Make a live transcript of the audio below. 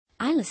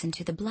I listen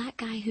to the Black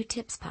Guy Who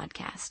Tips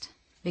podcast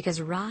because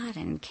Rod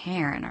and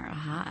Karen are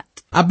hot.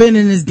 I've been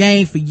in this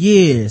game for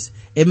years.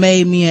 It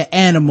made me an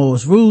animal.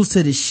 It's rules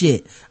to the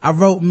shit. I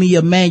wrote me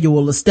a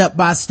manual, a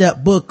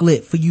step-by-step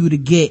booklet for you to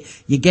get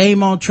your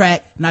game on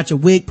track, not your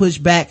wig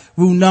pushed back.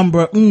 Rule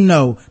number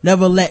uno,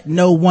 never let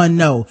no one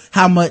know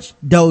how much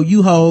dough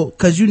you hold,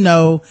 cause you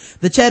know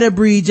the cheddar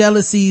breed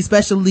jealousy,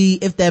 especially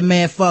if that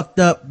man fucked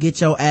up,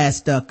 get your ass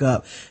stuck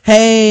up.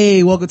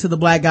 Hey, welcome to the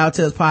Black Guy Who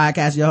Tips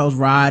podcast. Your host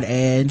Rod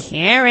and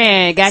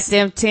Karen. Got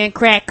them 10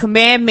 crack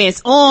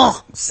commandments.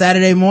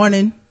 Saturday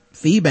morning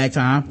feedback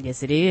time.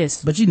 Yes, it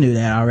is. But you knew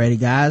that already,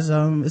 guys.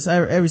 It's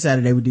every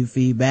Saturday we do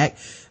feedback.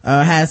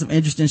 Had some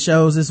interesting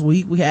shows this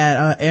week. We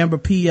had Amber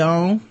P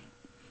on.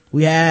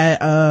 We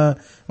had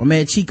my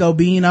man Chico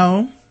Bean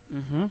on.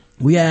 Mm-hmm.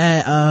 We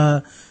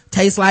had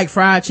Taste Like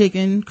Fried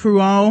Chicken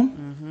crew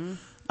on.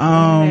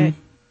 Mm-hmm.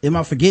 Am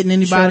I forgetting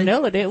anybody?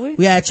 Chonilla, did we?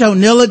 We had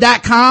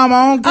Chonilla.com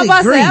on.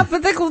 I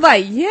think it was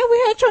like, yeah,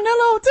 we had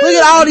Chonilla on too. Look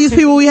at all these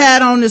people we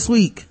had on this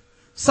week.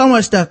 So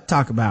much stuff to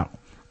talk about.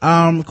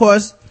 Of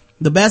course,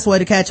 the best way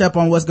to catch up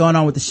on what's going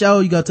on with the show,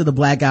 you go to the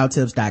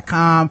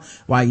blackguywhotips.com.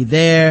 While you're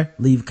there,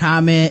 leave a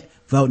comment,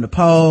 vote in the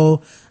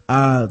poll,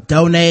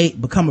 donate,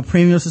 become a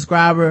premium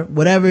subscriber,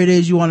 whatever it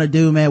is you want to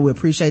do, man. We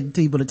appreciate the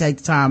people to take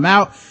the time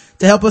out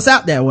to help us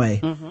out that way.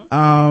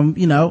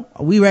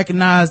 Mm-hmm. We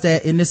recognize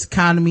that in this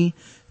economy,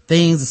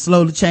 things are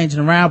slowly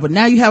changing around, but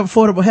now you have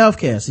affordable health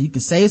care, so you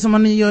can save some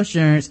money in your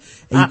insurance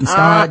and you can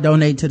start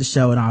donating to the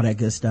show and all that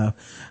good stuff.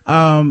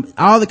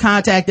 All the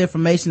contact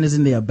information is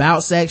in the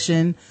about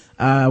section.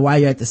 While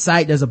you're at the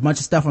site, there's a bunch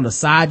of stuff on the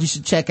side you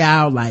should check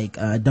out, like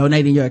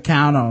donating your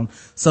account on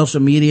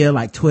social media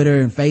like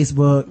Twitter and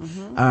Facebook.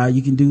 Mm-hmm.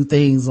 You can do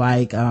things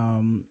like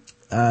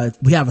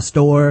we have a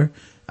store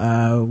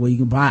where you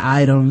can buy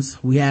items.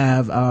 We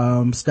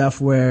have stuff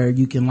where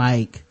you can,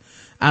 like,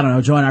 I don't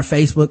know, join our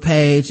Facebook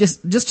page.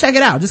 Just check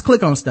it out. Just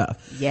click on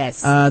stuff.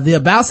 Yes. The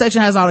about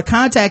section has all the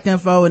contact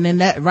info, and then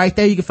that right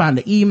there you can find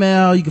the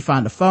email, you can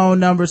find the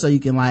phone number, so you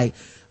can, like,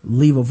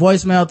 leave a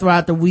voicemail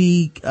throughout the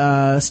week,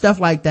 stuff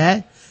like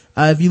that.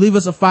 If you leave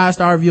us a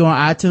 5-star review on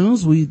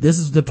iTunes, this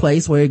is the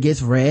place where it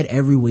gets read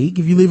every week.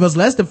 If you leave us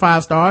less than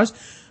 5 stars,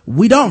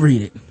 we don't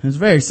read it. It's a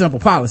very simple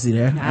policy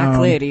there. How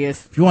clear it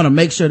is. If you want to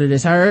make sure that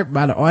it's heard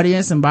by the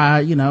audience and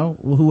by,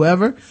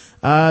 whoever,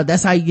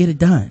 that's how you get it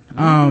done.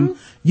 Mm-hmm.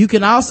 You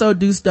can also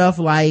do stuff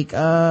like,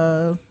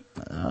 I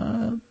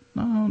don't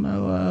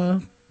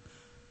know,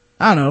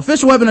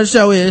 official weapon of the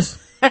show is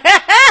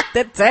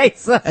that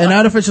takes an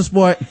unofficial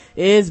sport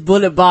is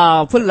bullet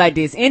ball. Put it like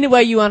this: any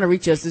way you want to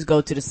reach us, just go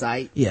to the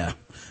site. Yeah,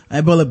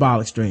 at Bullet Ball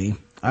Extreme.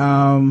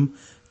 And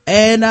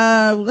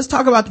let's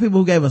talk about the people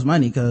who gave us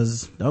money,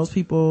 because those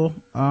people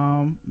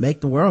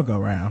make the world go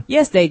round.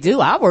 Yes, they do.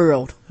 Our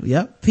world.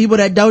 Yep. People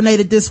that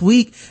donated this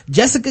week: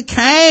 Jessica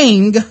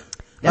Kang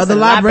of the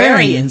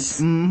Librarians.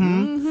 Mm-hmm.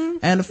 Mm-hmm.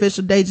 And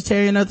official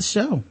vegetarian of the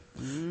show.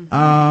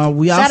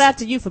 Mm-hmm. Shout out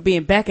to you for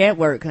being back at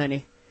work,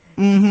 honey.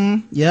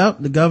 Mm-hmm. Yep.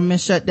 The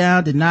government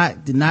shutdown did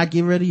not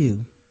get rid of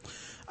you.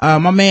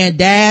 My man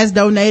Daz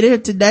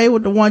donated today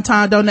with the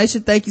one-time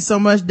donation. Thank you so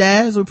much,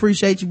 Daz. We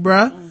appreciate you,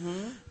 bruh.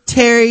 Mm-hmm.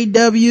 Terry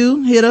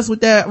W hit us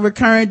with that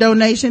recurring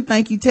donation.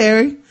 Thank you,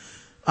 Terry.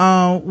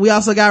 We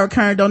also got a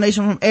recurring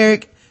donation from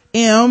Eric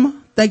M.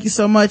 Thank you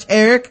so much,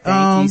 Eric.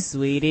 Thank you,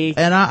 sweetie.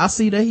 And I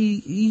see that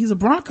he's a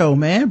Bronco,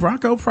 man.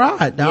 Bronco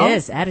pride, dog.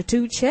 Yes,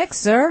 attitude check,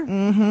 sir.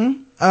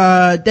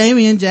 Mm-hmm.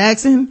 Damian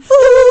Jackson.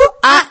 Ooh,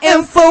 I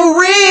am for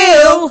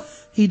real.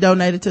 He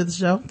donated to the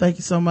show. Thank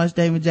you so much,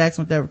 Damian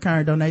Jackson, with that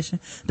recurring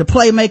donation. The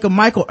playmaker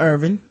Michael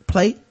Irvin,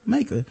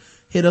 playmaker,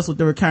 hit us with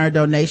the recurring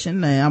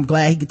donation. And I'm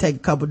glad he could take a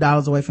couple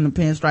dollars away from the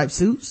pinstripe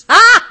suits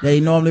that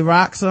he normally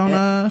rocks on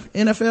on the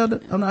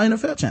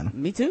NFL channel.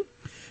 Me too.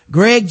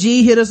 Greg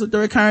G hit us with the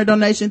recurring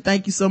donation.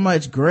 Thank you so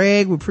much,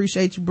 Greg. We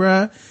appreciate you,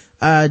 bruh.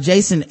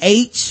 Jason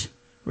H,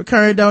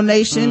 recurring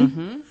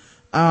donation.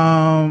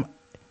 Mm-hmm.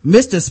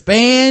 Mr.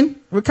 Span,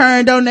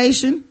 recurring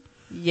donation.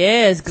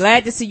 Yes,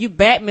 glad to see you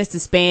back, Mr.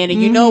 Span.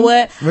 And you know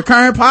what?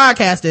 Recurring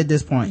podcast at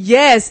this point.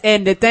 Yes,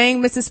 and the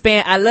thing, Mr.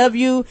 Span, I love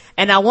you,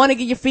 and I want to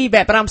give you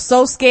feedback, but I'm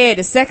so scared.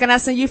 The second I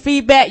send you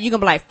feedback, you're gonna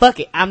be like, fuck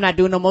it, I'm not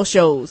doing no more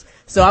shows.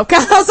 So I'm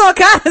kind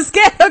of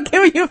scared of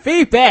giving you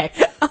feedback.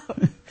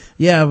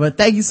 Yeah, but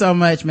thank you so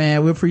much,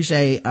 man. We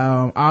appreciate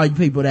all you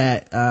people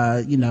that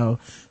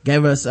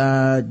gave us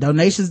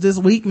donations this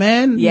week,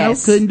 man.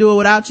 Yes. Couldn't do it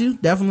without you.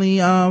 Definitely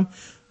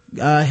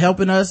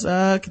helping us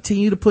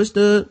continue to push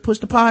the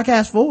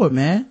podcast forward,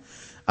 man.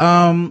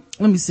 Let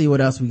me see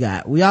what else we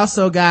got. We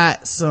also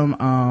got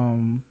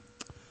some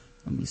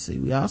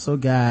we also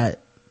got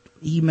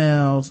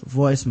emails,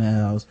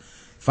 voicemails,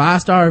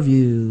 5-star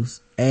reviews,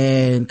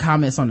 and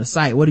comments on the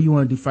site. What do you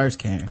want to do first,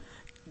 Karen?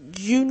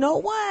 You know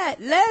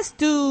what? Let's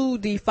do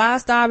the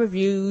 5-star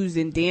reviews,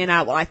 and then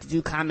I would like to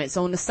do comments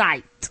on the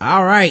site.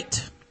 All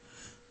right.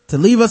 To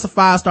leave us a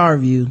 5-star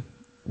review,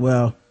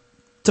 well,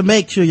 to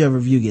make sure your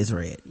review gets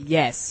read.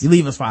 Yes. You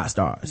leave us 5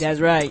 stars. That's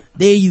right.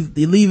 Then you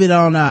leave it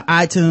on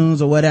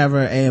iTunes or whatever,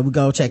 and we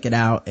go check it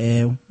out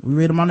and we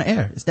read them on the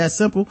air. It's that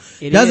simple.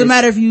 It doesn't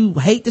matter if you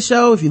hate the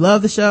show, if you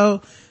love the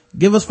show.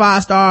 Give us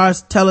 5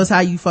 stars. Tell us how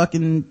you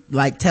fucking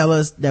tell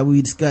us that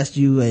we discussed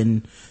you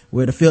and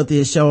we're the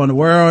filthiest show in the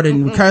world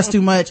and we curse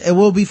too much, and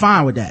we'll be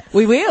fine with that.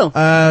 We will.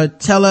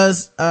 Tell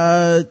us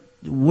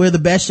we're the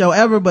best show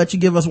ever, but you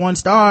give us 1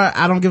 star.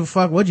 I don't give a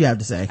fuck what you have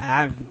to say.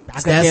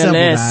 It's that simple,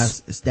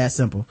 guys. It's that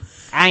simple.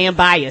 I am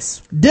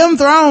biased. Dim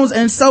Thrones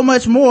and So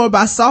Much More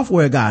by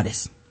Software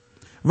Goddess.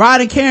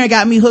 Rod and Karen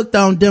got me hooked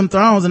on Dim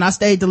Thrones, and I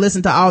stayed to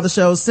listen to all the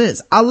shows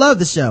since. I love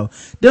the show.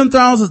 Dim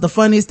Thrones was the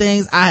funniest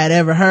things I had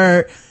ever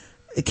heard.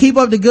 Keep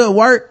up the good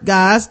work,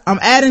 guys. I'm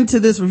adding to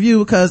this review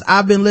because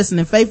I've been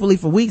listening faithfully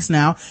for weeks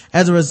now.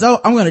 As a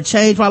result, I'm going to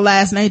change my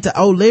last name to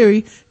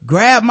O'Leary,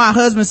 grab my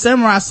husband's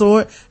samurai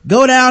sword,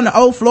 go down to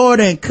Old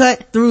Florida and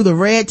cut through the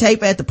red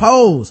tape at the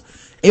polls.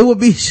 It would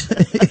be,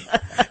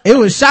 it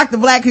would shock the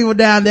black people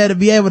down there to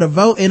be able to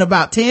vote in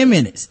about 10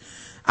 minutes.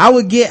 I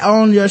would get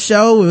on your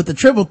show with the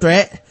triple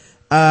threat.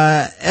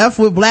 F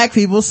with black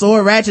people,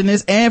 sword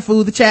ratchetness, and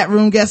fool the chat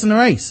room guessing the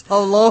race.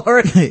 Oh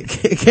Lord.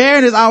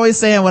 Karen is always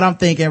saying what I'm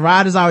thinking.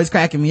 Rod is always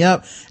cracking me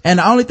up. And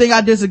the only thing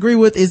I disagree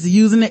with is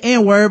using the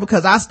N-word,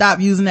 because I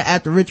stopped using it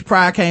after Richard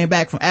Pryor came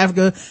back from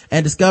Africa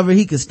and discovered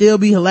he could still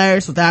be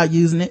hilarious without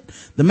using it.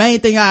 The main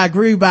thing I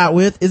agree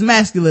with is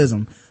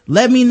masculism.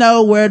 Let me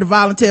know where to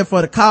volunteer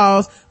for the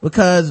cause,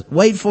 because can't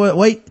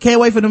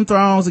wait for them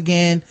thrones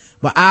again,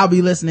 but I'll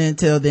be listening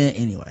until then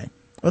anyway.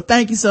 Well,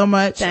 thank you so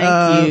much,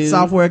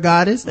 Software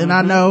Goddess. And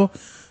I know,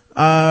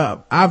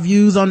 our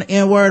views on the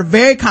N-word are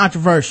very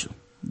controversial,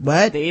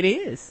 but it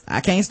is.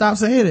 I can't stop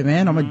saying it,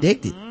 man. I'm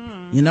addicted.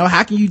 You know,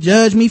 how can you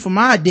judge me for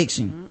my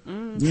addiction?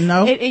 You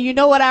know? And you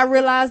know what I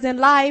realized in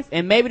life,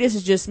 and maybe this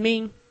is just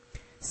me,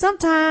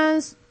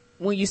 sometimes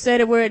when you say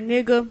the word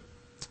nigga,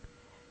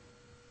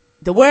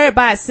 the word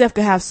by itself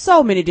can have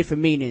so many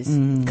different meanings.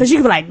 Cause you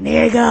can be like,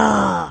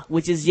 nigga,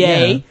 which is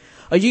yay. Yeah.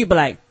 Or you can be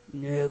like,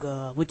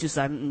 nigga, which is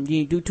like, you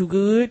didn't do too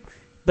good.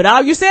 But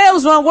all you said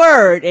was one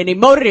word and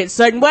emoted it a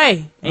certain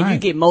way. And you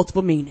get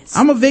multiple meanings.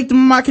 I'm a victim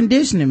of my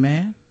conditioning,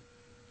 man.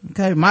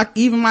 Okay.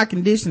 Even my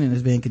conditioning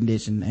has been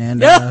conditioned.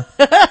 And,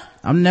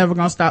 I'm never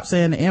gonna stop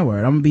saying the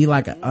N-word. I'm gonna be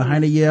like a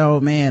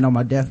 100-year-old man on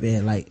my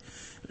deathbed. Like,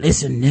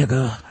 listen,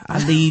 nigga,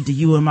 I leave to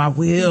you in my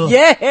will.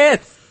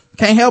 Yes.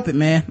 Can't help it,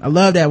 man. I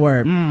love that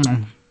word.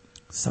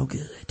 So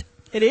good.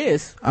 It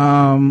is.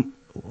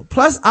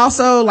 Plus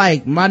also,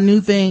 like, my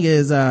new thing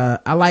is,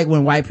 I like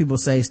when white people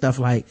say stuff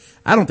like,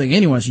 I don't think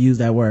anyone should use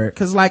that word.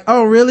 Cause like,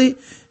 oh really?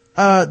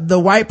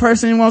 The white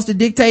person wants to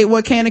dictate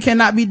what can and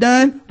cannot be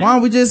done? Why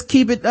don't we just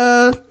keep it,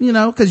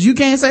 cause you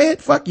can't say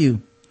it? Fuck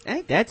you.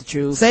 Ain't that the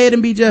truth? Say it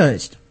and be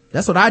judged.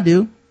 That's what I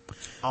do.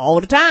 All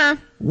the time.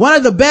 One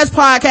of the best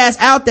podcasts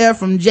out there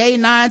from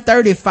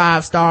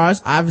J935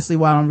 stars, obviously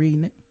while I'm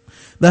reading it.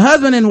 The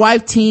husband and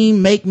wife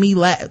team makes me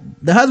laugh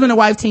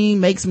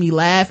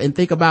and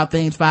think about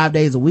things 5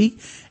 days a week.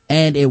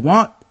 And I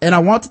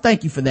want to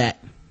thank you for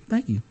that.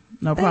 Thank you.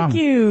 No problem.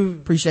 Thank you.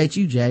 Appreciate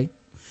you, Jay,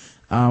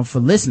 for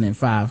listening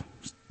 5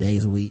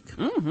 days a week.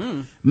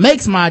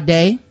 Makes my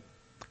day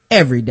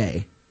every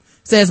day.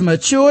 Says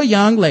mature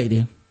young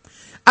lady.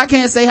 I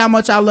can't say how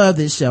much I love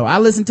this show. I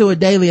listen to it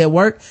daily at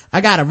work. I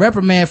got a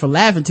reprimand for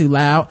laughing too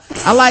loud.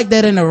 I like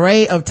that an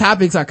array of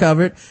topics are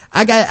covered.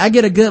 I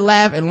get a good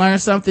laugh and learn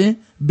something.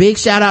 Big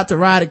shout out to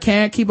Rod and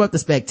Karen. Keep up the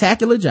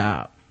spectacular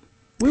job.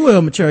 We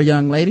will, mature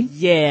young lady.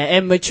 Yeah,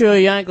 and mature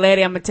young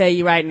lady, I'm gonna tell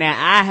you right now,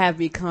 I have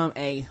become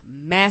a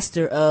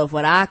master of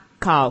what I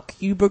call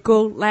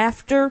cubicle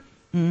laughter.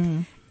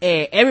 And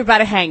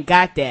everybody hadn't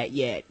got that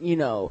yet,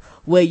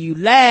 where you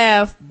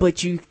laugh,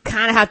 but you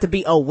kind of have to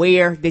be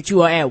aware that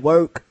you are at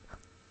work.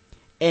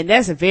 And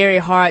that's very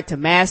hard to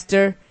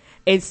master.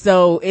 And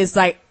so it's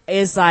like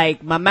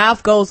my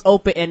mouth goes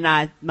open and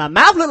my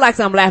mouth looks like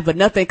I'm laughing, but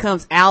nothing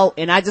comes out.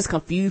 And I just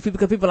confuse people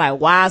because people are like,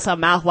 why is her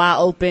mouth wide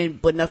open,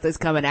 but nothing's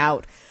coming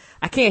out?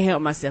 I can't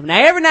help myself.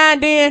 Now, every now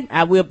and then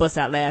I will bust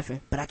out laughing,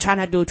 but I try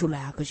not to do it too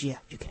loud because you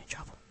get in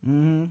trouble.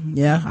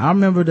 Yeah. I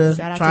remember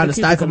trying to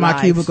stifle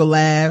my cubicle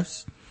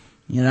laughs.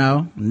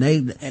 And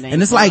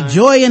it's like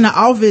joy in the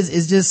office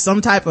is just some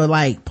type of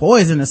like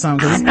poison or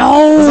something. I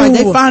know. It's like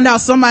they find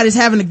out somebody's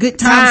having a good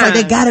time. It's like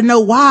they gotta know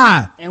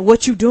why. And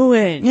what you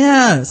doing.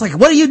 Yeah. It's like,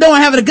 what are you doing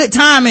having a good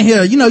time in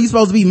here? You're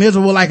supposed to be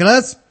miserable like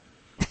us.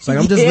 It's like,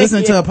 I'm just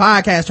listening to a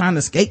podcast trying to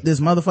escape this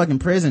motherfucking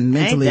prison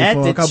mentally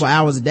for a couple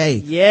hours a day.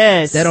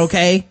 Yes. Is that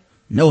okay?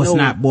 No, it's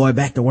not, boy.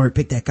 Back to work.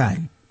 Pick that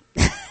cotton.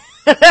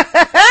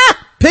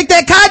 Pick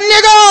that cotton,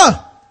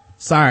 nigga!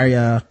 Sorry,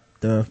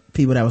 the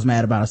people that was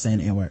mad about us saying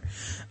the N-word.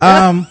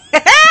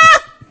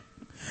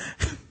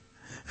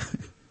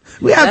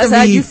 That's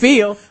how you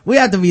feel. We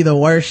have to be the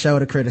worst show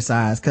to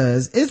criticize,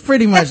 cause it's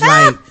pretty much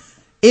like,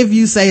 if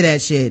you say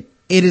that shit,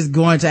 it is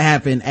going to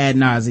happen ad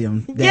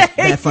nauseum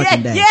that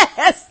fucking day.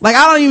 Yes. Like,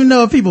 I don't even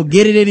know if people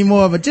get it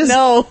anymore, but just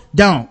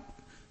don't.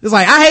 It's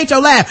like, I hate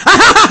your laugh. Ha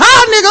ha ha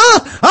ha,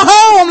 nigga.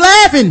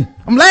 Oh,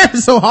 I'm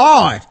laughing so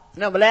hard.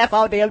 No, but laugh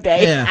all damn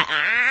day. Yeah.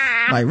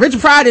 Like, Richard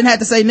Pryor didn't have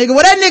to say nigga.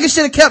 Well, that nigga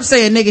should have kept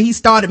saying nigga. He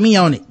started me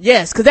on it.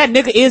 Yes, cause that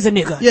nigga is a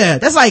nigga. Yeah,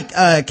 that's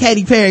like,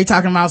 Katy Perry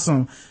talking about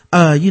some,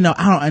 I don't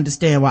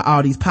understand why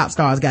all these pop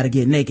stars gotta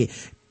get naked.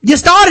 You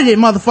started it,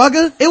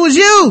 motherfucker. It was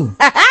you.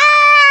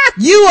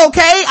 You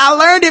okay? I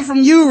learned it from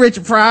you,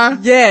 Richard Pryor.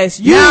 Yes,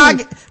 you.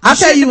 I'll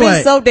tell you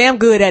what. So damn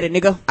good at it,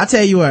 nigga. I'll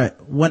tell you what.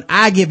 When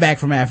I get back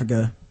from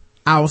Africa,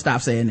 I will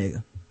stop saying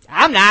nigga.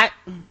 I'm not.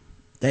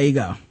 There you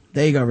go,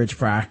 Richard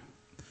Pryor.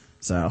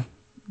 So,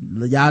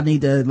 y'all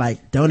need to,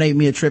 like, donate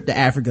me a trip to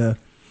Africa,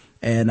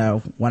 and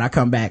when I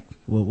come back,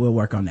 we'll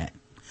work on that.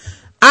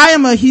 I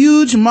am a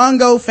huge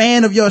Mungo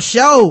fan of your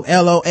show,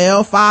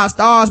 LOL. 5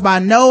 stars by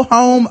No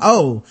Home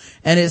O,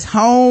 and it's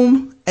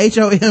home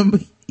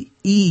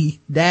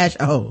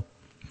HOME-O.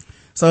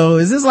 So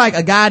is this like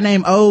a guy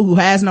named O who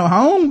has no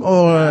home,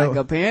 or? Like,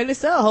 apparently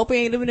so. Hope he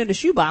ain't living in the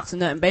shoebox or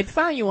nothing, baby.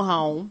 Find you a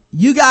home.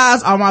 You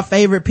guys are my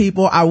favorite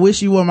people. I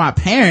wish you were my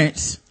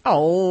parents.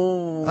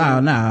 Oh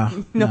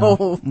no.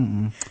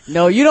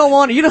 No, you don't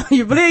want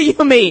you believe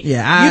you me.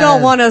 Yeah, you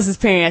don't want us as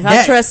parents.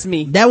 Trust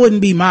me. That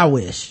wouldn't be my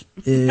wish.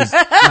 Is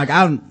like,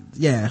 I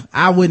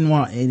don't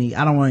want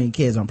any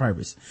kids on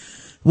purpose.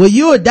 Will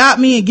you adopt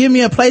me and give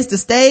me a place to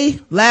stay?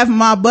 Laughing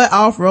my butt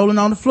off, rolling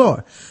on the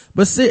floor.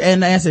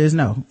 And the answer is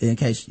no, in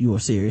case you were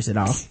serious at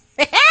all.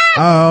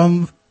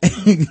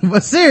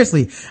 But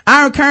seriously,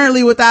 I'm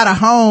currently without a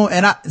home,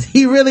 and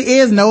he really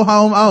is No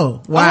Home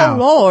O. Wow. Oh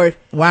Lord.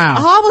 Wow.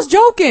 Oh, I was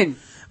joking.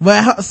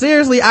 But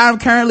seriously, I'm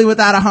currently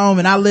without a home,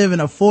 and I live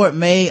in a fort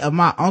made of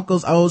my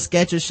uncle's old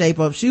Skechers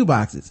shape-up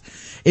shoeboxes.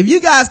 If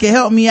you guys can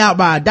help me out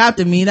by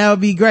adopting me, that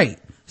would be great.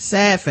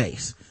 Sad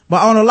face.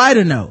 But on a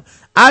lighter note,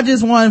 I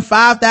just won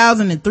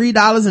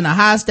 $5,003 in a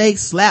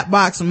high-stakes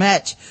slap-box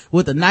match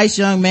with a nice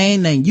young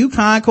man named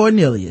Yukon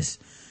Cornelius.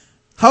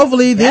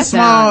 Hopefully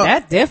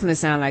that definitely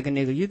sounds like a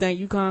nigga. You think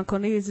Yukon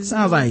Cornelius is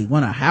sounds like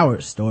one of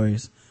Howard's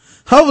stories.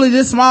 Hopefully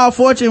this small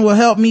fortune will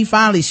help me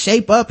finally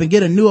shape up and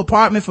get a new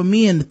apartment for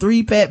me and the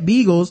 3 pet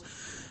beagles.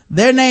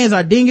 Their names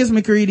are Dingus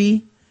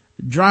McCready,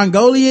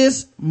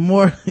 Drongolius,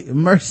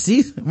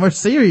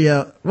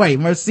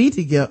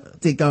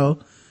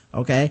 Mercitico,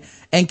 okay,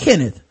 and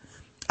Kenneth.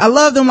 I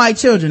love them like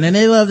children, and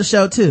they love the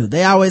show too.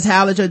 They always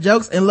howl at your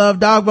jokes and love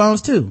dog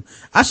bones too.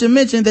 I should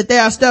mention that they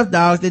are stuffed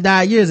dogs that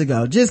died years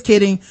ago. Just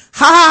kidding.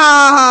 Ha ha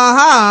ha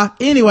ha.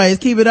 Anyways,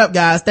 keep it up,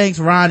 guys. Thanks,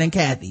 Ron and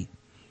Kathy.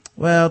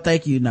 Well,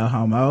 thank you, No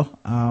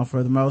Homo,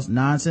 for the most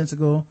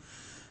nonsensical,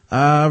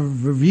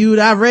 review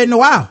that I've read in a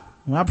while.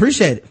 Well, I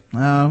appreciate it.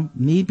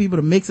 Need people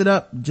to mix it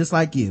up just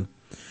like you.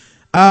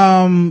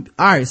 All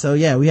right. So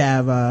yeah, we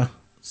have,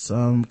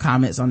 some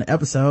comments on the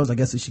episodes. I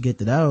guess we should get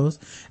to those.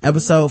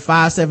 Episode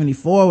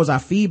 574 was our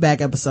feedback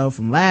episode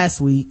from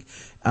last week.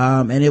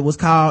 And it was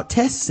called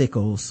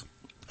Testicles.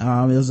 It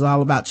was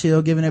all about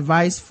Chill giving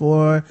advice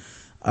for,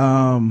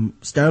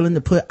 Sterling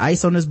to put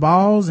ice on his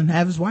balls and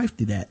have his wife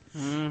do that.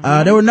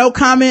 Mm-hmm. There were no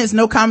comments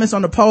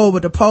on the poll,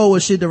 but the poll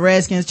was, should the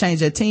Redskins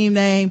change their team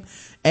name?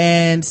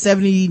 And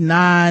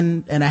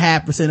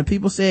 79.5% of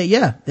people said,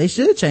 yeah, they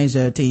should change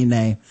their team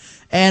name.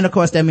 And of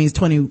course that means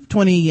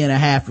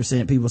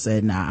 20.5% people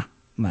said nah,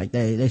 like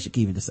they should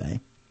keep it the same.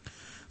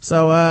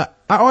 So our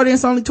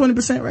audience only 20%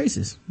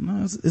 racist.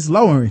 No, it's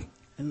lowering.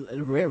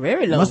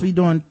 Very low. Must be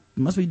doing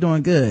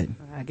good.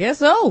 I guess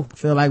so. I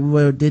feel like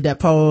we did that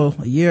poll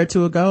a year or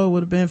two ago, it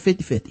would have been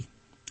 50-50.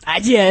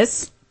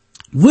 Yes.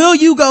 Will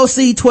you go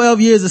see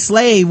 12 Years a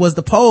Slave was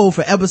the poll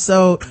for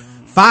episode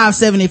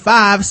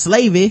 575,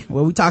 Slavey,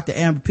 where we talked to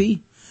Amber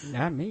P.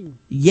 Not me.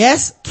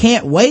 Yes,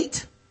 can't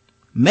wait.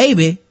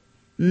 Maybe.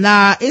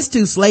 Nah, it's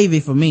too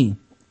slavey for me.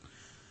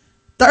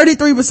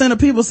 33% of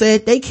people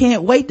said they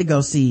can't wait to go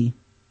see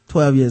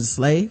 12 Years a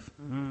Slave.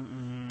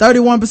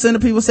 31%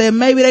 of people said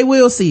maybe they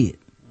will see it.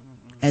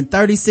 And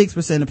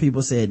 36% of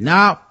people said,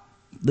 nah,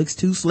 looks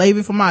too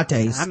slavey for my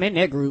taste. I'm in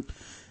that group.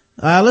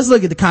 Let's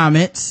look at the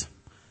comments.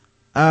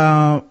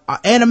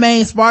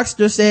 Anime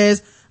Sparkster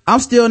says, I'm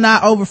still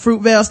not over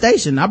Fruitvale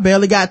Station. I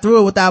barely got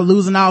through it without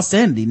losing all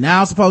sanity.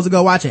 Now I'm supposed to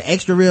go watch an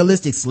extra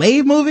realistic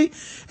slave movie?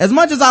 As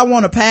much as I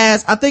want to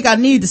pass, I think I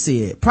need to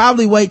see it.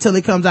 Probably wait till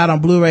it comes out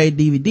on Blu-ray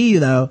DVD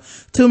though.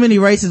 Too many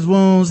racist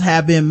wounds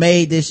have been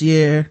made this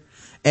year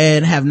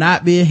and have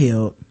not been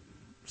healed.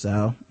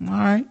 So,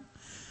 alright.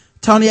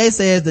 Tony A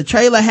says, the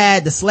trailer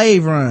had the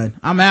slave run.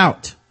 I'm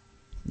out.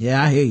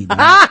 Yeah, I hear you.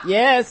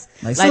 Yes.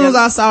 Like, as soon as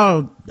I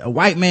saw a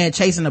white man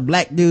chasing a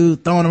black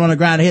dude, throwing him on the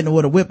ground and hitting him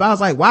with a whip, I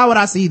was like, why would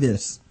I see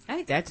this? I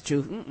think that's the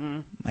truth.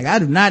 Mm-mm. Like, I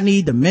do not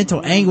need the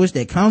mental anguish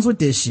that comes with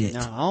this shit.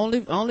 No,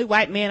 only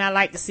white man I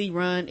like to see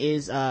run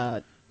is,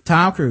 Tom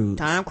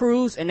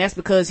Cruise. And that's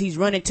because he's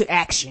running to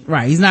action.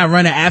 Right, he's not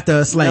running after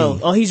a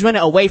slave. No, or he's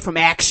running away from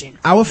action.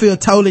 I would feel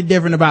totally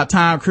different about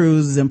Tom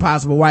Cruise's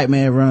Impossible White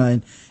Man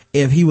run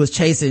if he was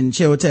chasing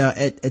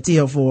Chiwetel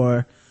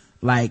Ejiofor,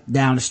 like,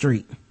 down the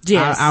street.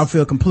 Yes. I would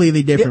feel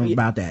completely different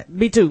about that.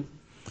 Me too.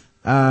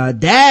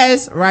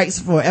 Daz writes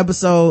for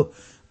episode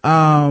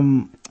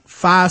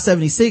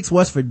 576,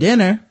 what's for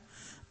dinner?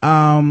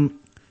 Cool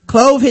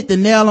Clove hit the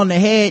nail on the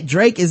head.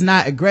 Drake is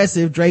not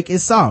aggressive. Drake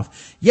is soft.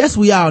 Yes,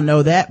 we all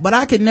know that, but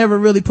I could never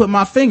really put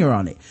my finger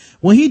on it.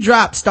 When he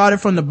dropped Started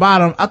From the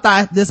Bottom, I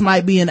thought this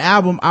might be an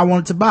album I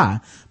wanted to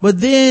buy.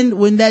 But then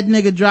when that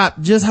nigga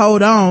dropped Just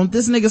Hold On,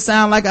 this nigga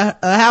sound like a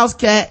house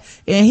cat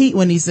in heat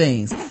when he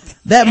sings.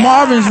 That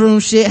Marvin's Room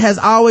shit has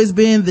always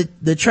been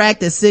the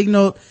track that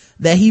signaled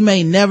that he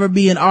may never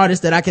be an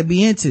artist that I could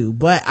be into.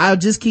 But I'll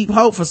just keep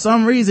hope for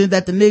some reason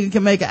that the nigga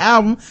can make an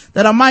album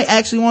that I might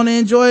actually want to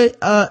enjoy,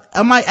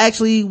 I might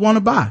actually want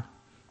to buy.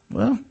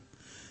 Well,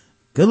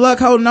 good luck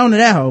holding on to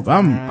that hope.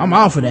 I'm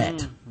all for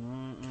that.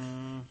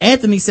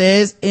 Anthony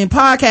says, in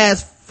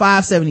podcast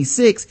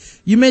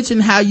 576, you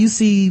mentioned how you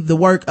see the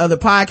work other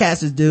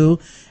podcasters do.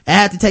 I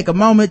have to take a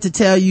moment to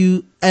tell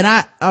you, and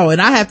I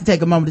have to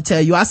take a moment to tell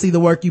you, I see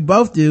the work you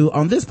both do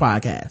on this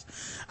podcast.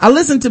 I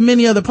listen to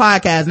many other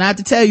podcasts, and I have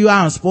to tell you,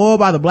 I am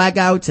spoiled by the Black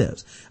Guy Who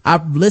Tips.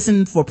 I've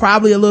listened for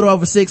probably a little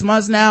over 6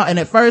 months now, and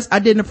at first I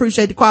didn't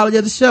appreciate the quality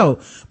of the show,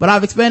 but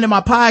I've expanded my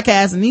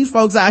podcast, and these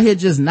folks out here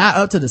just not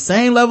up to the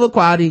same level of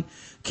quality.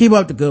 Keep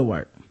up the good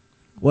work.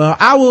 Well,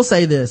 I will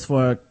say this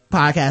for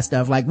podcast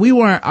stuff, like, we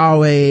weren't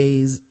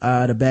always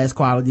the best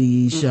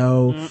quality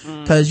show,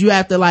 because you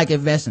have to like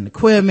invest in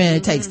equipment.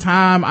 It takes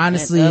time,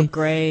 honestly. And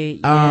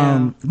upgrade.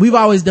 We've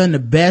always done the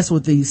best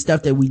with the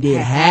stuff that we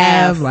did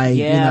have, like,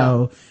 you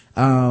know,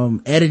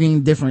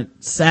 editing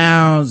different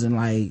sounds and,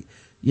 like,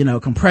 you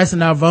know,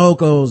 compressing our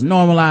vocals,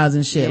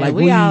 normalizing shit. Like,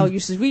 we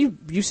used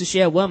to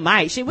share one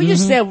mic. Shit, we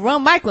just shared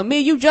one mic with me,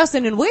 you,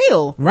 Justin, and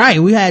Will. Right.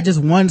 We had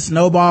just one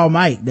snowball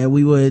mic that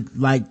we would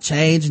like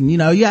change, and, you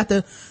know, you have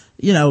to,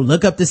 you know,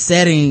 look up the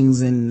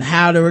settings and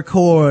how to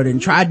record and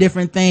try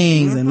different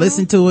things and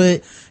listen to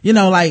it. You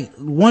know, like,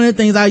 one of the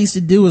things I used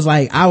to do was,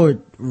 like, I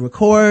would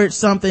record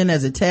something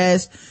as a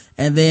test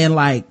and then,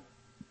 like,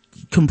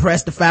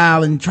 compress the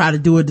file and try to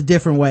do it a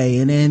different way,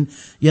 and then,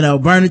 you know,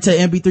 burn it to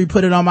MP3,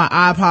 put it on my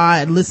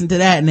iPod and listen to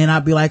that, and then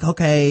I'd be like,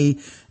 okay,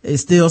 it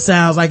still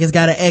sounds like it's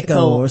got an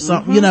echo or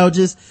something. You know,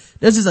 just,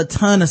 there's just a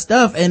ton of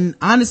stuff, and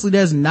honestly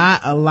there's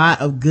not a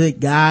lot of good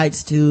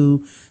guides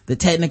to the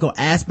technical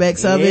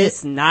aspects of it.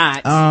 It's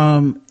not.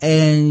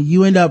 And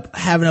you end up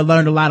having to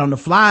learn a lot on the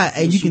fly,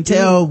 and you can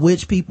tell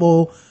which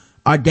people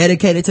are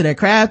dedicated to their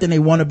craft and they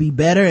want to be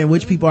better, and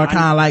which people are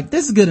kind of like,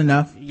 this is good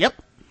enough. Yep.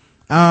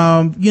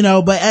 You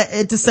know, but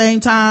at the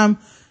same time,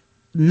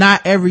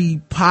 not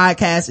every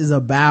podcast is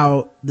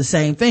about the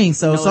same thing.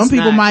 So some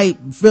people might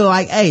feel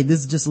like, hey, this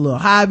is just a little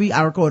hobby.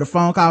 I record a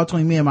phone call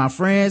between me and my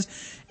friends.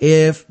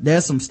 If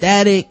there's some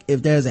static,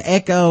 if there's an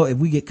echo, if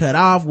we get cut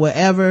off,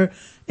 whatever,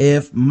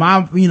 if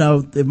my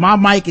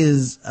mic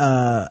is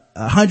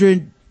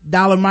 $100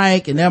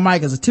 mic and their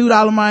mic is a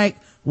 $2 mic,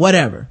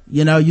 whatever,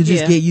 you know, you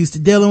just get used to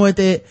dealing with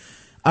it.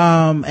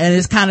 And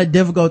it's kind of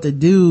difficult to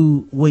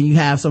do when you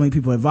have so many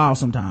people involved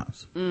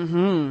sometimes.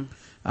 And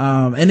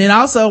then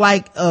also,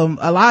 like,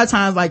 a lot of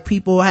times, like,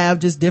 people have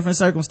just different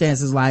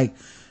circumstances. Like,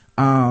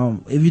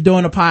 if you're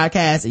doing a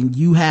podcast and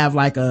you have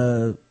like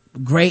a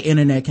great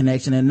internet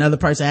connection and another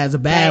person has a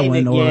bad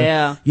one,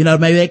 or, you know,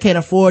 maybe they can't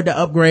afford to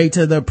upgrade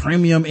to the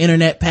premium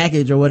internet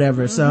package or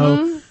whatever.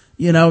 So,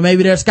 you know,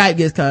 maybe their Skype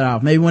gets cut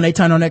off. Maybe when they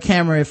turn on their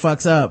camera, it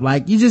fucks up.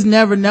 Like, you just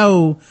never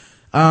know.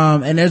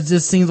 And there's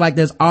just seems like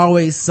there's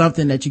always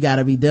something that you got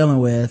to be dealing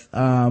with.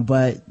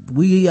 But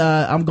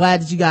I'm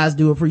glad that you guys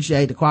do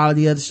appreciate the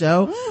quality of the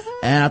show.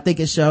 And I think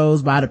it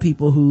shows by the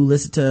people who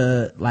listen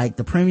to, like,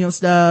 the premium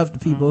stuff, the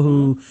people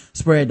who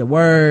spread the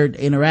word,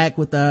 interact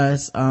with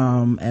us.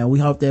 And we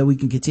hope that we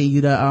can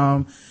continue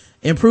to,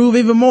 improve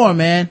even more,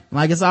 man.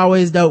 Like, it's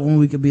always dope when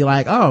we could be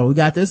like, oh, we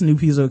got this new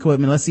piece of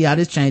equipment. Let's see how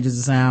this changes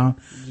the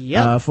sound,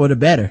 for the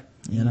better,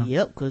 you know?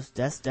 Yep. Cause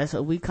that's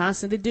what we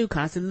constantly do.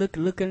 Constantly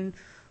looking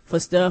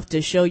for stuff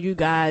to show you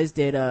guys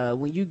that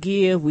when you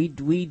give, we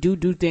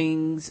do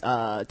things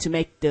to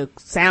make the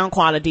sound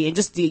quality and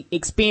just the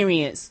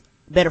experience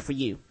better for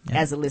you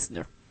as a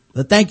listener.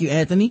 Well, thank you,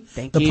 Anthony.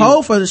 Thank you. The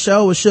poll for the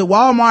show was, should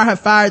Walmart have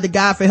fired the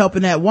guy for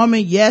helping that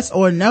woman? Yes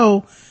or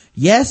no?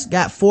 Yes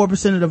got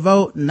 4% of the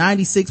vote.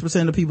 96%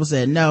 of the people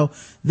said no.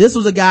 This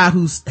was a guy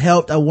who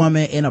helped a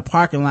woman in a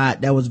parking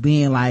lot that was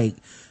being, like,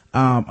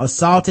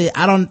 assaulted.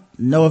 I don't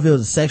know if it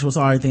was a sexual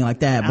assault or anything like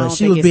that, but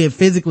she was being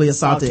physically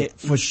assaulted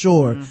for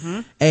sure.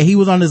 And he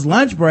was on his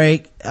lunch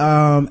break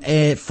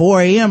at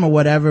 4 a.m. or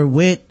whatever,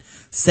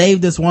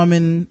 saved this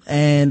woman,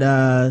 and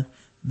the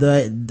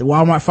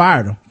Walmart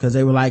fired him because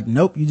they were like,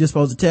 nope, you're just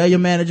supposed to tell your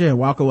manager and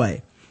walk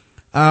away.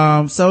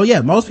 So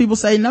yeah, most people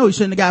say no, he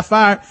shouldn't have got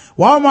fired.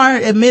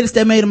 Walmart admits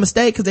they made a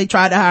mistake because they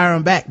tried to hire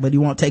him back, but he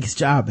won't take his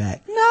job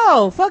back.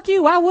 No, fuck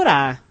you, why would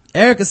I?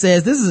 Erica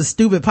says, this is a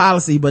stupid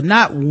policy, but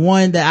not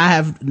one that I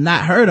have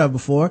not heard of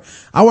before.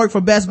 I work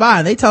for Best Buy,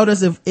 and they told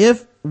us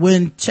if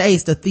when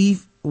chased a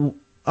thief,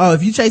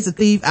 if you chase a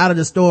thief out of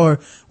the store,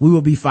 we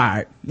will be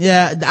fired.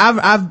 Yeah,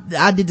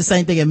 I did the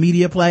same thing at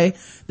Media Play.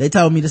 They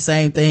told me the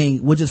same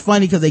thing, which is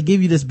funny because they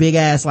give you this big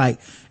ass, like,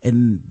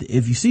 and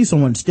if you see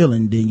someone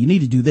stealing, then you need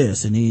to do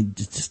this, and then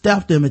just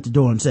stop them at the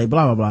door and say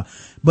blah blah blah.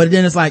 But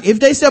then it's like, if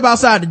they step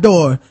outside the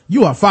door,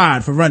 you are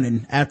fired for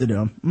running after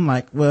them. I'm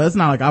like, well, it's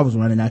not like I was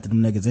running after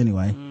them niggas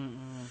anyway.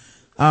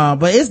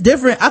 But it's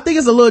different. I think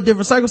it's a little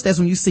different circumstance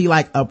when you see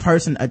like a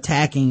person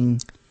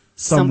attacking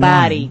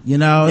somebody, you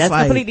know. That's it's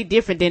like, completely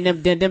different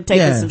than them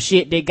taking some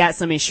shit that got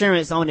some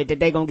insurance on it that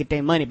they gonna get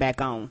their money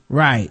back on.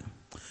 Right.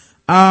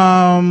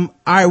 All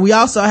right. We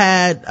also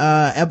had,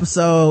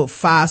 episode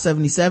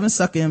 577,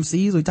 Sucker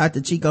MCs. We talked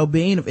to Chico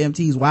Bean of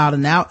MT's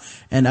Wildin' Out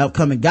and the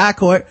upcoming Guy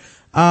Court.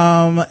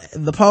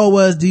 The poll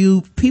was, do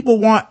people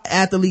want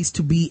athletes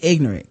to be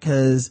ignorant?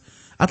 Cause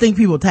I think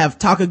people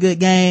talk a good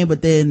game,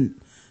 but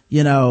then,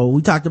 you know,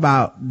 we talked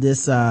about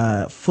this,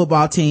 college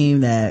football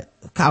team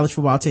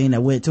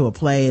that went to a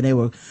play and they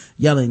were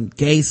yelling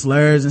gay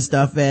slurs and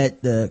stuff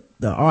at the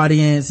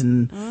audience,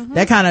 and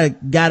that kind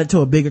of got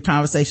into a bigger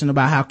conversation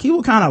about how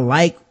people kind of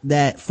like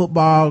that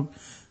football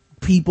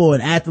people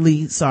and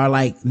athletes are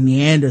like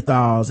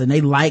Neanderthals and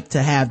they like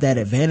to have that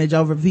advantage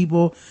over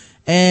people,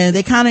 and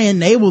they kind of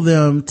enable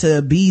them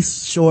to be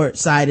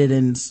short-sighted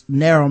and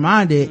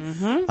narrow-minded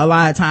a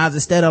lot of times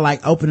instead of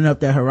like opening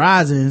up their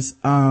horizons.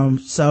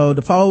 So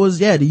the poll was,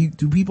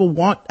 do people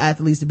want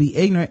athletes to be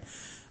ignorant?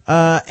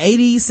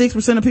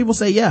 86% of people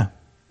say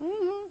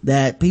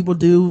that people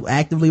do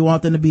actively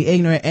want them to be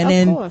ignorant, and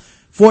then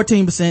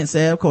 14%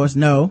 said of course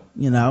no,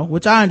 you know,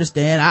 which I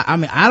understand. I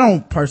mean I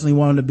don't personally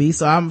want them to be,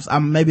 so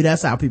I'm maybe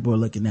that's how people are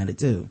looking at it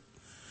too.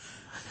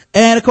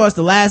 And of course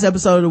the last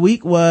episode of the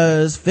week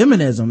was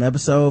feminism,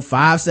 episode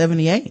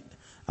 578,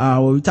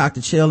 where we talked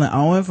to Chill and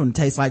Owen from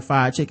Taste Like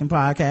Fried Chicken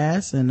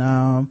podcast,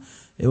 and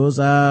it was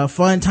a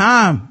fun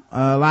time.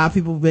 A lot of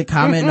people have been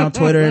commenting on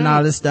Twitter and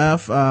all this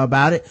stuff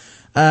about it.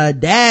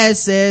 Dad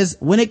says,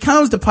 when it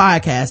comes to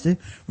podcasting,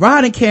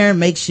 Rod and Karen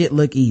make shit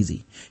look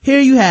easy. Here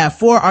you have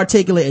 4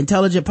 articulate,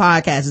 intelligent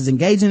podcasters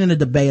engaging in a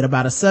debate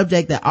about a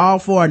subject that all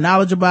 4 are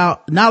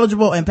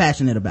knowledgeable and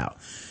passionate about.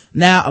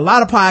 Now, a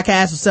lot of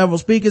podcasts with several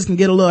speakers can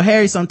get a little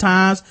hairy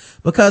sometimes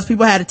because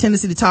people have a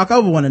tendency to talk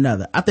over one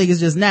another. I think it's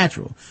just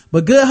natural.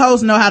 But good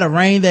hosts know how to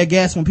rein their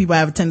guests when people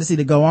have a tendency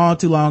to go on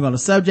too long on a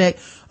subject,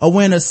 or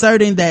when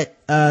asserting that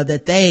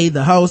they,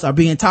 the hosts, are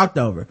being talked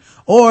over,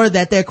 or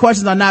that their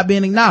questions are not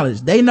being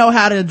acknowledged. They know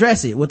how to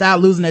address it without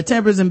losing their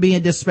tempers and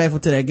being disrespectful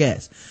to their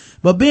guests.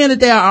 But being that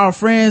they are our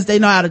friends, they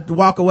know how to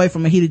walk away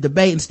from a heated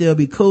debate and still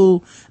be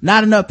cool.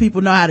 Not enough people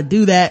know how to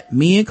do that,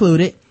 me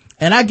included.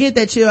 And I get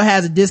that Chill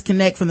has a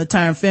disconnect from the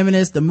term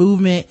feminist. The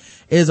movement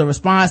is a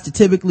response to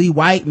typically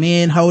white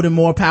men holding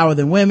more power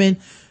than women.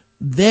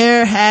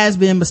 There has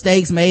been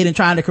mistakes made in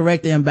trying to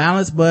correct the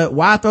imbalance, but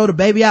why throw the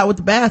baby out with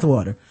the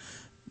bathwater?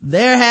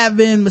 There have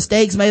been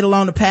mistakes made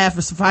along the path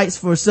for fights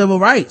for civil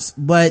rights,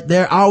 but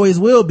there always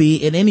will be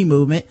in any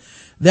movement.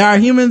 There are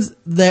humans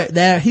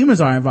that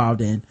humans are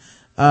involved in.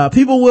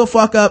 People will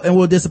fuck up and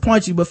will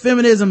disappoint you, but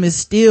feminism is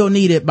still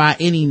needed by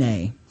any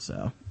name.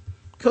 So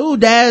cool,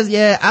 Daz.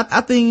 Yeah,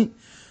 I think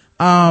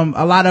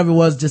a lot of it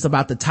was just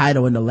about the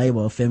title and the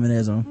label of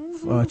feminism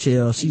for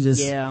Chill. She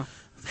just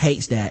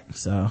hates that.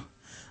 So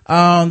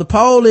the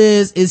poll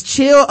is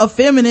Chill a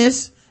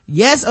feminist?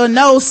 Yes or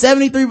no?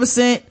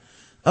 73%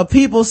 of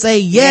people say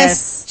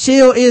yes.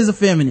 Chill is a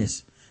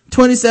feminist.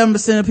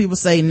 27% of people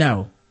say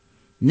no.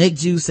 Nick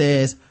Jew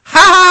says ha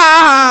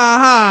ha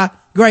ha ha,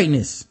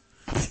 greatness.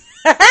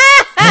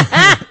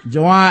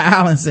 Joanne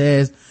Allen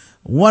says,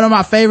 one of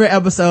my favorite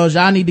episodes.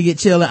 Y'all need to get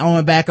Chill and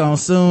Owen back on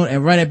soon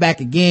and run it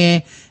back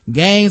again.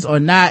 Games or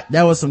not,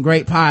 that was some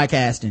great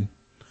podcasting.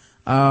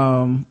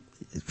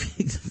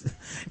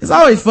 It's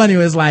always funny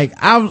when it's like,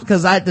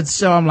 cause at the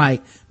show I'm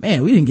like,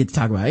 man, we didn't get to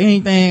talk about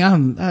anything.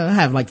 I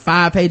have like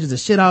 5 pages of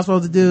shit I was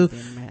supposed to do.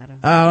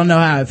 I don't know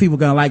how people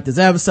gonna like this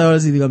episode.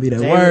 It's either gonna be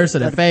their worst or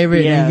their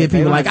favorite. And you get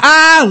people like,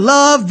 I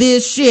love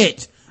this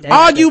shit.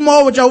 Argue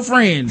more with your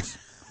friends.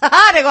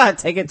 They're gonna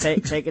take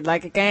it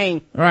like a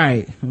game.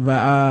 Right. But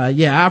I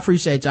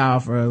appreciate y'all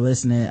for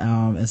listening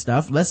and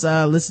stuff. Let's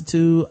listen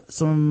to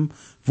some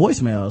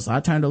voicemails.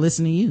 I turn to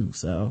listen to you.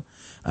 So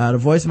the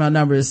voicemail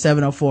number is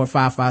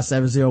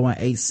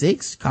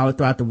 704-557-0186. Call it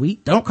throughout the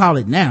week. Don't call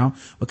it now,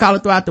 but call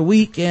it throughout the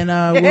week, and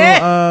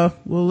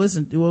we'll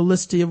listen to your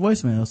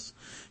voicemails.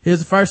 Here's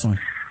the first one.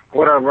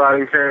 What up, Rod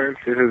and Karen?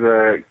 This is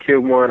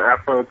Kid1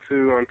 Afro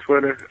 2 on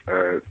Twitter.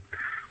 I'm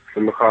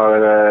gonna call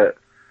it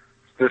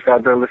just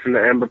got done listening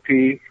to Amber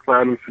P.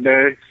 Clowning for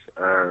days.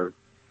 I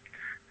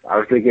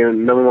was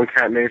thinking number 1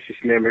 cat name she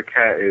should name her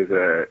cat is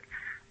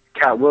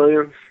Cat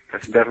Williams.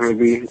 That should definitely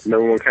be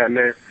number 1 cat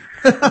name.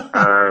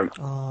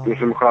 This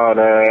one called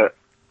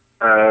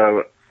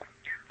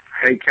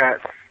Hate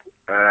Cats.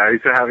 I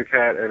used to have a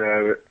cat, and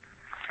it's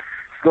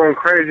going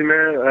crazy,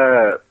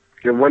 man.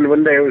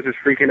 One day it was just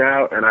freaking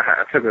out, and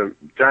I took a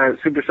giant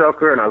super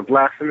soaker and I was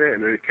blasting it,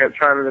 and it kept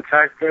trying to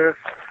attack us.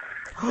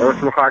 And once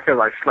in a while I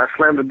kept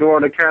slammed the door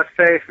on the cat's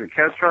face, and it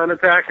kept trying to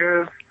attack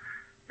us.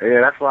 And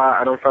yeah, that's why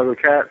I don't fuck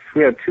with cats.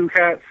 We had 2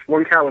 cats.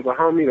 One cat was a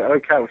homie, the other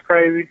cat was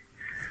crazy.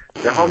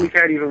 The homie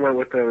cat even went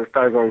with them and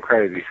started going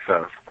crazy,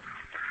 so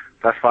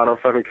that's why I don't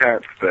fuck with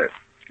cats. But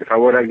if I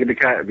were to get the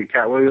cat, it'd be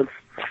Cat Williams.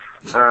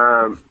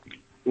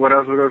 What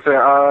else was I gonna say?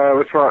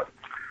 What's wrong?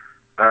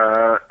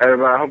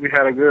 Everybody, I hope you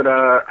had a good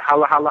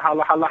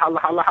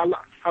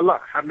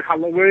happy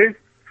Halloween.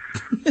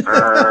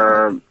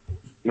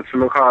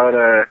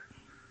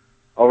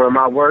 over at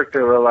my work,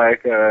 they were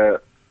like,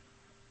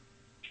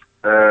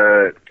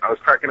 I was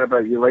cracking up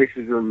at your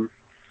racism,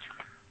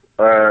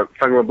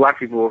 talking about black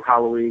people,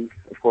 Halloween,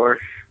 of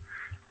course,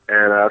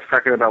 and I was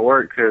cracking up at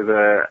work because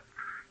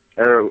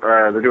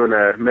they're doing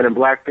a Men in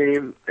Black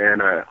theme,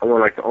 and I'm one of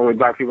like the only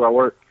black people at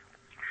work,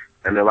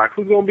 and they're like,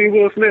 who's gonna be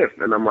Will Smith?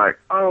 And I'm like,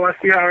 oh, I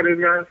see how it is,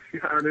 guys, see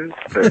how it is.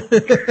 So,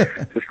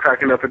 just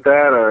cracking up at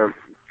that.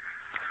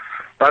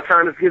 By the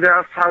time this gets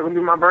out, it's probably gonna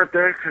be my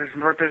birthday, because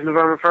my birthday's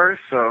November 1st,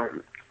 so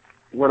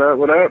what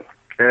up?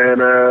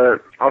 And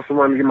also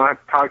want to give my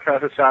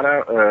podcast a shout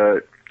out.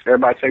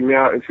 Everybody check me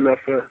out,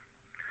 Ultimatums.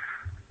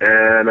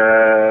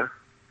 And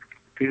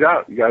peace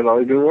out. You guys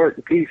always doing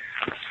work. Peace.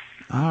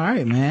 All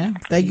right, man.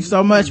 Thank you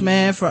so much,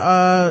 man,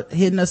 for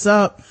hitting us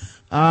up.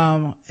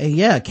 And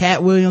yeah,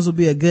 Cat Williams would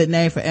be a good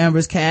name for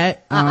Amber's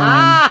cat.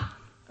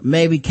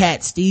 Maybe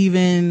Cat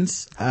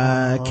Stevens,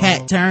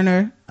 Cat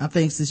Turner. I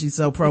think since she's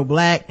so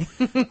pro-black,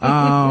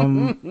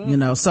 something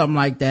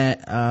like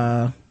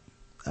that.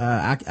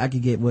 I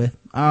could get with.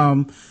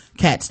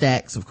 Cat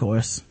Stacks, of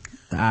course.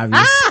 The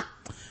obvious.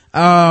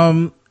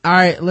 All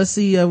right, let's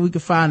see if we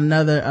can find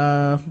another,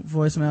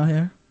 voicemail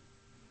here.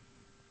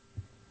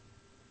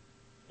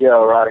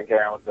 Yo, Rod and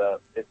Karen, what's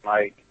up? It's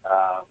Mike.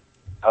 I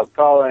was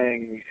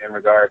calling in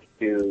regards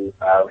to,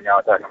 when y'all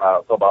were talking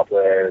about football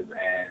players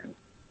and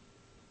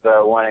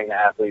the wanting the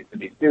athletes to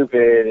be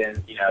stupid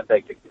and,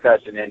 take the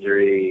concussion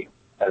injury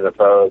as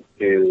opposed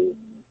to,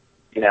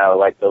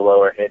 like the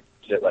lower hit,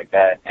 shit like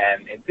that.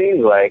 And it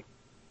seems like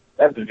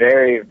that's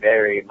very,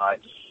 very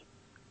much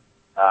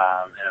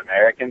an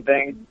American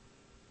thing.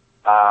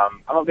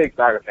 I'm a big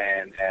soccer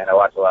fan, and I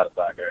watch a lot of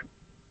soccer.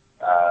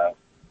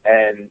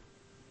 And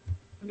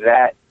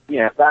that,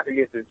 soccer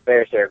gets its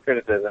fair share of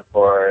criticism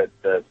for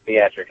the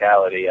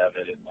theatricality of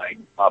it and, like,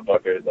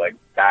 motherfuckers, like,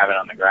 diving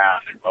on the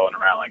ground and rolling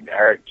around like they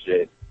hurt and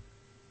shit.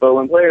 But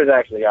when players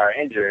actually are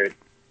injured,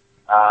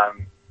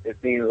 it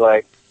seems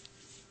like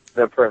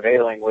the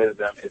prevailing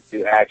wisdom is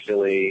to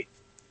actually,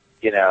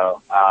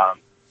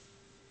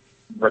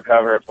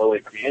 recover fully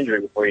from your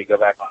injury before you go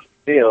back on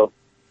the field,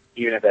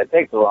 even if that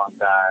takes a long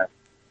time.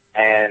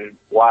 And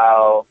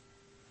while,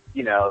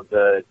 you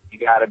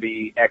gotta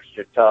be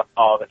extra tough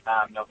all the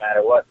time, no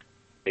matter what,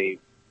 it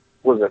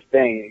was a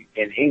thing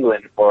in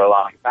England for a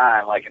long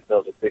time, like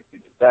until the 60s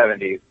and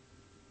 70s,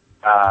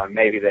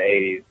 maybe the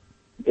 80s.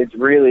 It's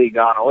really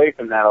gone away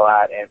from that a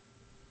lot and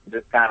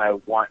just kind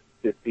of want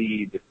to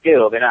see the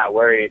skill. They're not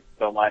worried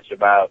so much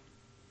about,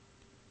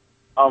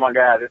 oh my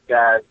God, this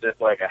guy's just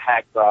like a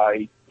hacksaw.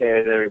 He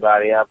tears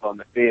everybody up on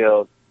the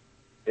field.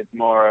 It's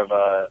more of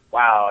a,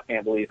 wow, I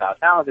can't believe how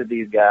talented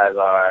these guys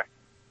are.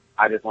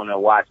 I just want to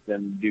watch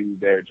them do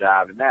their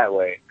job in that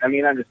way. I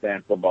mean, I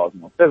understand football is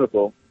more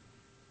physical.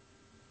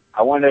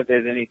 I wonder if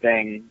there's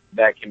anything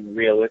that can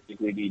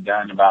realistically be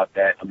done about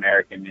that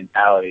American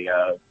mentality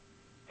of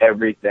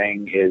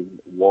everything is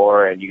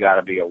war and you got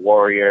to be a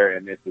warrior.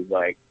 And this is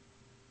like,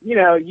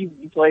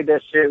 you played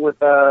that shit with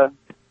Kellen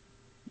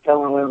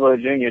Winslow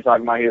Jr.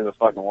 talking about he was a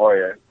fucking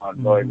warrior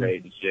on Boy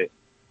Grade and shit.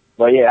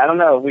 But yeah, I don't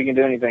know if we can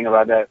do anything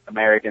about that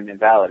American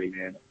mentality,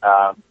 man.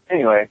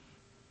 Anyway,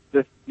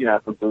 just,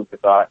 some food for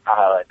thought. I'll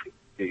highlight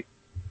you.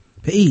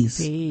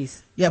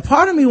 Peace. Yeah,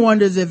 part of me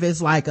wonders if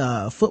it's like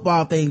a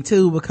football thing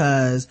too,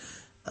 because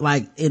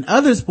like in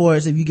other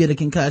sports, if you get a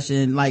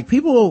concussion, like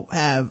people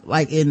have,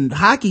 like in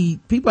hockey,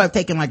 people have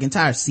taken like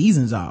entire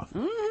seasons off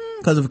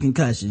because of a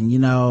concussion,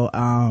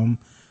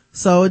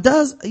 so it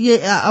does,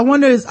 yeah, I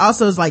wonder it's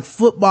like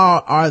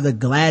football are the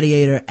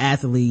gladiator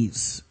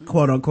athletes,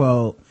 quote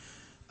unquote.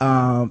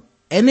 And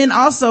then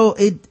also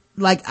it,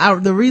 like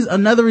another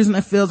reason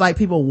it feels like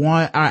people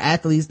want our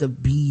athletes to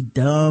be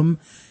dumb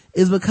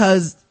is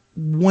because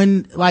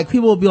when, like, some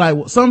people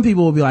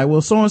will be like, well,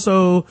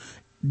 so-and-so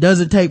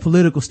doesn't take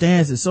political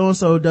stances.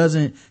 So-and-so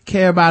doesn't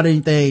care about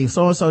anything.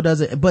 So-and-so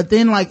doesn't. But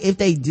then, like, if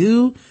they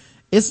do,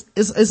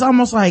 it's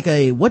almost like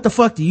what the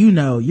fuck do you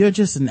know? You're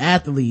just an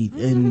athlete.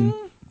 And,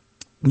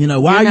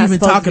 why are you even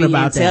talking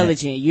about that?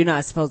 Intelligent. You're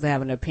not supposed to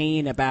have an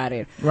opinion about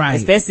it. Right.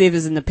 Especially if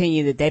it's an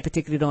opinion that they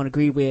particularly don't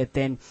agree with.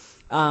 And,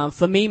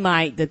 for me,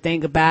 Mike, the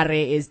thing about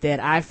it is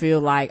that I feel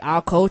like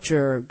our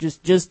culture,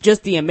 just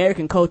the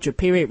American culture,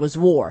 period, was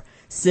war.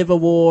 Civil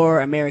War,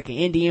 American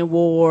Indian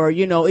War,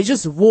 it's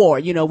just war.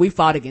 We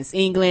fought against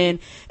England.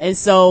 And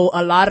so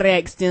a lot of that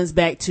extends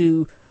back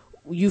to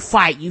you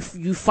fight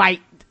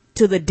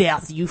to the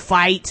death. You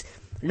fight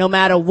no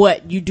matter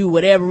what. You do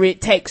whatever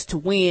it takes to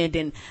win.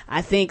 And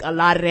I think a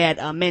lot of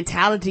that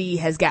mentality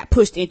has got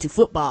pushed into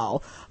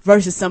football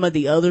versus some of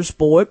the other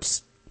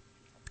sports.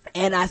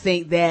 And I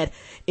think that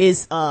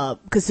is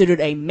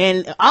considered a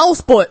manly. All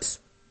sports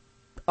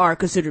are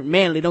considered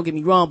manly, don't get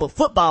me wrong, but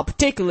football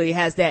particularly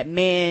has that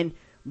man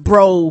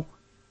bro,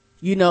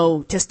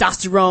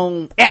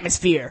 testosterone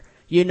atmosphere,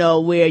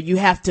 where you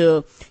have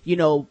to,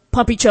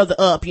 pump each other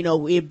up,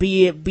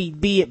 be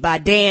it by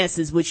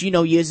dances, which,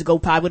 years ago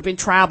probably would have been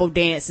tribal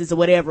dances or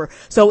whatever.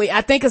 So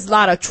I think it's a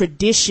lot of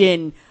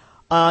tradition,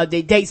 that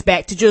dates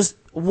back to just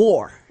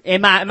war.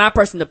 in my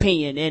personal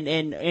opinion.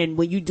 And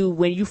when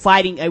you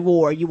fighting a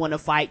war, you want to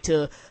fight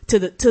to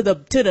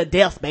the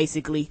death,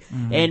 basically.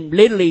 Mm-hmm. And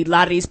literally, a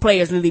lot of these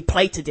players literally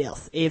play to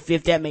death, if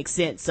that makes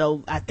sense.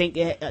 So I think,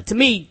 to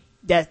me,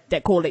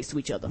 that correlates to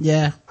each other.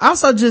 Yeah.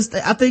 Also,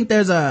 I think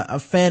there's a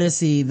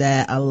fantasy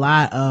that a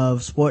lot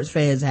of sports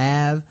fans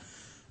have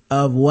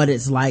of what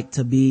it's like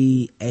to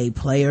be a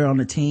player on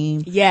the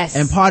team. Yes.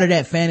 And part of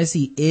that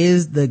fantasy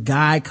is the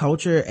guy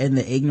culture and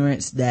the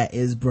ignorance that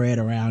is bred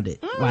around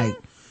it. Like,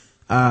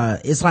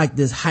 it's like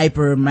this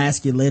hyper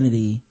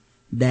masculinity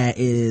that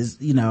is,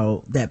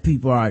 that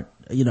people are,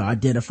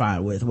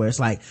 identified with, where it's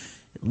like,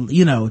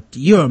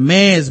 you're a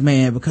man's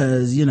man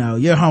because, you're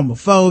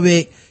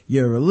homophobic,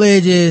 you're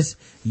religious,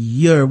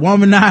 you're a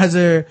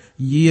womanizer,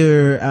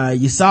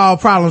 you solve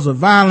problems with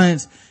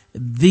violence.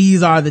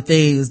 These are the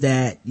things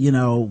that, we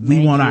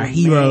want our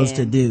heroes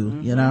to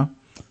do,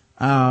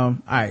 all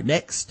right,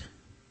 next.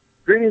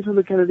 Greetings from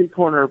the Kennedy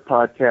Corner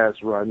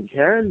podcast, Ron and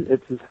Karen. This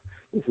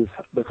is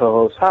the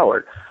co-host,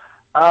 Howard.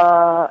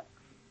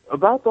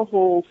 About the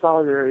whole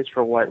Solidaries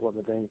for White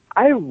Women thing,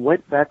 I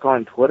went back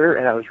on Twitter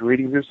and I was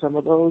reading through some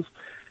of those.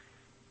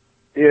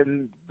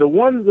 And the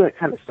ones that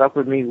kind of stuck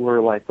with me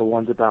were like the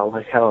ones about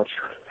like how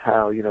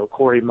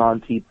Corey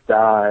Monteith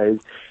dies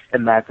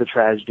and that's a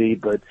tragedy,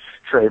 but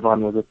Trayvon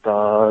was a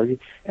thug,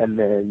 and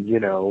then,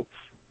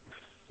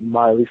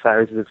 Miley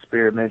Cyrus is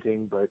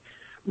experimenting, but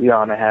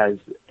Rihanna has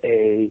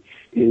a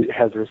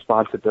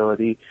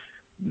responsibility.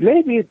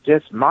 Maybe it's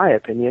just my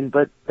opinion,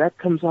 but that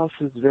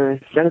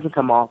doesn't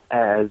come off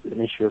as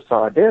an issue of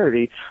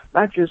solidarity.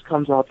 That just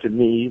comes off to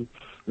me,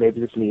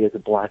 maybe it's me as a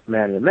black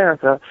man in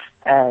America,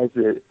 as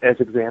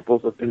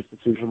examples of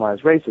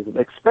institutionalized racism,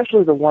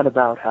 especially the one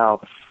about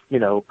how,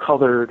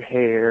 colored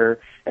hair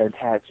and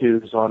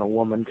tattoos on a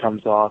woman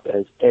comes off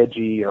as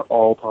edgy or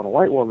alt on a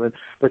white woman,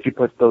 but you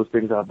put those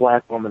things on a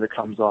black woman, it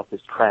comes off as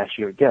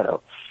trashy or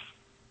ghetto.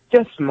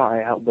 Just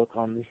my outlook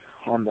on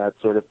that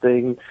sort of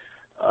thing.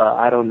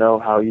 I don't know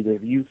how either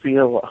of you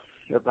feel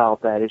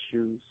about that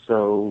issue,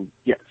 so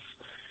yes.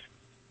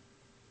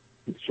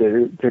 Share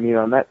your opinion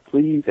on that,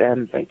 please,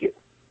 and thank you.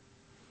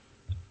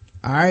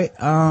 All right.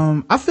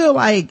 I feel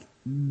like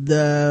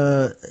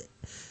there's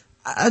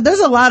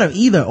a lot of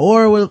either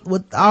or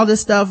with all this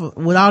stuff,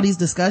 with all these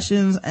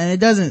discussions, and it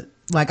doesn't,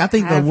 I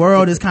think the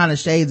world is kind of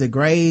shades of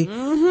gray.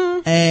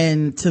 Mm-hmm.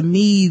 And to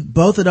me,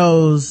 both of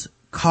those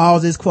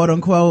causes, quote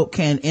unquote,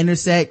 can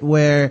intersect,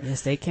 where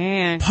yes, they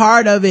can.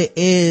 Part of it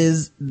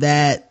is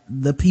that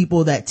the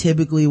people that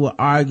typically will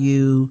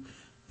argue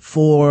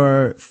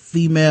for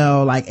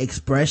female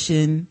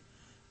expression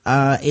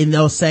in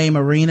those same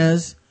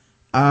arenas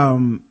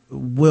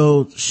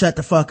will shut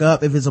the fuck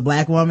up if it's a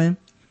black woman.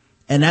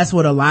 And that's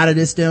what a lot of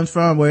this stems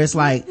from, where it's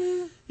like,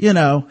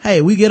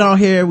 hey, we get on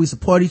here, we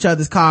support each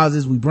other's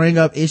causes, we bring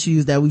up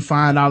issues that we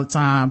find all the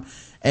time,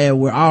 and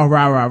we're all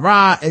rah rah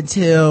rah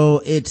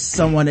until it's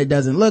someone that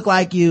doesn't look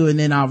like you, and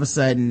then all of a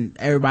sudden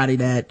everybody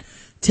that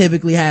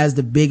typically has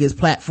the biggest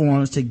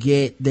platforms to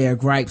get their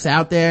gripes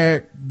out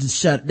there,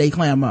 they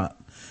clam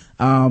up.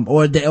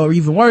 Or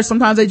even worse,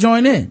 sometimes they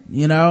join in,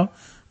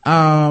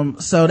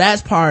 so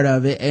that's part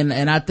of it.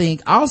 And I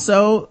think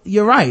also,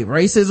 you're right,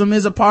 racism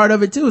is a part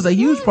of it too. It's a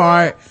huge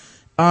part,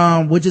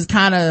 which is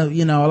kind of,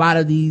 a lot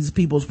of these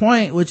people's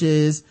point, which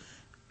is,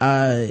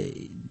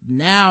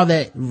 now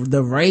that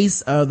the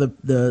race of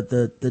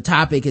the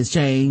topic has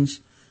changed,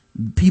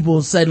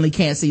 people suddenly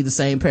can't see the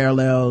same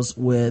parallels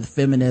with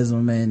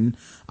feminism and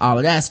all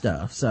of that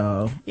stuff.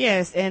 So.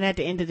 Yes. And at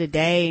the end of the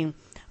day,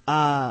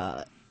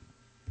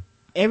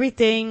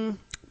 everything,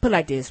 put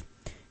like this,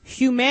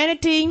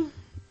 humanity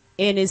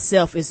in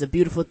itself is a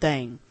beautiful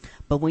thing,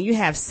 but when you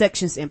have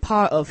sections and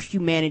part of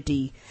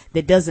humanity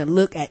that doesn't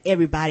look at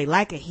everybody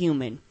like a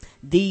human,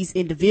 these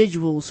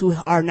individuals who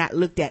are not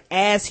looked at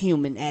as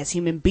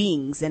human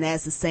beings and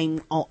as the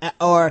same,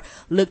 or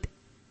looked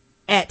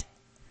at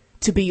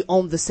to be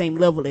on the same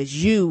level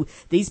as you,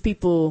 these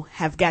people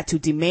have got to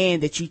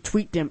demand that you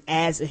treat them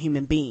as a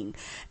human being.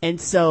 And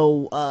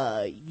so,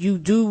 you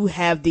do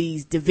have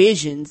these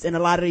divisions, and a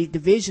lot of these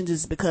divisions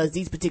is because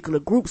these particular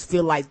groups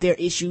feel like their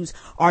issues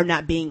are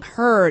not being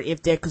heard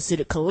if they're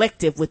considered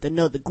collective with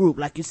another group.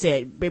 Like you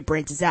said, it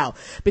branches out,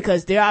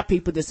 because there are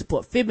people that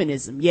support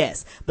feminism,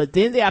 yes, but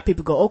then there are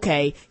people who go,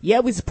 okay,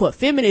 yeah, we support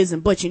feminism,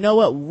 but you know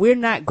what, we're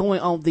not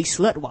going on the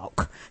slut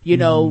walk,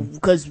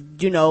 because,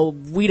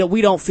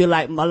 we don't feel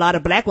like, a lot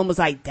of black women was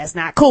like, that's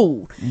not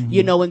cool,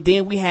 and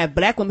then we have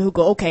black women who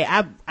go, okay,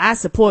 I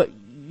support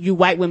you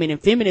white women in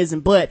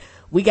feminism, but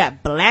we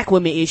got black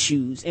women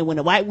issues. And when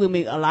a lot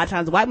of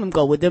times the white women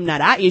go, with them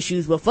not our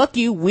issues, but fuck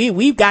you,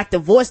 we've got to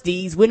voice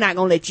these, we're not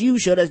gonna let you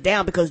shut us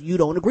down because you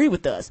don't agree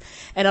with us.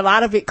 And a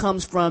lot of it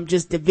comes from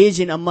just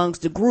division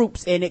amongst the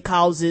groups, and it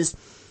causes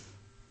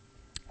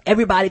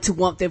everybody to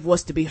want their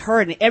voice to be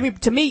heard. And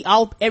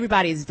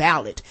everybody is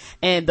valid.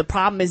 And the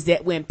problem is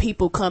that when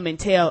people come and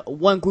tell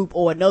one group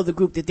or another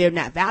group that they're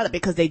not valid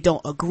because they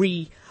don't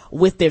agree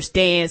with their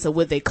stance or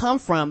where they come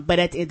from. But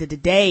at the end of the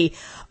day,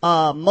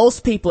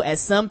 most people at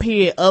some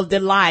period of their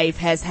life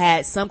has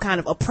had some kind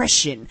of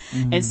oppression.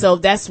 And so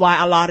that's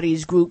why a lot of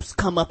these groups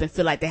come up and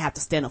feel like they have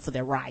to stand up for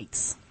their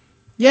rights.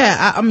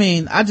 Yeah, I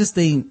mean, I just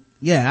think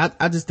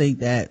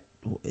that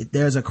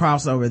there's a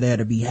crossover there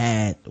to be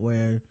had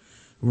where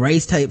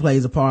race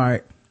plays a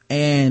part,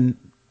 and,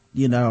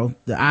 you know,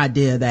 the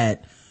idea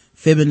that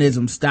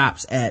feminism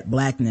stops at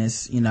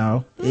blackness, you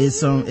know, is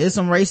some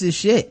racist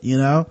shit, you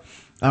know.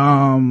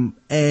 And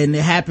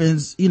it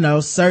happens, you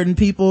know, certain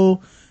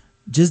people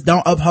just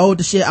don't uphold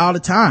the shit all the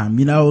time,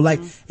 you know, like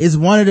it's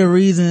one of the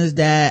reasons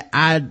that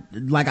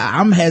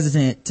I'm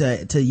hesitant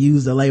to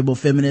use the label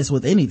feminist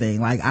with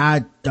anything. Like,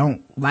 I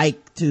don't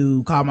like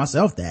to call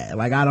myself that.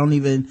 Like, I don't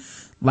even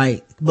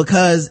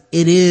because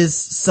it is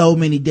so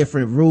many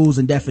different rules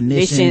and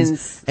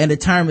definitions, and the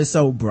term is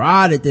so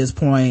broad at this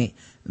point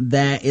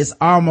that it's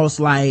almost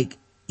like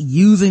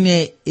using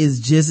it is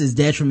just as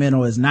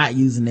detrimental as not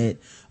using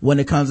it when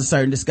it comes to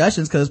certain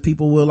discussions, because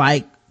people will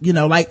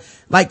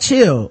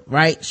Chill,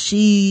 right?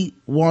 She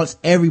wants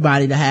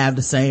everybody to have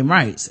the same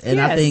rights.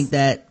 And I think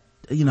that,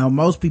 you know,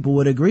 most people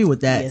would agree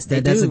with that. Yes,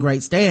 that's a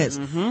great stance.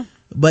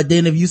 But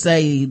then if you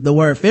say the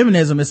word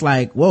feminism, it's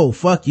like, whoa,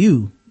 fuck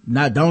you.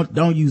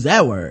 Don't use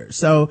that word.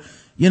 So,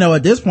 you know,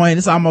 at this point,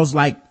 it's almost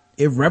like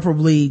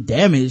irreparably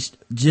damaged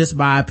just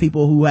by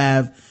people who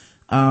have,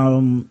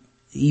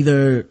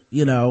 either,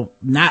 you know,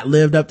 not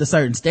lived up to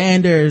certain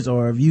standards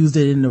or have used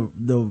it in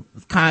the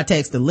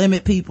context to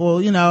limit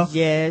people, you know.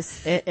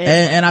 Yes.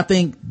 And I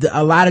think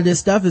a lot of this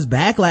stuff is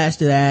backlash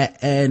to that.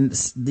 And,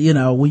 you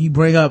know, when you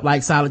bring up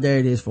like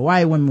solidarity is for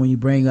white women, when you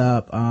bring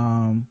up,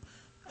 you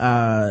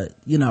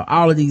know,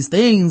 all of these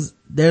things,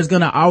 there's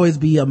gonna always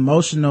be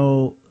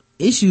emotional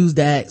issues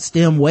that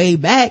stem way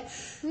back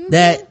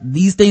that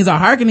these things are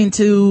hearkening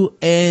to.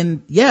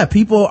 And yeah,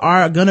 people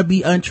are gonna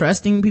be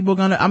untrusting.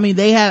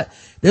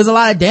 There's a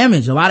lot of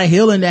damage, a lot of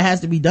healing that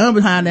has to be done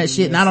behind that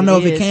shit. And I don't know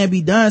if it can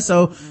be done.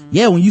 So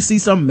yeah, when you see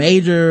some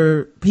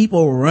major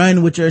people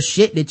run with your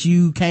shit that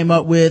you came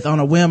up with on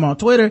a whim on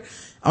Twitter,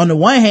 on the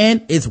one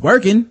hand, it's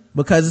working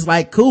because it's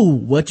like, cool,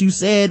 what you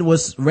said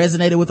was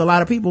resonated with a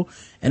lot of people.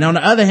 And on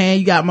the other hand,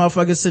 you got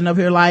motherfuckers sitting up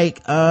here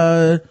like,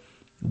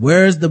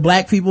 where's the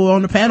black people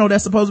on the panel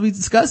that's supposed to be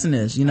discussing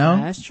this, you know?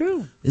 That's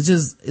true. It's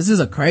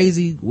just a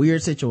crazy,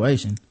 weird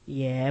situation.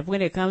 Yeah,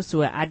 when it comes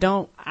to it, I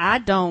don't,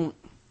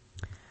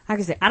 like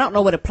I said, I don't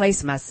know where to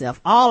place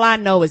myself. All I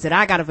know is that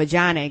I got a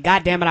vagina and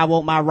goddamn it, I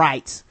want my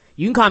rights.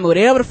 You can call me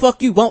whatever the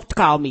fuck you want to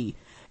call me.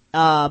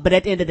 But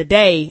at the end of the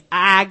day,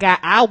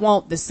 I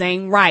want the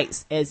same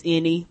rights as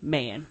any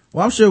man.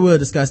 Well, I'm sure we'll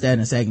discuss that in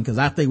a second, because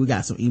I think we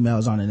got some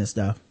emails on it and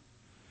stuff.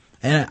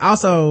 And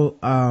also,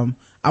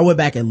 I went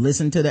back and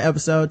listened to the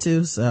episode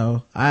too,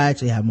 so I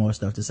actually have more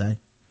stuff to say.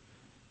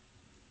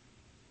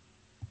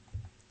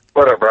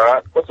 What up,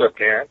 Rod? What's up,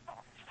 Karen?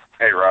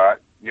 Hey, Rod,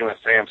 you and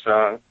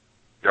Samsung,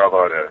 y'all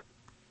are the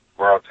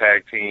World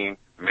Tag Team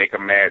Make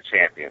 'em Mad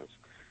champions.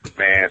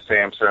 Man,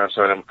 Samsung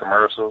showed them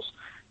commercials.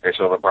 They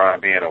show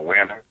LeBron being a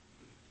winner.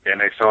 And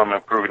they show him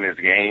improving his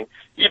game,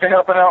 even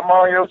helping out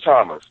Mario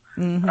Chalmers.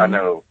 I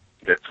know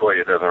that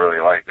Toya doesn't really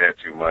like that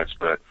too much,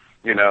 but,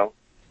 you know,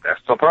 that's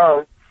the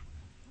problem.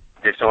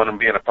 They're showing him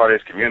being a part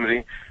of his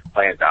community,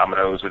 playing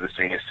dominoes with the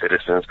senior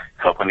citizens,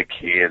 helping the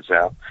kids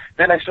out.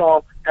 Then they show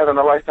him having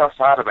a life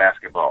outside of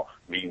basketball,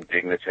 meeting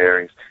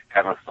dignitaries,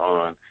 having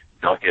fun,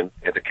 dunking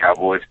at the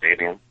Cowboys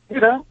Stadium, you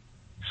know,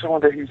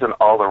 showing that he's an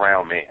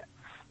all-around man.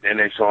 Then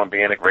they show him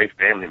being a great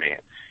family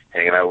man,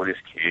 hanging out with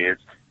his kids,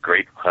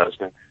 great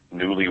husband,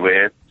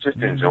 newlywed, just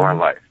enjoying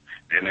life.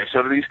 Then they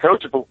show that he's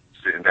coachable,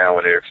 sitting down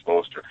with Eric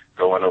Spoelstra,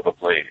 going over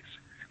plays,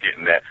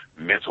 getting that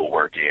mental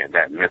work in,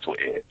 that mental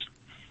edge.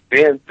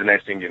 Then the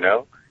next thing you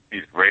know,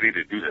 he's ready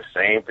to do the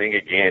same thing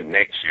again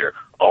next year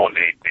on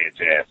their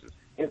bitch asses.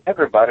 And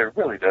everybody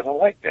really doesn't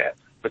like that.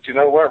 But you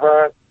know what,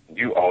 Ron?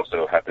 You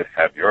also have to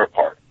have your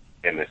part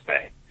in this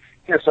thing.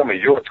 Here's some of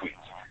your tweets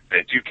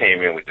that you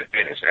came in with the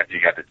finish after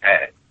you got the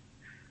tag.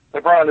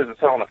 LeBron isn't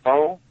selling a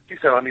phone.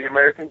 He's selling the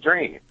American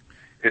dream.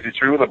 Is it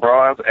true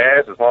LeBron's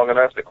ass is long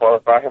enough to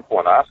qualify him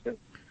for an Oscar?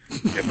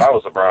 If I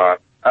was LeBron,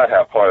 I'd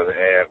have part of the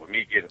ad with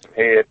me getting some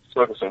head,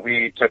 smoking some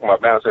weed, checking my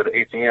balance at the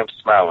ATM,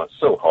 smiling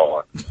so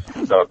hard.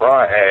 The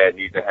LeBron ad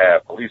needs to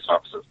have police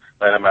officers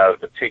let him out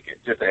of the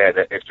ticket just to add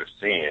that extra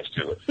scenes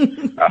to it.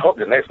 I hope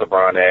the next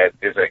LeBron ad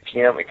is at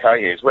Kim and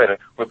Kanye's wedding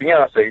with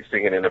Beyonce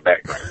singing in the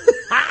background.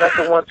 That's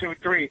the 1, 2,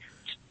 3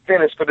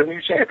 finish for the new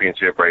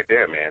championship right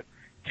there, man.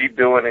 Keep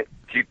doing it.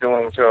 Keep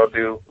doing what y'all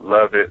do.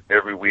 Love it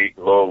every week.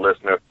 Loyal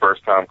listener,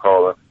 first time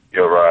caller.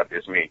 Yo, Rod,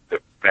 it's me, the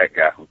fat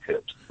guy who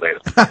tips. Later.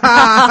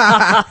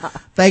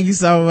 Thank you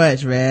so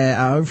much, man.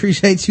 I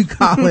appreciate you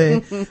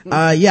calling.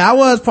 Yeah, I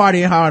was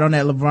partying hard on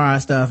that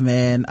LeBron stuff,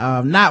 man.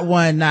 Not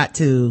 1, not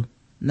 2,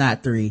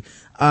 not 3.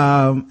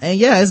 And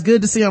yeah, it's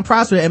good to see him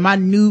prosper. And my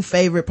new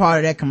favorite part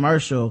of that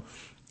commercial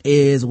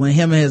is when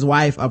him and his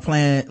wife are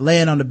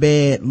laying on the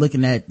bed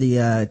looking at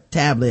the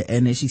tablet,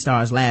 and then she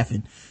starts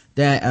laughing.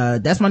 That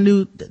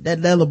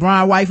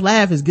LeBron wife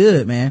laugh is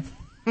good, man.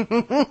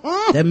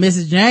 That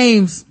Mrs.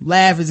 James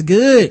laugh is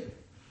good.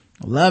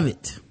 I love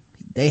it.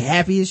 They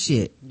happy as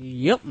shit.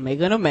 Yep,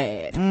 making them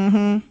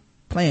mad.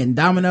 Playing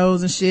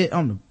dominoes and shit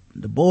on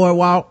the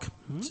boardwalk.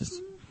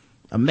 Just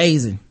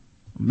amazing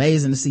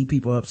to see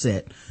people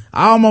upset.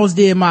 I almost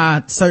did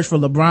my search for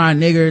LeBron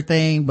nigger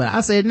thing, but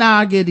I said, nah,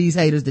 I'll give these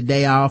haters the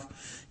day off.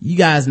 You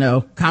guys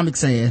know, Comic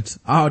Sans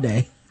all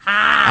day.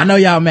 I know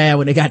y'all mad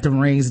when they got the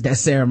rings at that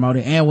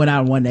ceremony and went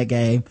out and won that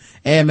game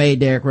and made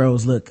Derrick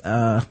Rose look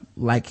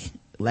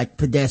like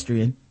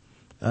pedestrian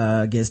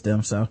against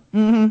them. So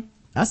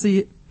I see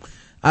it.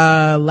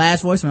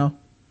 Last voicemail.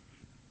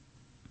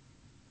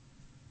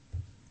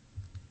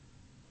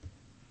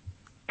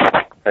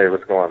 Hey,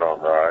 what's going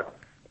on, Rod?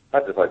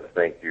 I'd just like to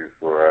thank you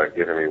for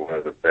giving me one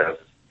of the best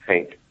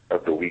Tank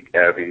of the Week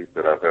Abbeys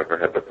that I've ever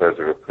had the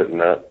pleasure of putting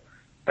up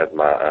as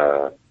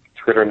my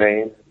Twitter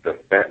name, the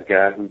Fat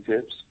Guy Who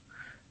Tips.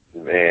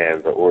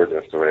 Man, the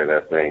origin story of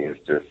that thing is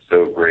just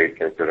so great,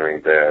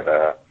 considering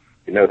that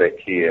that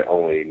kid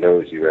only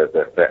knows you as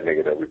that fat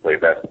nigga that we play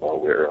basketball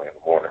with early in the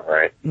morning,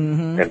 right?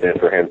 And then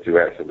for him to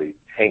actually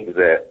tank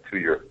that to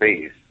your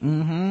face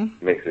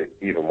makes it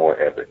even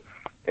more epic.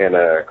 And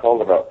a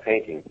call about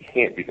tanking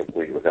can't be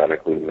complete without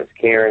including Miss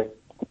Karen.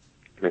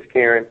 Miss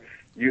Karen,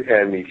 you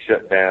had me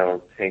shut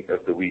down Tank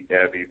of the Week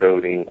Abby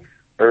voting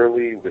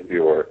early with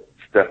your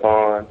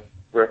Stefan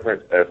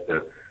reference as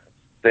to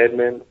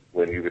Stedman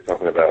when you were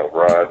talking about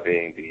Rod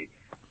being the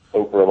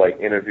Oprah-like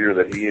interviewer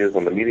that he is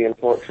on the medium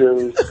talk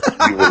shows.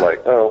 You were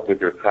like, oh,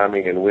 with your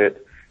timing and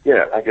wit.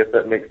 Yeah, I guess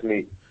that makes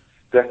me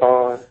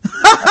Stefan.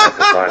 I had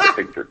to find a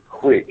picture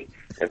quick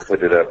and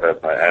put it up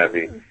as my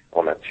Abby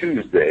on a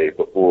Tuesday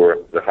before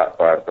the Hot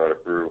Five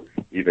started through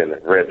even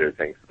read their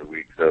Thanks of the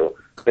Week. So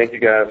thank you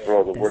guys for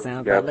all the work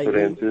you guys put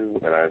into,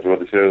 and I enjoyed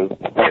the show.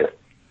 Yeah.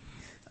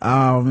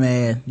 Oh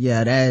man,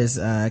 yeah, that is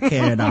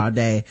Karen all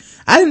day.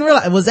 I didn't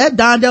realize, was that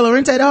Don De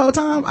Laurentiis the whole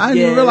time? I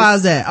didn't even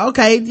realize that.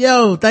 Okay,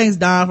 yo, thanks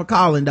Don for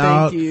calling,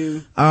 dog. Thank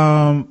you.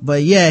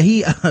 But yeah,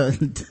 he I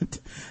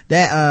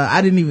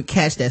didn't even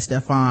catch that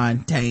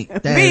Stefan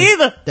Tank. Me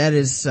either. That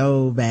is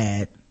so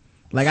bad.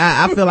 Like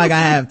I feel like I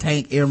have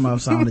Tank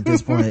earmuffs on at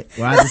this point.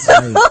 Where I just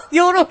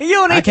you don't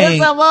hear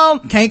some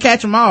on. Can't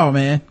catch them all,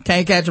 man.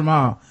 Can't catch them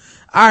all.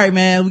 All right,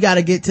 man. We got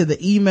to get to the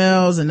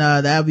emails, and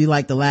that'll be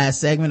like the last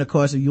segment. Of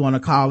course, if you want to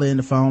call in,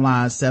 the phone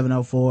line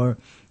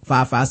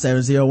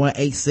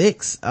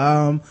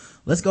 704-557-0186.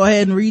 Let's go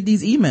ahead and read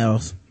these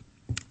emails.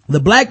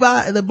 The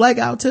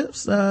blackout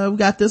tips. We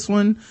got this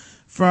one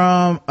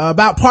from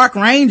about park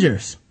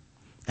rangers,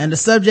 and the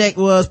subject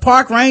was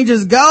Park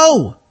Rangers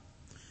Go.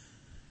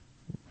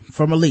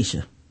 From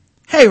Alicia.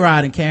 Hey,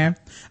 Rod and Karen.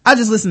 I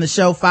just listened to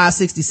show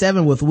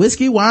 567 with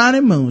whiskey, wine,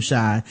 and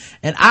moonshine,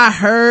 and I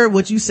heard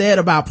what you said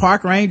about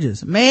park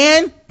rangers.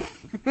 Man,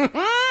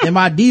 in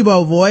my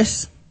Debo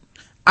voice,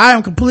 I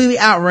am completely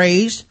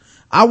outraged.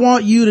 I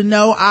want you to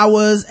know I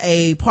was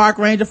a park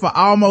ranger for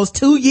almost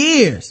 2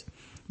 years.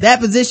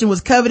 That position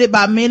was coveted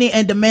by many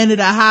and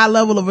demanded a high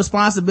level of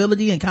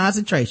responsibility and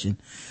concentration.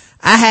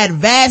 I had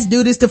vast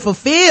duties to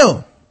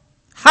fulfill.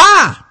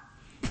 Ha!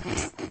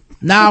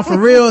 Now, for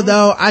real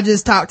though, I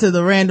just talked to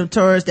the random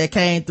tourists that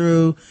came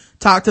through,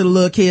 talked to the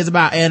little kids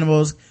about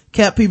animals,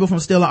 kept people from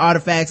stealing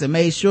artifacts, and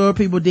made sure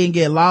people didn't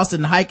get lost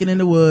in the hiking in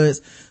the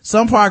woods.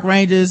 Some park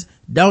rangers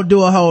don't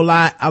do a whole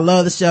lot. I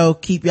love the show.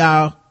 Keep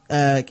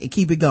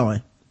it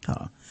going.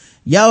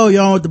 Yo,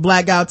 you're on with the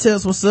Blackout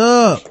Tips. What's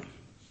up?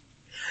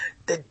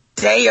 The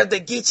day of the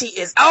Geechee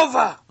is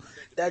over.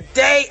 The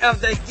day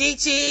of the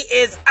Geechee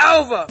is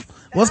over.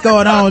 What's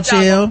going on,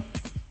 Chill?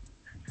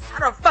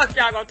 How the fuck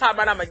y'all gonna talk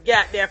about I'm a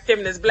goddamn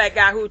feminist black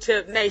guy who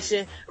tip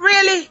nation?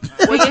 Really?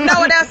 Well, you know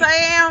what else I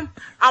am?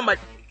 I'm a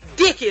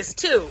dickus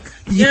too.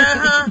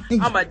 Yeah,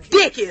 I'm a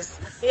dickus.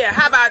 Yeah,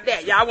 how about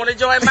that? Y'all wanna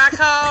join my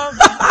cause?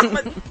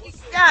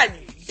 God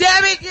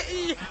damn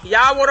it.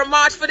 Y'all wanna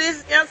march for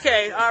this?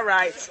 Okay,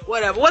 alright.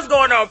 Whatever. What's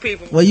going on,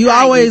 people? Well, you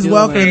always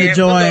welcome to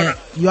join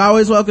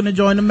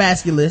the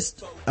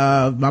Masculist.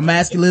 My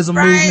masculism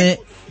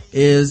movement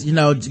is,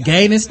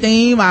 gaining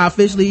steam. I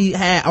officially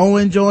had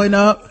Owen join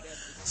up.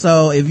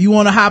 So if you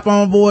want to hop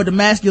on board the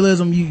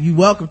masculism, you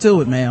welcome to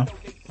it, man.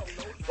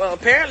 Well,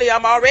 apparently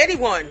I'm already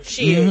one.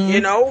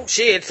 Shit,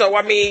 shit. So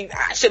I mean,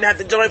 I shouldn't have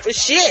to join for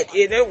shit.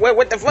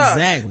 What the fuck?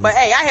 Exactly. But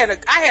hey, I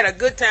had a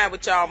good time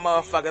with y'all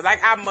motherfuckers.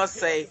 Like I must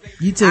say,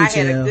 you too, I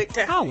had a good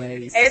time.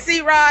 Always. And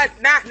see, Rod,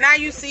 now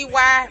you see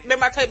why.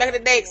 Remember I told you back in the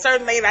day,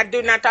 certain things I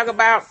do not talk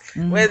about,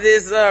 whether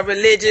it's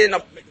religion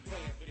or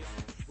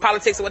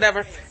politics or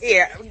whatever.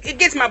 Yeah, it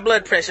gets my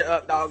blood pressure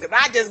up, dog. Cause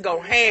I just go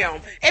ham.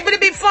 But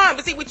it'd be fun.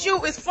 But see, with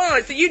you, it's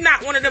fun. So you're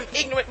not one of them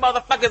ignorant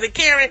motherfuckers. And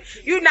Karen,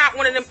 you're not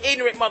one of them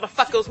ignorant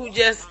motherfuckers who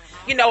just,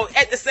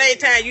 at the same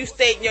time you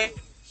state your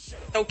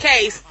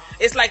case,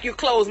 it's like you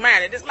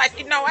closed-minded. It's like,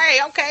 hey,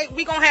 okay,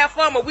 we gonna have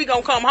fun, but we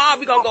gonna come hard,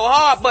 we gonna go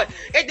hard. But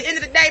at the end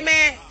of the day,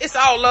 man, it's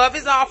all love.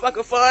 It's all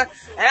fucking fun.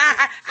 And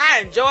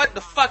I enjoyed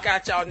the fuck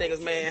out y'all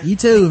niggas, man. You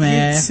too,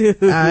 man.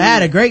 I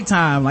had a great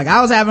time. Like,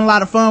 I was having a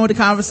lot of fun with the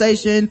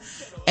conversation.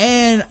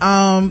 And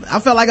I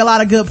felt like a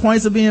lot of good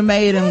points are being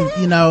made,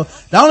 and you know,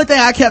 the only thing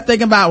I kept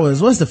thinking about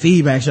was, what's the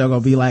feedback show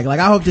gonna be like? Like,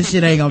 I hope this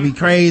shit ain't gonna be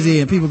crazy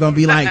and people gonna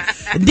be like,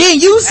 then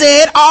you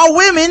said all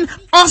women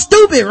are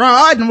stupid,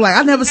 Rod. And I'm like,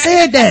 I never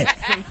said that.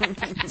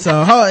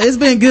 So it's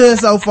been good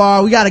so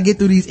far. We got to get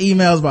through these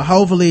emails, but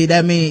hopefully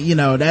that means, you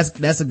know,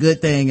 that's a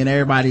good thing, and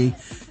everybody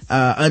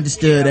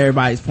understood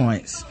everybody's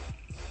points.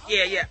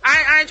 Yeah.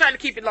 I ain't trying to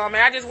keep it long,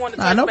 man. I just wanted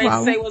to touch no base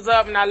and say what's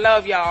up, and I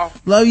love y'all.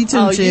 Love you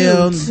too,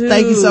 Chill. You too.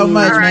 Thank you so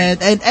much, man.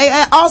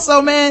 And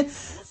also, man,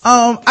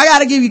 I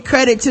gotta give you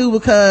credit too,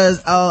 because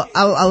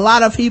a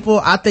lot of people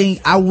I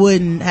think I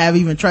wouldn't have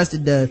even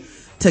trusted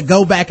to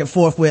go back and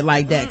forth with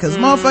like that, because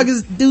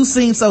motherfuckers do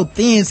seem so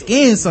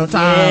thin-skinned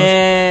sometimes.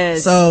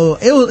 Yes. So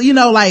it was, you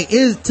know, like,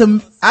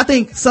 I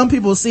think some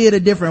people see it a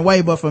different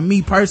way, but for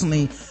me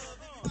personally,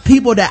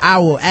 people that I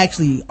will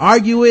actually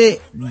argue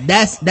with,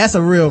 that's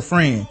a real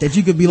friend that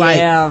you could be like,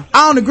 I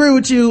don't agree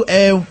with you,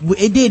 and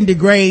it didn't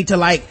degrade to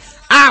like,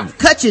 I'll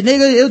cut you,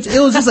 nigga. It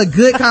was just a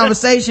good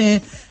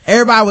conversation.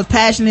 Everybody was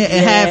passionate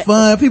and had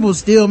fun. People were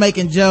still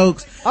making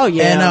jokes. Oh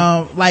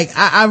yeah. And like,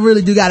 I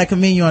really do gotta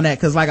commend you on that,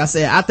 because like I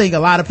said, I think a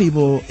lot of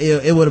people,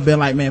 it would have been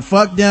like, man,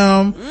 fuck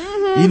them.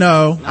 You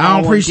know, I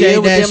don't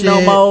appreciate that shit.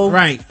 No more.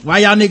 Right. Why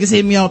y'all niggas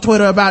hit me on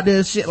Twitter about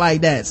this shit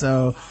like that?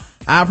 So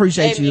I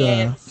appreciate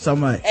you so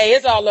much. Hey,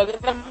 it's all love.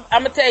 I'm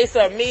gonna tell you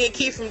something. Me and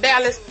Keith from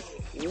Dallas,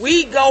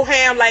 we go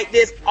ham like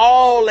this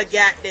all the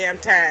goddamn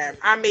time.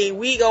 I mean,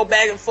 we go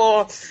back and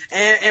forth,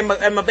 and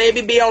my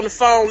baby be on the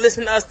phone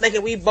listening to us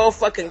thinking we both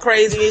fucking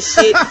crazy and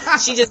shit.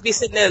 She just be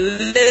sitting there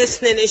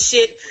listening and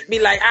shit, be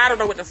like, I don't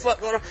know what the fuck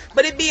going on.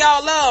 But it be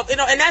all love, you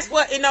know, and that's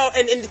what, you know,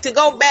 and to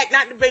go back,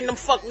 not to bring them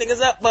fuck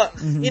niggas up, but,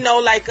 you know,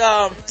 like,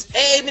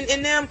 Abe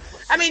and them,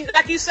 I mean,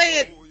 like you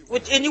said,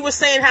 and you were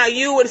saying how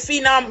you and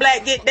Phenom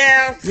Black get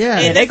down. Yeah,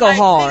 and they go like,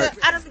 hard.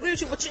 Nigga, I don't agree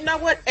with you, but you know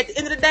what? At the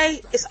end of the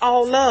day, it's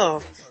all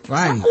love.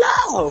 Right. It's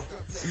all love.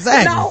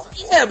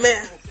 Exactly. Yeah,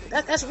 man.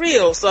 That's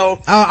real.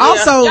 So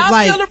also, y'all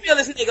like, still the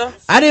realest nigga.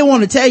 I didn't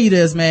want to tell you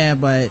this,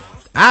 man, but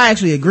I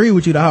actually agree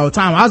with you the whole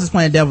time. I was just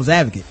playing devil's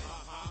advocate.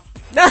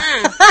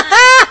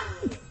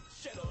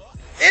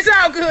 It's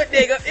all good,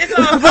 nigga. It's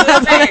all good.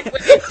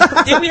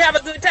 Did we have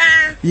a good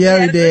time?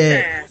 Yeah, we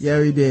did. Yeah,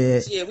 we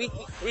did. Yeah, we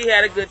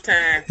had a good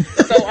time.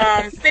 So,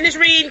 finish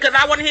reading, because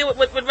I want to hear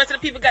what the rest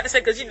of the people got to say,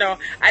 because, you know,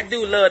 I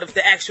do love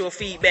the actual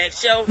feedback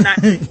show, not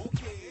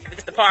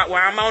just the part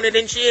where I'm on it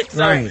and shit.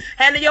 So,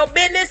 handle your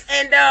business,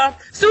 and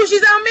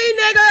sushi's on me,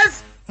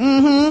 niggas.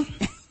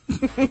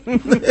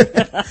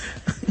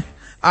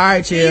 All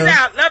right, Chill. Peace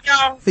out. Love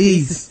y'all.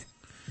 Peace.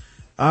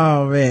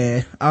 Oh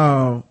man.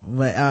 Oh,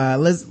 but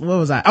what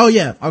was I? Oh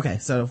yeah. Okay.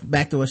 So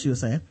back to what she was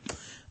saying.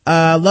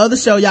 Love the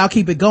show. Y'all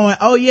keep it going.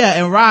 Oh yeah.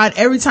 And Rod,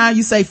 every time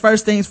you say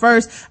first things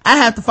first, I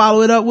have to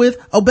follow it up with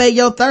obey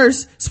your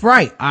thirst,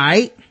 Sprite. All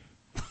right.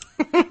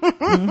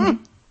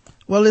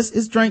 Well,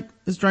 it's drink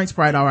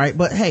Sprite. All right.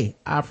 But hey,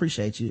 I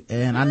appreciate you.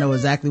 And I know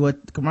exactly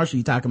what commercial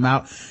you talking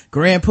about.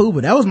 Grand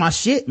Pooba. That was my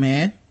shit,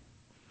 man.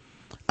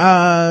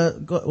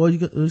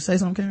 You say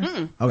something,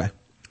 Karen? Okay.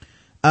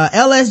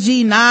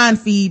 LSG9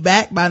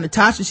 feedback by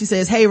Natasha. She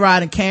says, hey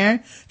Rod and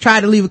Karen,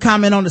 tried to leave a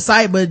comment on the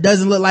site, but it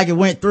doesn't look like it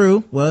went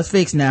through. Well, it's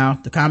fixed now.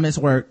 The comments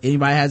work.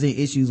 Anybody has any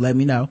issues, let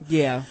me know.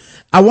 Yeah.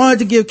 I wanted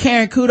to give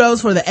Karen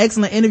kudos for the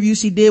excellent interview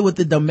she did with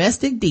the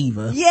domestic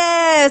diva.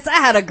 Yes, I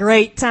had a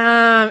great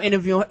time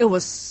interviewing. It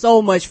was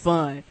so much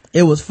fun.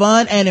 It was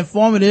fun and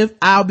informative.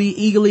 I'll be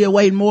eagerly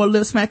awaiting more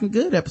Lip Smacking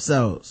Good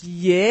episodes.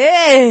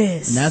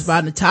 Yes. And that's by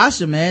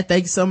Natasha, man.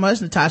 Thank you so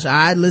much, Natasha.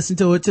 I listened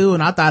to it too,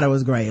 and I thought it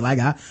was great. Like,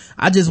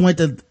 I just went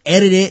to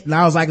edit it, and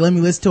I was like, let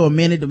me listen to a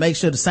minute to make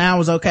sure the sound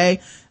was okay.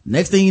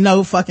 Next thing you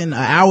know, fucking an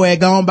hour had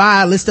gone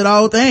by, I listed the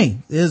whole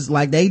thing. It's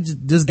like they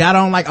just got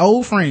on like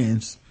old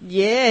friends.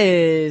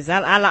 Yes.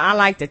 I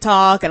like to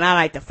talk, and I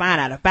like to find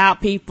out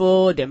about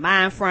people, their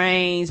mind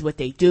frames, what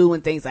they do,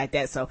 and things like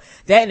that. So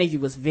that interview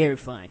was very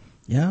fun.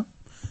 Yeah.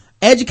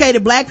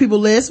 Educated Black People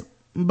list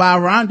by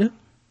Rhonda.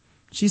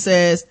 She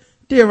says,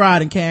 dear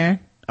Rod and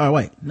Karen. Oh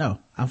wait, no,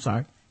 I'm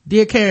sorry.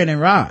 Dear Karen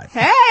and Rod.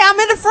 Hey, I'm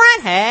in the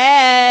front.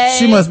 Hey.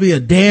 She must be a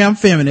damn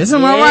feminist.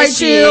 Am I right,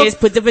 she Chill? is.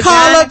 Put the vagina.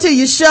 Call up to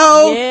your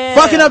show, Yeah.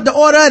 fucking up the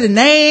order of the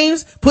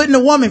names, putting the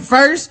woman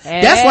first.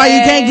 Hey. That's why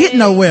you can't get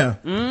nowhere.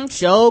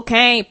 Sure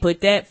can't.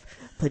 Put that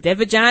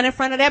vagina in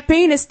front of that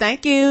penis.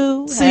 Thank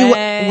you. See,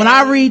 when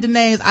I read the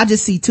names, I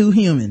just see two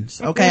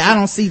humans. Okay, I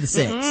don't see the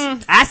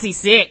sex. I see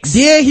 6.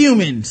 Dear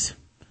humans,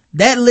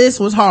 that list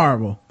was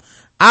horrible.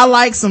 I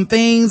like some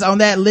things on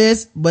that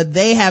list, but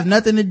they have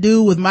nothing to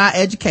do with my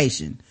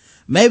education.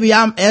 Maybe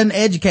I'm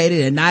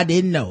uneducated and I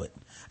didn't know it.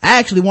 I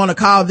actually want to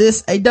call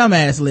this a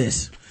dumbass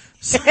list.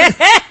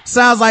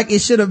 Sounds like it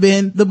should have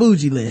been the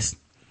bougie list.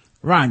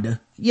 Rhonda.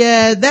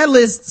 Yeah, that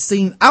list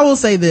seemed, I will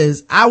say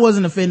this, I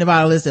wasn't offended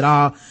by the list at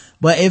all,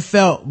 but it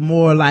felt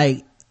more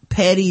like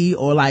petty,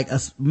 or like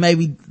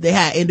maybe they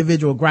had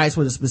individual gripes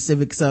with a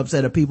specific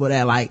subset of people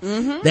that like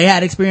they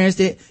had experienced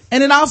it.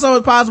 And then also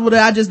it's possible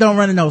that I just don't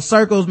run in those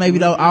circles. Maybe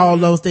though all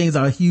those things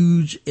are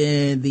huge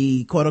in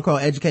the quote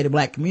unquote educated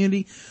Black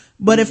community,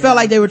 but it felt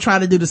like they were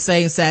trying to do the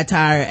same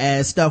satire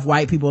as stuff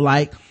white people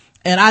like.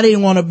 And I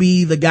didn't want to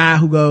be the guy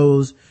who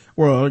goes,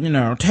 well,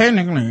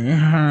 technically,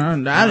 I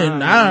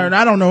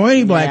don't know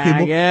any black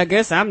people. Yeah, I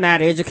guess I'm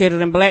not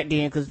educated in black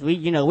then, because we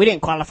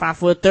didn't qualify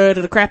for a third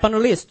of the crap on the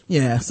list.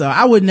 Yeah, so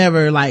I would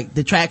never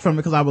detract from it,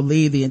 because I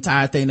believe the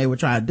entire thing they were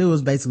trying to do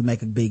was basically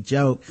make a big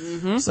joke.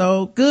 Mm-hmm.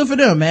 So good for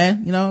them,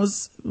 man.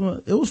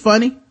 It was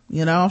funny.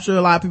 I'm sure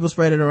a lot of people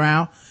spread it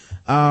around.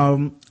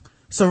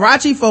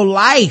 Sriracha for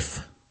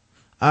life,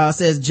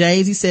 says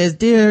James. He says,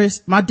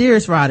 my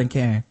dearest Rod and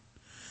Karen,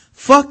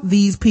 fuck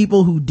these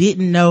people who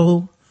didn't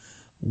know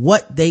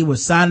what they were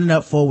signing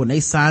up for when they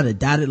signed a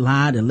dotted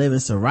line to live in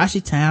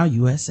Sriracha Town,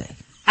 USA.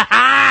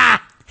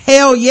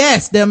 Hell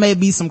yes, there may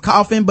be some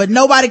coughing, but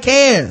nobody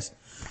cares.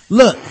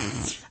 Look,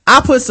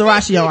 I put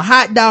Sriracha on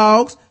hot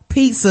dogs,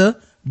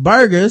 pizza,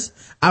 burgers.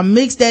 I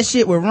mix that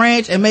shit with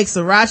ranch and make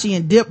Sriracha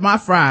and dip my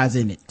fries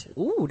in it.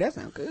 Ooh, that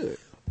sounds good.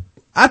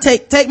 I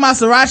take my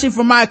Sriracha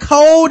from my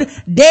cold,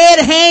 dead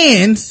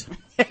hands.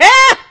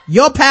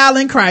 Your pal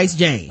in Christ,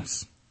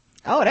 James.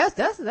 Oh, that's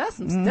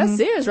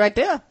serious right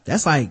there.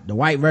 That's like the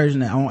white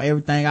version on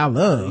everything I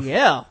love.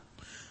 Yeah.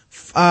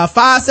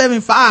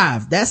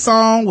 575. That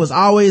song was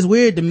always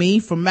weird to me,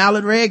 from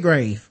Mallard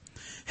Redgrave.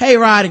 Hey,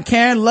 Rod and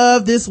Karen,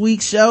 love this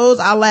week's shows.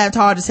 I laughed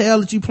hard as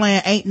hell at you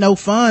playing Ain't No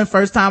Fun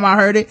first time I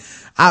heard it.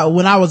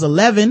 When I was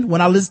 11, when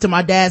I listened to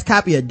my dad's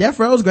copy of Death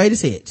Row's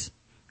Greatest Hits.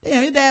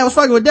 Damn, your dad was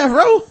fucking with Death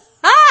Row?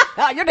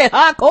 You're that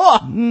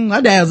hardcore.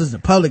 My dad was just a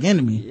Public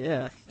Enemy.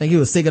 Yeah. I think he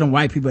was sick of them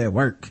white people at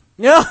work.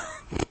 Yeah.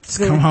 Just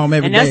come home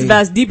every day. And that's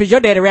about as deep as your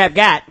daddy rap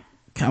got.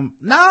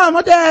 No,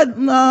 my dad,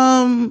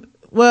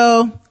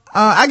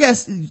 I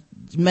guess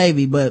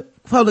maybe,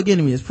 but Public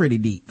Enemy is pretty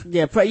deep.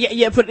 Yeah,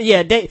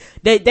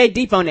 they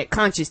deep on that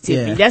conscious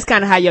tip. Yeah. That's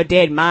kind of how your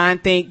dad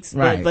mind thinks.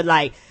 Right. But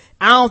I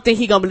don't think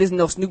he gonna be listening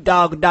to no Snoop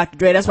Dogg or Dr.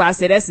 Dre. That's why I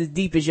said that's as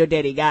deep as your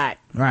daddy got.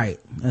 Right.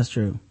 That's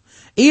true.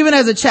 Even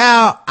as a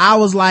child, I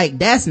was like,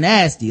 that's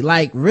nasty.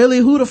 Like, really,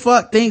 who the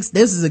fuck thinks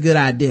this is a good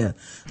idea?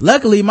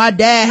 Luckily, my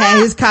dad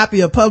had his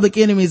copy of Public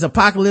Enemy's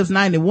Apocalypse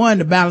 91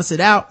 to balance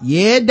it out.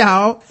 Yeah,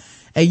 dog.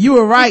 And you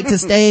were right to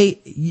stay,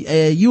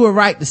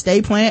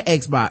 playing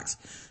Xbox.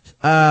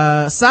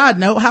 Side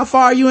note, how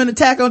far are you in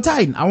Attack on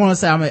Titan? I want to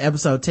say I'm at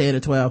episode 10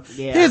 or 12.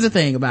 Yeah. Here's the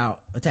thing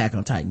about Attack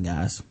on Titan,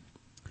 guys.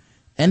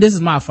 And this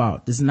is my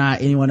fault. This is not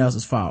anyone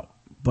else's fault.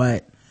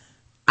 But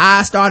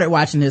I started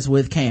watching this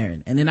with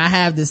Karen, and then I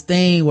have this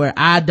thing where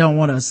I don't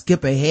want to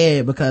skip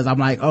ahead because I'm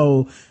like,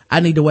 oh,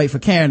 I need to wait for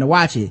Karen to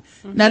watch it.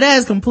 Mm-hmm. Now that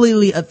is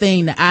completely a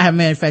thing that I have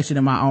manufactured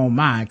in my own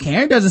mind.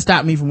 Karen doesn't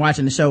stop me from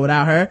watching the show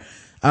without her.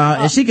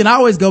 And she can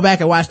always go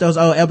back and watch those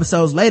old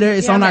episodes later.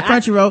 It's on our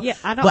Crunchyroll.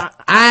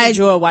 I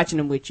enjoy watching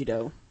them with you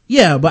though.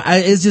 Yeah, but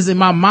it's just in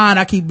my mind,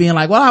 I keep being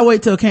like, well, I'll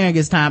wait till Karen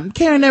gets time.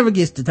 Karen never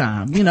gets the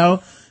time,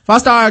 If I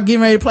start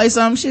getting ready to play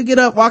something, she'll get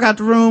up, walk out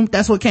the room.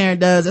 That's what Karen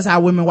does. That's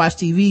how women watch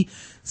TV.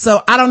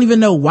 So I don't even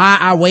know why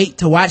I wait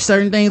to watch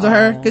certain things with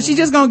her, cause she's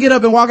just gonna get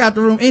up and walk out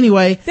the room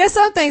anyway. There's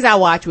some things I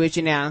watch with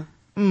you now.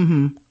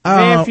 Mm-hmm.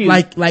 Very few.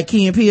 Like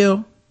Key and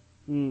Peele?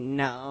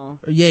 No.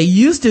 Yeah,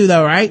 you used to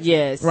though, right?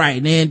 Yes.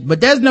 Right, but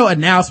there's no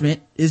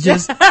announcement. It's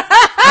just,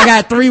 I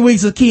got 3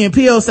 weeks of Key and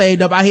Peele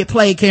saved up. I hit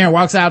play, Karen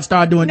walks out,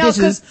 start doing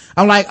dishes.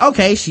 I'm like,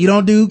 okay, she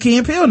don't do Key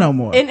and Peele no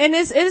more. And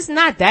it's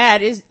not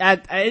that.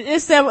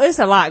 It's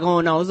a lot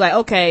going on. It's like,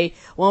 okay,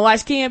 wanna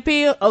watch Key and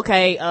Peele?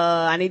 Okay,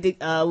 I need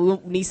to,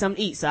 we need something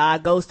to eat. So I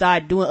go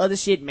start doing other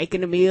shit,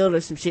 making a meal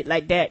or some shit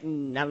like that.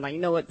 And I'm like, you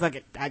know what? Fuck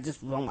it. I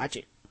just won't watch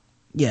it.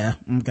 Yeah,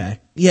 okay.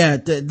 Yeah,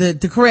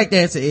 the correct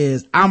answer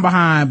is I'm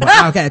behind, but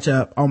I'll catch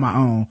up on my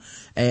own.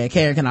 And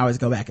Karen can always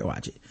go back and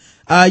watch it.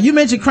 You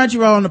mentioned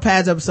Crunchyroll in the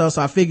past episode,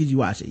 so I figured you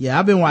watch it. Yeah,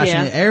 I've been watching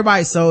it.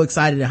 Everybody's so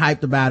excited and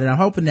hyped about it. I'm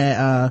hoping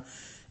that,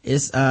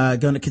 it's,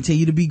 gonna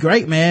continue to be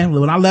great, man.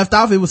 When I left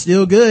off, it was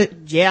still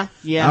good. Yeah.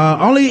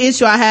 Only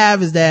issue I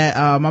have is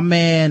that, my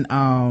man,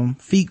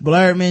 Feek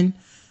Blurman,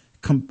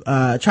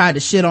 tried to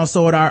shit on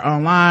Sword Art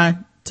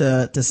Online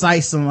to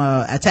cite some,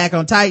 Attack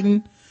on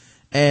Titan.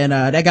 And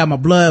that got my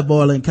blood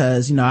boiling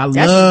because I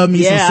love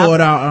me some Sword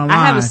Art Online.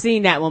 I haven't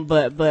seen that one,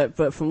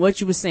 but from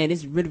what you were saying,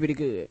 it's really, really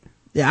good.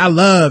 Yeah, I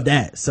love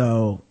that.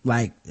 So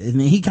and then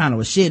he kind of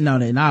was shitting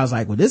on it, and I was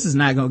like, well, this is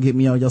not gonna get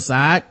me on your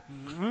side.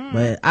 Mm-hmm.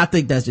 But I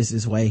think that's just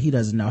his way. He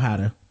doesn't know how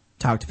to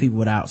talk to people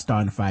without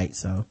starting a fight.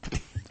 So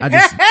I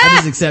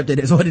just accept it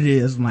as what it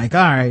is. I'm like,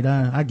 all right,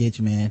 I get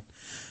you, man.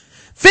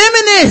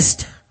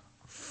 Feminist!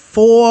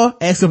 4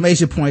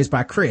 exclamation points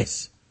by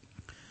Chris.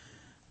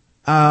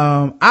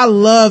 I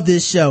love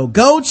this show.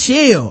 Go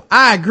chill.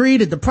 I agree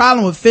that the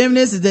problem with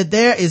feminists is that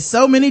there is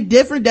so many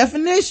different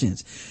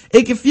definitions.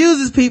 It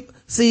confuses people.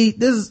 See,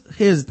 here's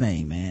the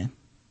thing, man.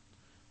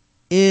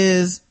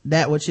 Is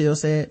that what Chill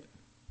said?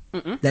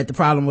 Mm-mm. That the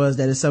problem was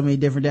that there's so many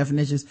different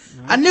definitions?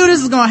 Mm-hmm. I knew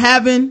this was gonna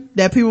happen,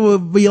 that people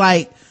would be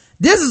like,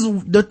 this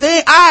is the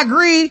thing. I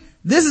agree.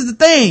 This is the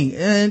thing.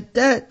 And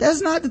that's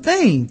not the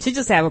thing. She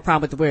just have a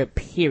problem with the word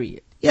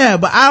period. Yeah,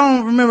 but I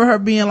don't remember her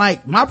being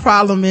like, my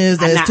problem is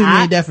that there's too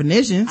many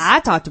definitions.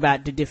 I talked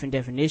about the different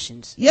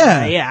definitions.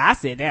 Yeah. Yeah, I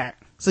said that.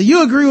 So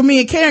you agree with me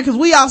and Karen, because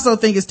we also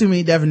think it's too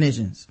many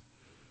definitions.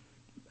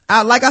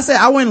 Like I said,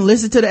 I went and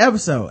listened to the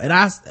episode, and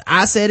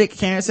I said it,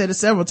 Karen said it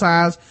several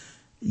times.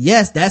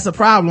 Yes, that's a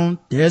problem.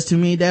 There's too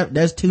many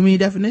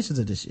definitions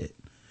of this shit.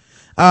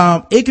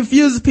 It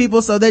confuses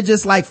people, so they're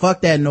just like,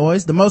 fuck that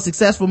noise. The most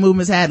successful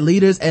movements had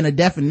leaders and a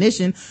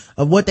definition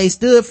of what they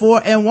stood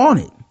for and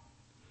wanted.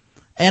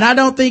 And I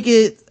don't think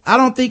it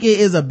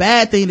is a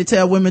bad thing to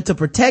tell women to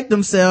protect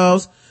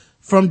themselves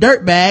from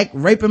dirtbag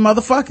raping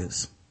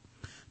motherfuckers.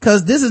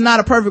 Cause this is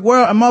not a perfect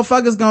world, and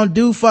motherfuckers gonna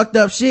do fucked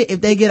up shit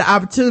if they get an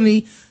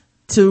opportunity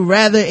to,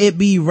 rather it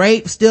be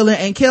rape, stealing,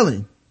 and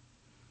killing.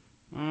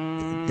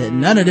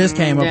 None of this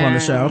came up on the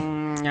show.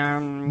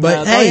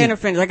 But hey, I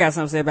got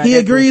something to say about he that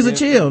agrees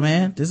bullshit. with Chill,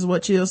 man. This is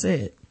what Chill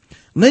said.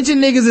 Lynching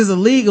niggas is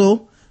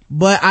illegal,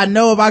 but I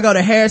know if I go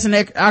to Harrison,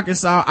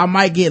 Arkansas, I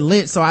might get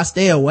lynched, so I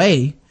stay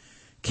away.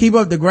 Keep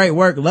up the great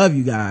work. Love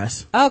you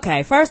guys.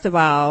 Okay, first of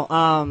all,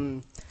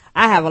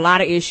 I have a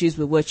lot of issues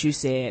with what you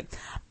said.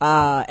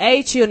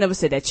 Chill never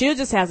said that. Chill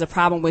just has a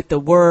problem with the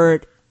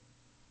word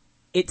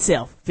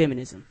itself,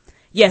 feminism.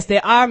 Yes,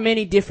 there are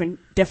many different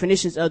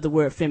definitions of the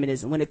word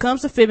feminism. When it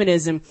comes to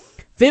feminism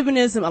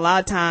a lot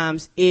of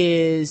times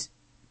is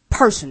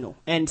personal,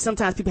 and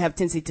sometimes people have a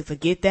tendency to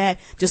forget that.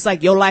 Just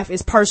like your life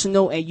is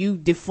personal, and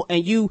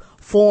you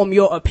form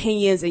your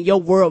opinions and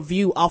your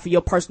worldview off of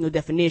your personal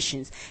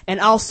definitions. And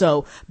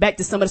also, back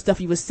to some of the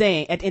stuff you were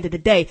saying, at the end of the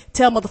day,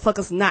 tell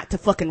motherfuckers not to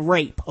fucking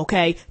rape,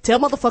 okay? Tell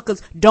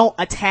motherfuckers don't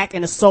attack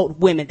and assault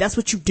women. That's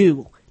what you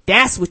do.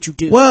 That's what you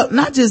do. Well,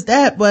 not just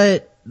that,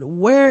 but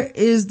where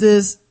is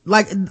this,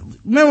 like,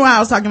 remember when I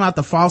was talking about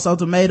the false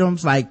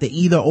ultimatums, like the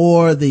either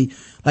or,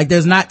 like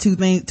there's not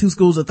two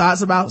schools of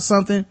thoughts about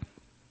something?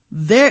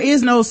 There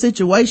is no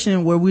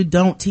situation where we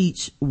don't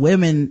teach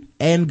women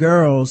and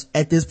girls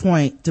at this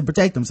point to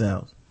protect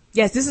themselves.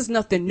 Yes, this is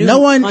nothing new. No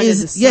one under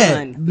is, the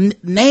sun.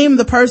 name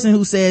the person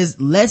who says,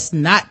 let's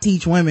not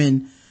teach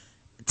women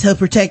to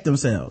protect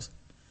themselves.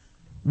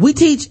 We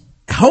teach,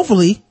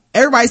 hopefully,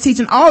 everybody's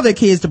teaching all their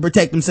kids to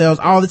protect themselves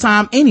all the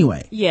time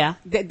anyway. Yeah,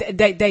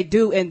 they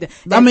do. And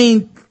I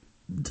mean,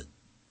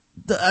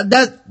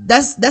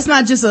 that's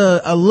not just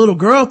a little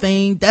girl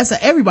thing. That's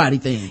a everybody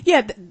thing.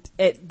 Yeah,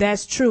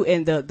 that's true.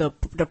 And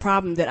the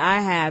problem that I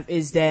have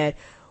is that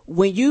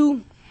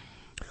when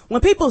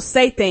people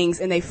say things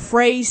and they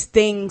phrase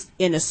things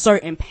in a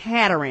certain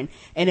pattern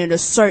and in a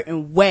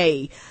certain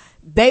way,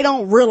 they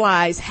don't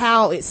realize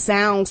how it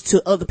sounds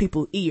to other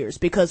people's ears.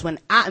 Because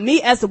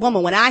me as a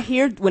woman, when I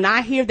hear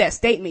that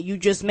statement you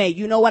just made,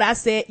 you know what I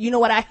said? You know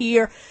what I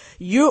hear?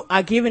 You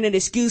are giving an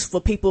excuse for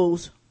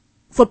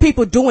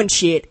people doing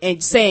shit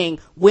and saying,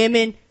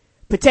 women,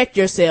 protect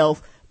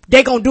yourself.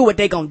 They gonna do what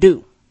they gonna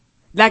do.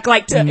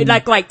 Like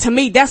to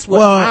me, that's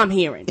what I'm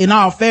hearing. In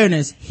all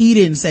fairness, he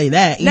didn't say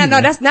that either. No,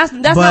 that's not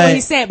what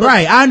he said. But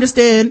right, I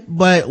understand,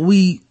 but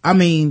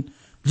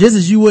just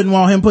as you wouldn't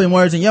want him putting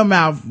words in your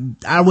mouth,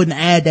 I wouldn't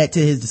add that to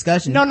his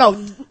discussion.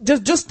 No,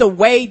 just the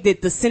way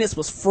that the sentence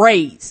was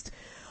phrased.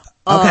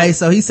 Okay,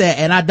 so he said,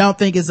 and I don't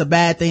think it's a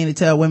bad thing to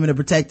tell women to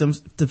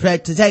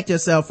protect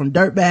yourself from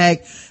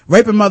dirtbag,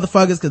 raping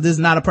motherfuckers, because this is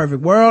not a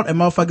perfect world, and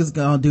motherfuckers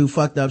gonna do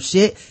fucked up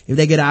shit if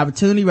they get an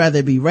opportunity, rather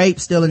it be rape,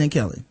 stealing, and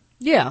killing.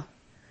 Yeah.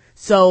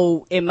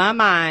 So in my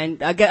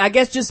mind, I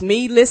guess just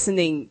me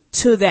listening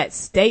to that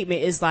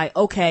statement is like,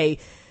 okay,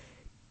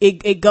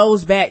 it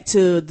goes back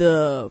to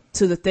the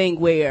thing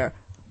where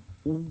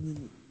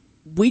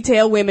we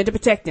tell women to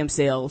protect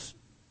themselves.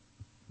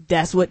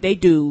 That's what they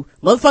do.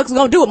 Motherfuckers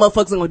gonna do what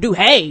motherfuckers gonna do.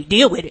 Hey,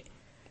 deal with it.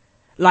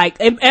 Like,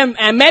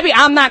 and maybe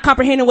I'm not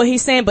comprehending what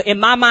he's saying, but in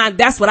my mind,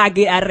 that's what I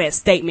get out of that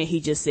statement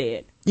he just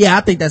said. Yeah,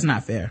 I think that's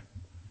not fair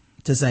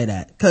to say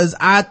that. Cause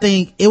I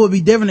think it would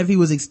be different if he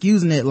was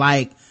excusing it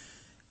like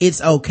it's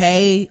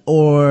okay,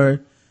 or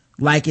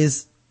like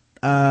it's,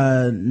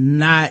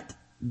 not,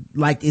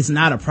 like it's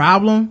not a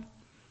problem.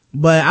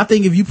 But I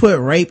think if you put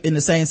rape in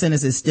the same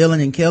sentence as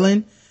stealing and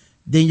killing,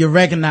 then you're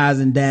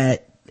recognizing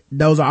that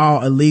those are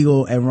all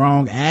illegal and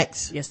wrong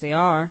acts. Yes, they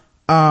are.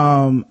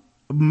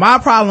 My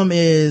problem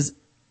is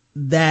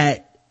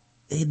that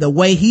the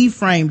way he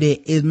framed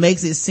it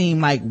makes it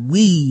seem like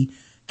we,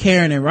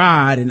 Karen and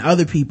Rod and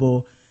other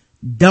people,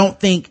 don't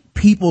think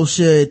people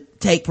should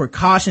take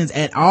precautions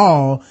at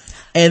all,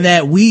 and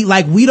that we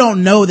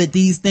don't know that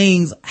these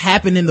things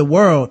happen in the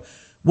world.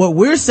 What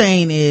we're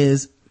saying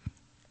is,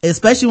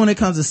 especially when it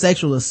comes to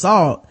sexual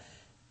assault,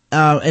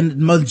 and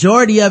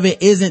majority of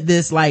it isn't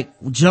this like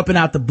jumping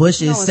out the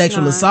bushes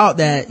sexual assault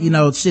that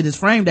shit is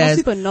framed as.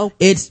 People know.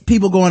 It's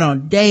people going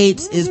on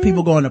dates, it's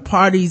people going to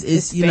parties,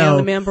 it's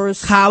family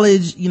members,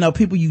 college,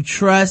 people you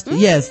trust.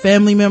 Yes,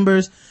 family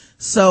members.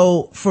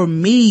 So for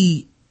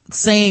me,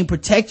 saying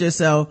protect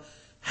yourself,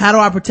 how do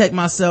I protect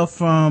myself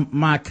from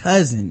my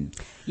cousin?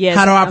 Yes,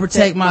 how do I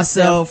protect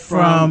myself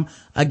from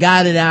a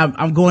guy that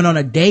I'm going on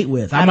a date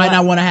with? I might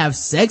not want to have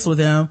sex with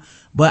him,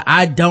 but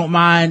I don't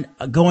mind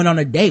going on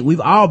a date.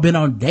 We've all been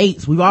on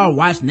dates. We've all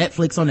watched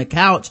Netflix on the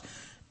couch.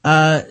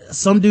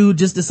 Some dude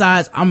just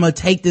decides, I'm gonna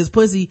take this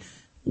pussy.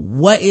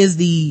 What is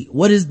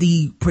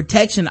the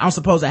protection I'm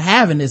supposed to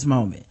have in this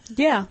moment?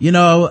 Yeah. You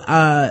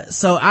know,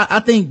 so I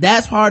think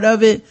that's part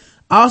of it.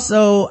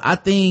 Also, I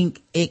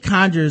think it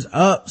conjures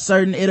up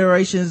certain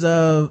iterations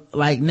of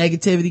like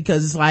negativity,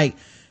 cause it's like,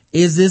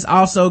 is this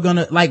also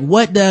gonna, like,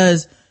 what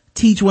does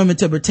teach women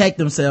to protect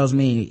themselves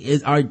mean?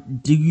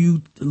 Do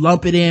you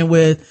lump it in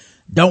with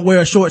don't wear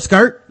a short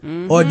skirt?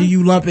 Or do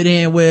you lump it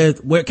in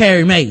with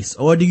carry mace?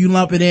 Or do you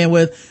lump it in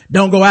with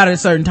don't go out at a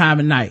certain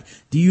time of night?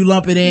 Do you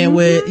lump it in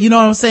with, you know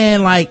what I'm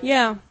saying? Like,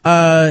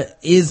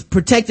 is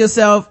protect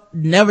yourself,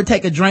 never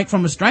take a drink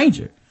from a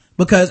stranger?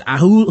 Because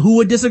who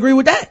would disagree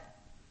with that?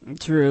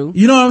 True.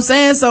 You know what I'm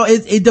saying? So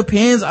it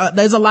depends.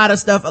 There's a lot of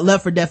stuff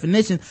left for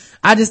definition.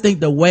 I just think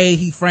the way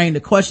he framed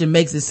the question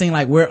makes it seem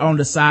like we're on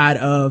the side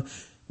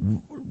of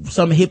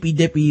some hippy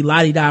dippy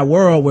la-di-da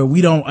world where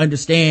we don't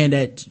understand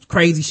that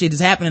crazy shit is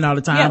happening all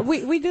the time. Yeah,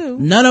 we do.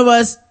 None of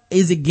us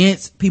is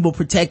against people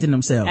protecting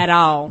themselves at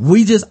all.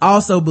 We just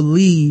also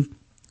believe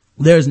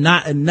there's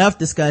not enough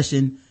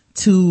discussion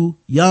to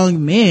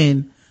young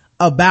men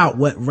about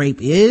what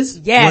rape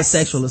is, what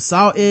sexual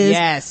assault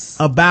is,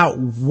 about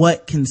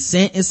what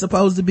consent is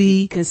supposed to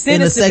be in a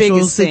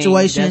sexual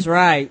situation. That's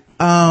right.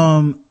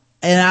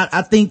 And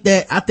I think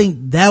that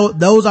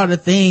those are the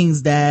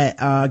things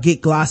that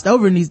get glossed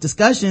over in these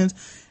discussions.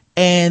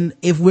 And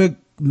if we're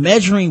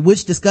measuring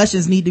which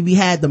discussions need to be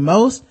had the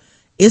most,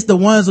 it's the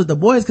ones with the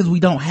boys, because we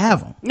don't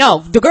have them. No,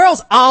 the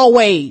girls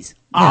always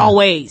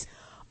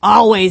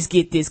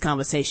get this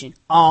conversation.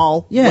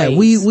 Always. Yeah,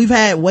 we've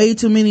had way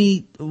too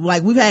many,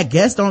 like, we've had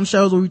guests on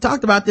shows where we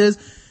talked about this,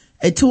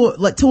 and to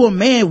a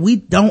man, we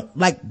don't,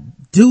 like,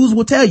 dudes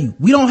will tell you,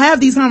 we don't have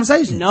these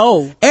conversations.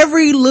 No.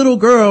 Every little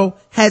girl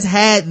has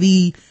had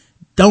the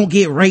don't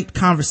get raped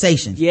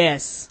conversation.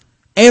 Yes.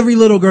 Every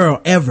little girl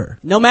ever.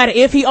 No matter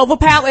if he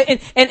overpowered,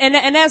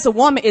 and as a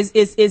woman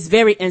is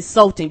very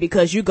insulting,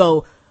 because you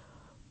go,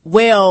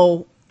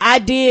 well, I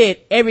did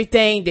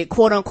everything that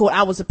quote unquote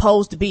I was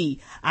supposed to be.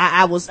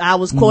 I was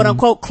quote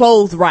unquote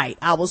clothed right.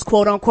 I was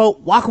quote unquote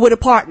walking with a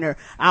partner.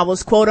 I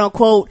was quote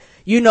unquote,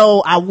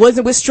 I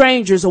wasn't with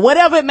strangers or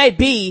whatever it may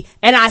be,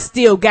 and I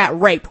still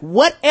got raped.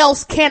 What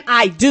else can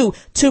I do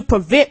to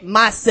prevent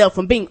myself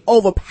from being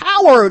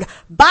overpowered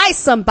by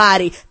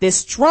somebody that's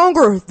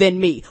stronger than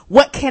me?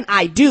 What can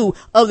I do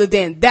other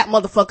than that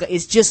motherfucker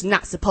is just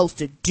not supposed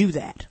to do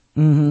that?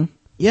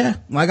 Yeah,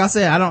 like I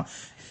said, I don't.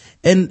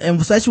 And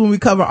especially when we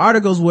cover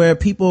articles where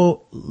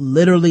people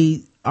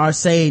literally are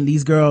saying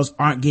these girls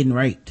aren't getting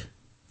raped.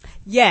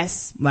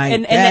 Yes.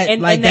 Like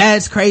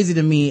that's crazy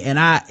to me. And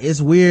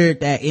it's weird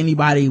that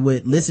anybody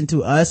would listen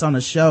to us on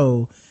a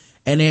show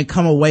and then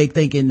come away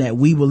thinking that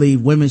we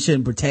believe women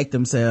shouldn't protect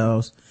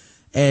themselves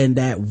and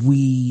that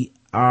we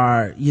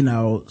are,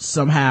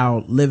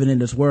 somehow living in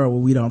this world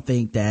where we don't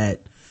think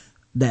that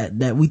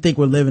we think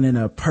we're living in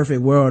a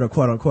perfect world, or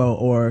quote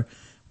unquote, or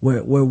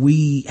where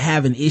we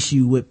have an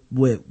issue with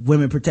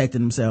women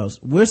protecting themselves.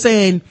 We're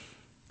saying,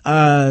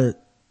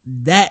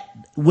 that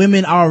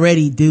women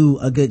already do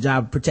a good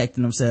job of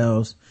protecting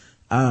themselves.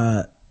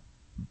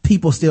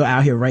 People still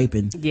out here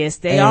raping. Yes,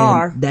 they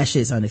are. That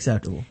shit's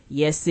unacceptable.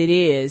 Yes, it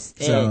is.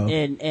 So.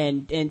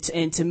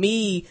 And to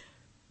me,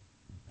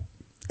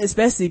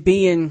 especially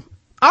being.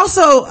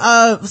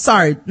 Also,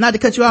 sorry, not to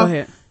cut you off. Go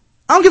ahead.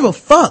 I don't give a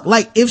fuck.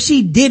 Like, if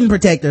she didn't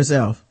protect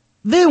herself,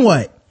 then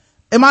what?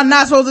 Am I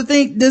not supposed to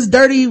think this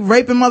dirty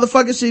raping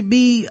motherfucker should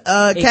be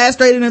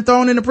castrated and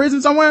thrown into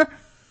prison somewhere?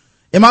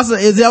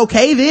 Is it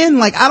okay then?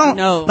 Like, I don't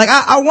know. Like,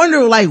 I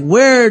wonder, like,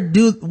 where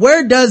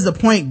does the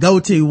point go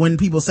to when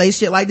people say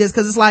shit like this?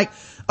 Cause it's like,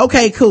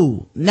 okay,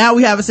 cool. Now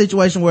we have a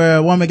situation where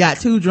a woman got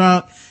too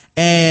drunk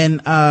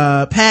and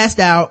passed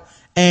out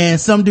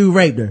and some dude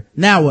raped her.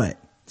 Now what?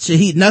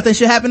 Nothing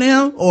should happen to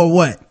him, or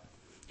what?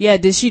 Yeah,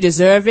 did she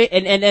deserve it?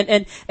 And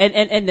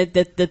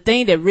the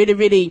thing that really,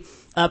 really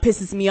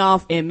pisses me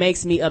off and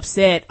makes me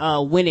upset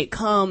when it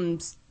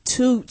comes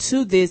to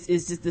this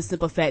is just the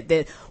simple fact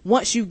that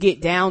once you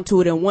get down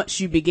to it, and once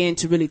you begin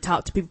to really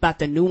talk to people about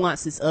the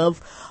nuances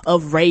of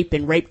rape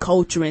and rape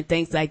culture and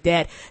things like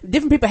that,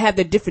 different people have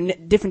their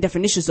different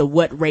definitions of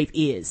what rape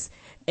is.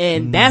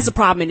 And that's a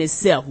problem in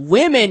itself.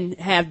 Women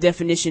have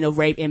definition of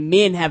rape and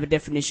men have a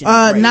definition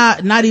of rape.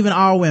 Not even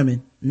all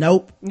women.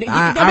 Nope.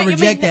 I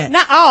reject that.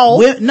 Not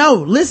all. No,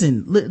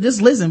 listen.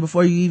 Just listen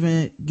before you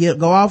even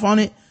go off on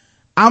it.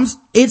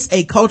 It's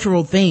a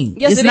cultural thing.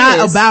 Yes, it's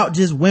not about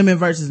just women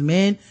versus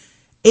men.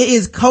 It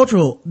is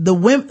cultural.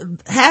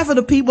 Half of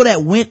the people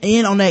that went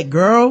in on that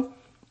girl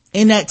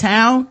in that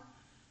town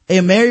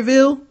in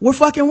Maryville were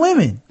fucking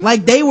women.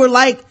 Like, they were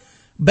like,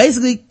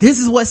 basically, this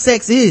is what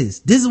sex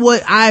is. This is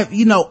what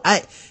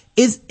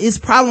it's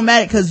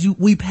problematic because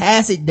we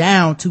pass it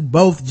down to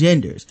both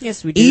genders.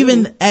 Yes, we do.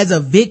 Even as a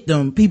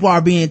victim, people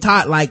are being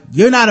taught, like,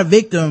 you're not a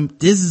victim.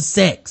 This is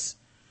sex.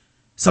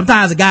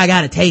 Sometimes a guy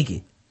gotta take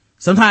it.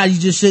 Sometimes you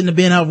just shouldn't have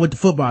been up with the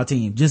football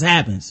team. Just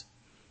happens.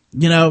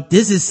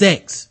 This is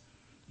sex.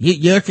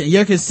 Your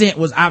consent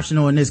was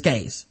optional in this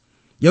case.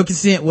 Your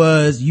consent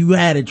was you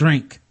had a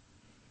drink.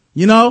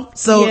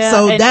 So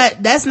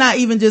that's not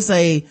even just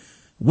a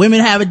women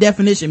have a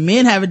definition,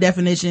 men have a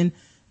definition.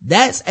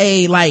 That's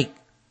a, like,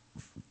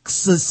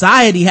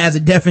 society has a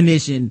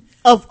definition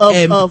of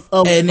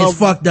and it's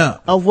fucked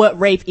up of what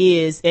rape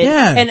is,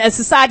 and a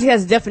society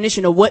has a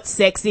definition of what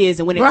sex is,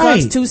 and when it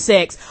comes to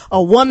sex,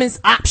 a woman's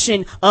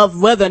option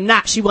of whether or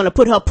not she want to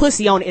put her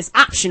pussy on it is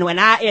optional,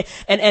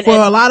 and for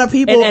a lot of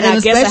people, and I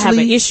guess I have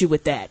an issue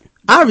with that.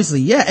 Obviously,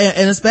 yeah,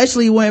 and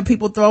especially when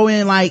people throw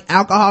in like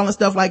alcohol and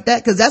stuff like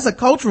that, because that's a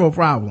cultural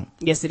problem.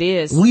 Yes, it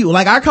is.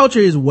 Our culture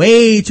is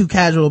way too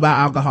casual about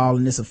alcohol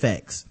and its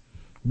effects.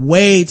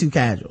 Way too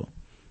casual.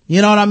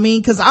 You know what I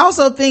mean? Because I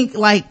also think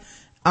and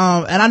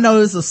I know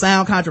this will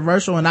sound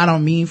controversial, and I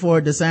don't mean for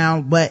it to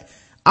sound, but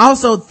I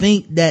also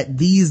think that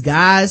these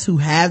guys who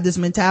have this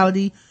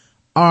mentality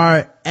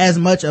are as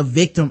much a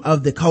victim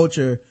of the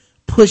culture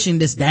pushing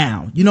this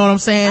down. You know what I'm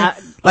saying?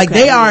 It's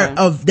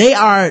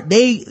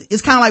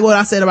kind of like what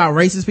I said about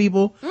racist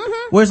people,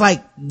 where it's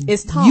like,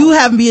 you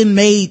haven't been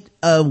made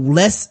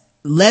less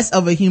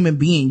of a human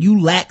being. You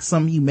lack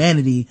some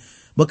humanity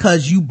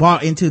because you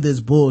bought into this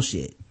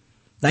bullshit.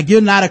 Like,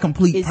 you're not a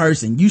complete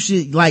person. You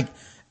should, I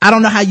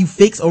don't know how you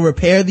fix or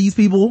repair these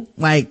people.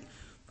 I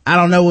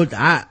don't know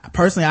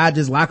I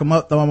just lock them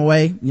up, throw them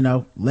away,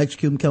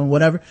 electrocute them, kill them,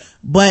 whatever.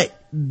 But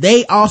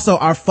they also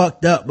are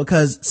fucked up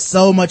because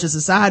so much of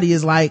society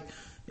is like,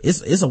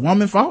 it's a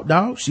woman's fault,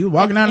 dog. She was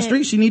walking down the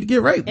street. She need to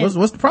get raped.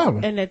 What's the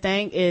problem? And the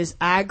thing is,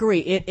 I agree.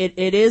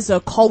 It is a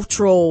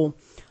cultural,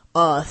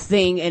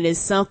 thing, and it's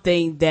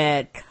something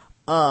that,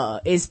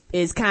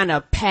 is kind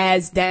of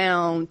passed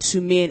down to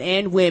men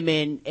and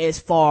women as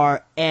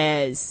far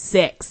as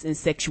sex and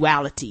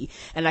sexuality.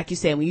 And like you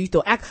said, when you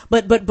throw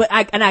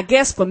I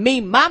guess for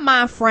me, my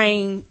mind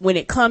frame when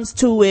it comes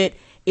to it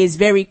is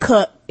very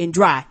cut and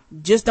dry.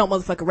 Just don't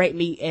motherfucker rape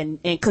me,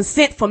 and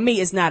consent for me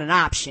is not an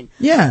option.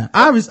 Yeah,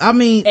 all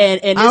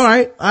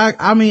right.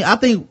 I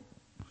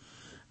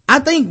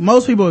think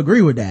most people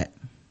agree with that.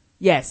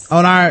 Yes.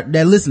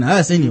 That listen to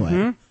us anyway.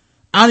 Mm-hmm.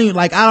 I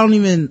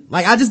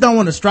just don't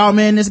want to straw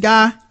man this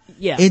guy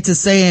into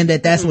saying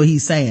that that's what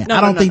he's saying.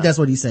 I don't think that's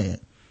what he's saying.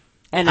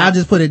 And I'll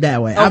just put it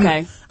that way.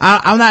 Okay.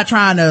 I'm not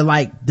trying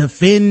to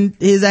defend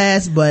his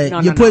ass,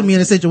 but you're putting me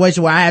in a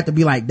situation where I have to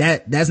be like,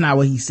 that's not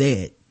what he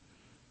said.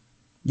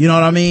 You know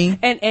what I mean?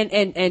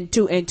 And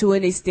to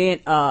an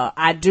extent,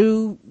 I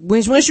do,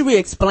 once you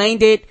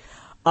re-explained it,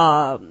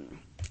 I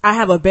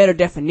have a better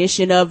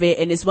definition of it,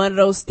 and it's one of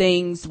those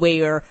things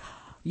where,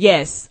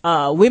 yes,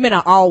 women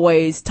are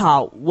always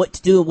taught what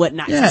to do and what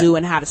not to do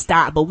and how to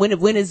stop. But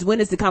when is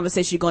the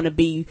conversation going to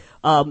be,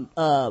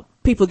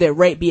 people that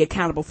rape be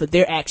accountable for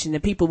their action,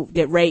 and people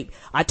that rape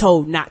are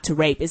told not to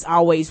rape? It's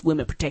always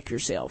women, protect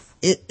yourself.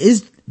 It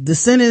is, the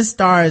sentence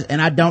starts,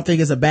 and I don't think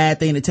it's a bad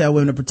thing to tell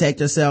women to protect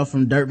yourself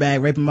from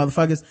dirtbag raping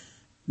motherfuckers.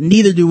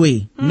 Neither do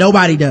we.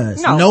 Nobody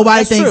does.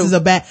 Nobody thinks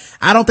it's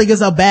I don't think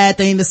it's a bad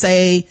thing to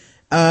say,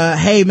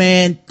 hey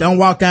man, don't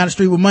walk down the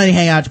street with money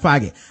hanging out your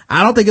pocket.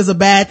 I don't think it's a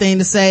bad thing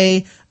to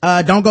say,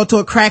 don't go to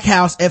a crack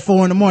house at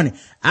 4 a.m.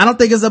 I don't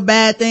think it's a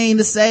bad thing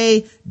to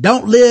say,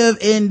 don't live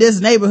in this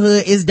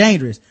neighborhood, it's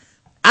dangerous.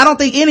 I don't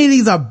think any of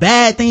these are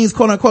bad things,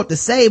 quote unquote, to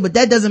say, but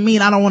that doesn't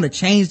mean I don't want to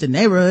change the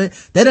neighborhood.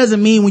 That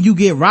doesn't mean when you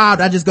get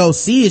robbed, I just go,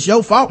 see, it's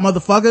your fault,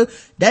 motherfucker.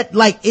 That,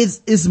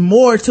 it's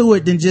more to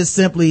it than just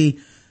simply,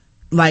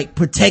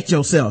 protect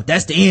yourself.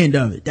 That's the end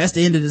of it. That's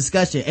the end of the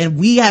discussion. And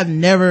we have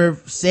never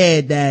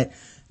said that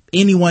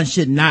anyone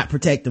should not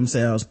protect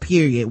themselves,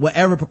 period.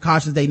 Whatever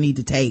precautions they need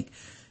to take.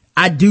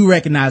 I do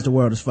recognize the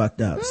world is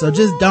fucked up. So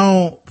just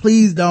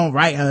please don't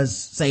write us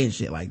saying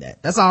shit like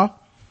that. That's all.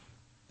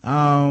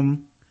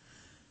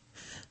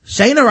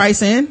 Shayna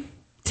writes in,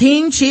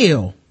 Team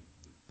Chill.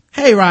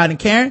 Hey, Rod and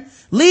Karen.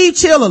 Leave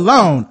Chill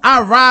alone.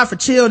 I ride for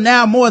Chill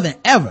now more than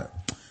ever.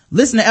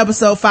 Listen to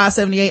episode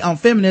 578 on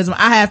feminism.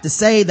 I have to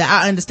say that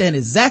I understand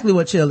exactly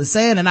what Chill is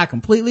saying, and I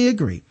completely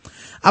agree.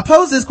 I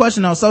posed this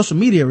question on social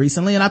media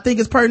recently, and I think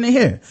it's pertinent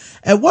here.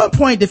 At what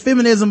point did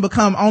feminism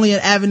become only an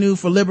avenue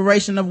for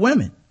liberation of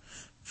women?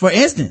 For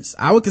instance,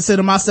 I would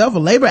consider myself a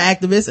labor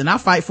activist, and I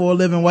fight for a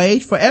living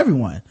wage for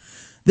everyone.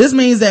 This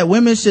means that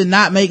women should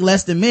not make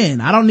less than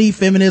men. I don't need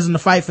feminism to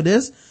fight for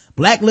this.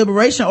 Black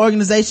liberation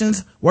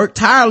organizations work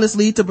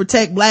tirelessly to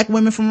protect black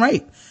women from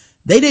rape.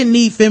 They didn't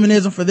need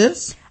feminism for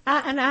this.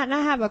 I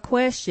have a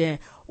question.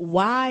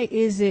 Why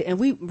is it, and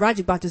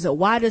Roger brought this up,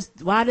 why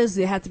does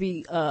it have to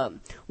be,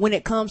 when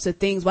it comes to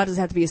things, why does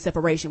it have to be a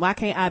separation? Why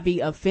can't I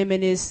be a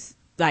feminist,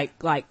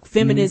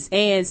 feminist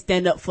and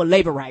stand up for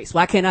labor rights?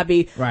 Why can't I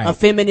be a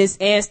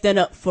feminist and stand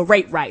up for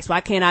rape rights? Why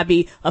can't I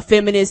be a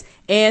feminist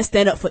and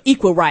stand up for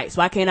equal rights?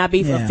 Why can't I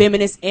be a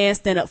feminist and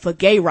stand up for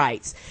gay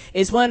rights?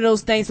 It's one of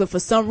those things, but for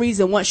some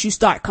reason, once you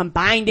start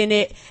combining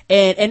it,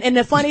 and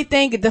the funny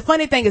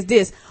thing is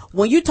this,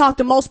 when you talk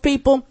to most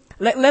people,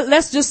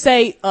 let's just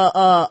say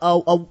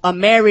a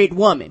married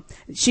woman.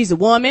 She's a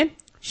woman,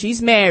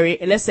 she's married,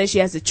 and let's say she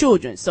has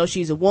children. So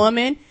she's a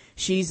woman,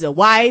 she's a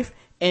wife,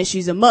 and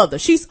she's a mother.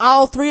 She's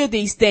all three of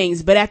these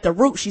things, but at the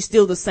root, she's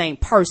still the same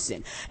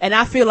person. And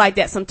I feel like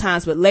that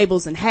sometimes with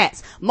labels and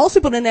hats. Most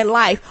people in their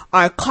life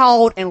are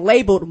called and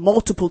labeled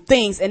multiple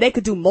things, and they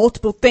could do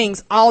multiple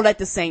things all at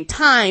the same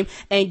time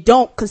and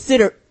don't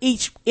consider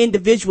each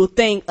individual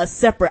thing a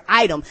separate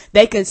item.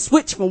 They can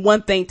switch from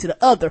one thing to the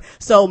other.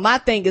 So my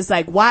thing is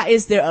like, why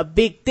is there a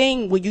big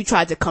thing when you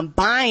try to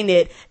combine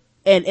it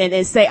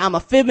and say I'm a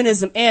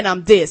feminism and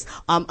I'm this,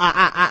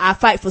 I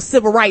fight for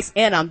civil rights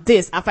and I'm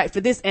this, I fight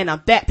for this and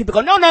I'm that. People go,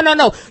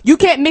 no, you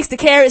can't mix the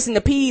carrots and the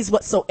peas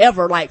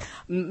whatsoever. Like,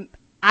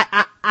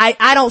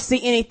 I don't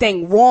see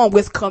anything wrong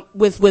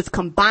with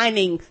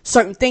combining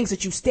certain things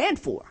that you stand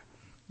for.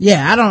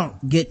 Yeah, I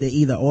don't get the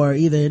either or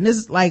either. And this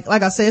is like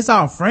I said, it's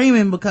all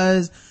framing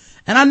because,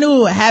 and I knew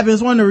what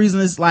happens. One of the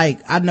reasons it's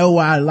like, I know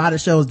why a lot of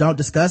shows don't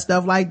discuss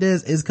stuff like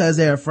this is because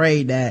they're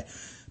afraid that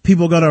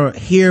people are gonna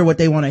hear what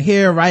they want to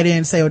hear, write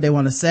in, say what they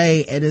want to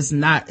say. And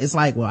it's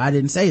like, well, I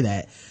didn't say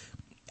that.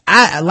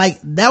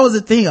 That was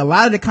the thing. A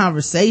lot of the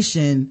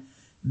conversation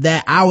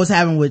that I was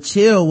having with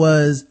Chill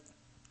was,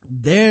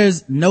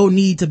 there's no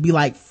need to be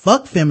like,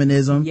 fuck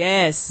feminism.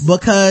 Yes.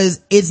 Because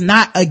it's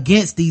not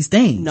against these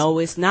things. No,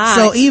 it's not.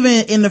 So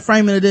even in the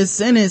framing of this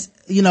sentence,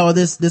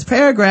 this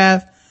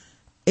paragraph,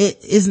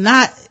 it is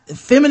not,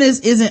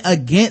 feminist isn't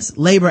against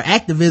labor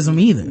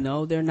activism either.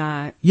 No, they're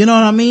not. You know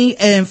what I mean?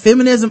 And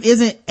feminism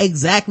isn't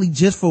exactly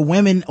just for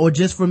women or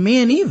just for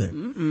men either.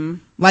 Mm-mm.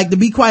 Like, to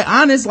be quite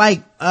honest,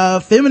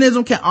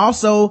 feminism can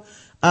also,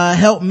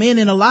 help men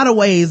in a lot of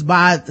ways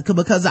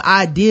because the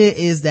idea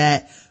is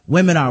that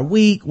women are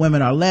weak,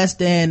 women are less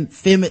than,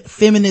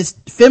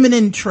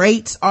 feminine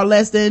traits are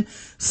less than.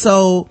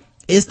 So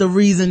it's the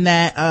reason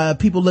that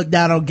people look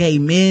down on gay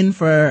men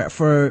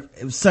for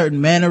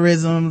certain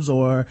mannerisms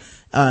or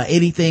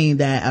anything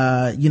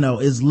that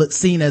is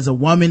seen as a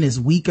woman is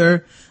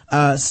weaker.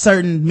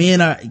 Certain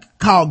men are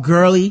called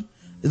girly.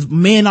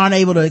 Men aren't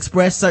able to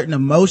express certain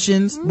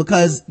emotions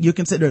because you're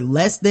considered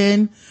less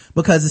than,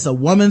 because it's a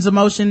woman's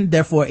emotion,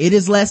 therefore it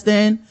is less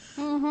than.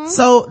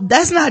 So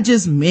that's not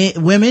just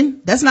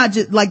women. That's not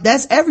just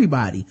that's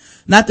everybody.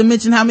 Not to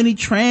mention how many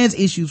trans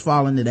issues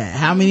fall into that.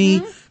 How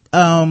many,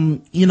 how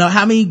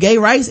many gay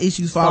rights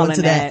issues fall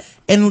into that.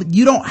 And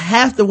you don't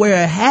have to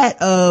wear a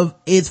hat of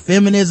it's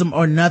feminism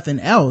or nothing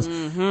else.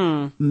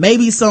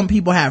 Maybe some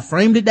people have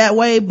framed it that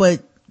way,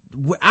 but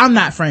I'm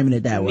not framing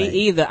it that way. Me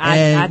either.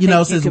 And,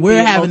 I since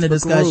we're having the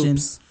discussion,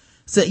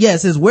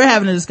 since we're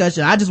having a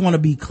discussion, I just want to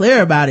be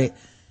clear about it.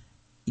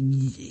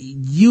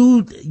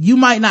 You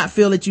might not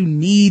feel that you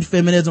need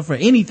feminism for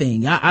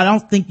anything. I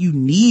don't think you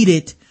need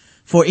it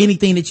for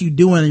anything that you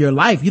do in your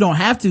life. You don't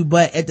have to,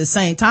 but at the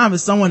same time, if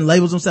someone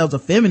labels themselves a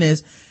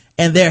feminist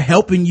and they're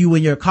helping you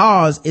in your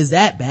cause, is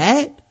that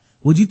bad?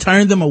 Would you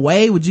turn them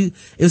away?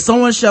 If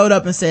someone showed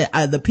up and said,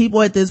 the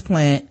people at this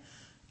plant,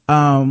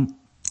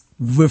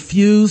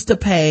 refuse to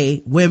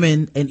pay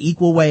women an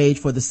equal wage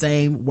for the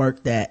same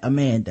work that a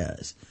man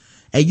does,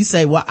 and you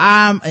say, well,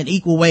 I'm an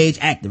equal wage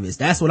activist,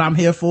 that's what I'm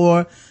here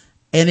for,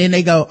 and then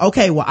they go,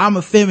 okay, well, I'm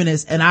a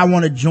feminist and I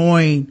want to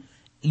join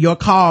your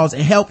cause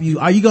and help you,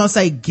 are you gonna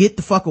say, get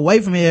the fuck away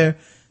from here,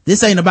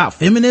 this ain't about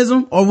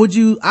feminism? Or would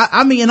you,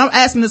 I mean, and I'm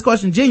asking this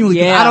question genuinely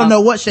because I don't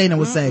know what Shayna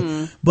would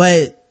say,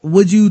 but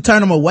would you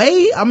turn them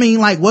away? I mean,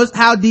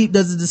 how deep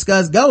does the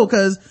discuss go?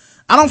 Because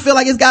I don't feel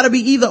like it's gotta be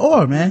either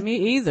or, man.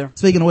 Me either.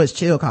 Speaking of which,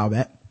 Chill call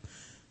back.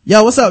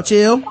 Yo, what's up,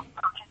 Chill?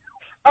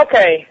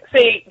 Okay,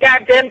 see,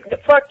 goddamn,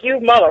 fuck you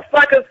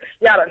motherfuckers.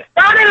 Y'all done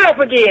started off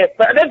again.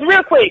 But that's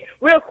real quick.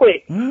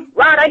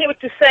 Rod, I get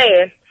what you're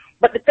saying.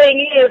 But the thing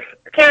is,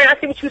 Karen, I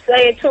see what you're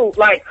saying too.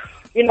 Like,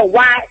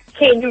 why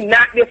can you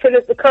not be a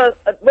feminist? Because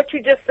what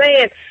you're just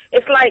saying,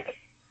 it's like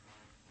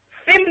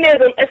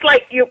feminism, it's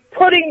like you're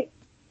putting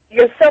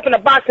yourself in a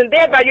box and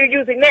thereby you're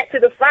using that to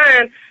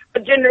define a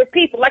gender of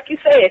people. Like you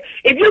said,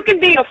 if you can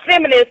be a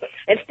feminist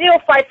and still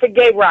fight for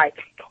gay rights,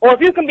 or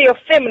if you can be a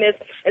feminist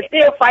and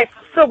still fight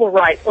for civil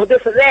rights, or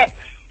this or that,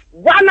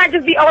 why not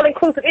just be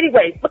all-inclusive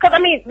anyway? Because, I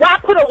mean, why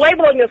put a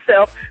label on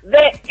yourself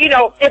that,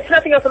 if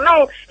nothing else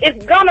alone,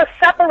 it's gonna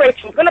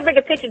separate you, it's gonna bring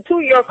attention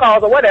to your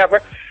cause or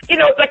whatever.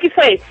 Like you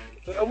say,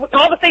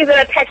 all the things that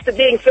are attached to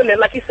being feminine,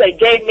 like you say,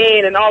 gay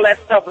men and all that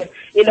stuff, and,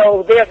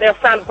 they're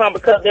frowned upon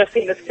because they're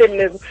seen as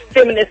feminist,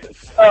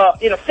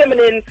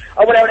 feminine,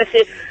 or whatever that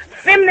shit.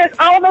 Feminists,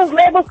 all those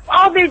labels,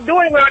 all they're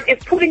doing, Ron,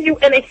 is putting you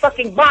in a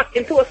fucking box.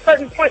 And to a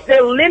certain point,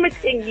 they're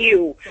limiting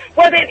you.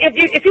 Well, then,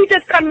 if you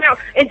just come out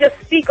and just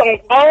speak on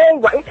all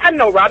right, I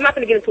know, Ron, I'm not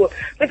going to get into it,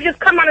 but if you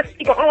just come out and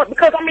speak on all right,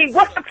 because, I mean,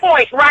 what's the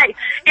point, right?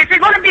 If you're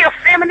going to be a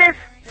feminist,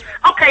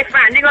 okay,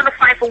 fine, you're going to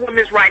fight for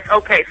women's rights,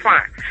 okay,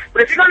 fine.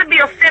 But if you're going to be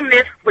a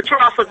feminist, but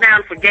you're also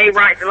down for gay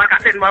rights, and like I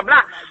said, blah,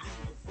 blah,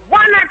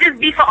 why not just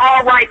be for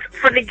all rights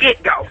from the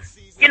get-go?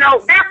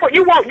 Therefore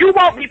you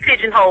won't be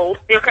pigeonholed,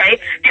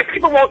 okay? And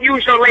people won't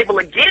use your label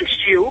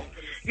against you,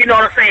 you know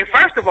what I'm saying,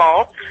 first of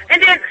all.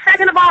 And then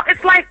second of all,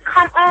 it's like,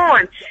 come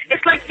on.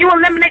 It's like you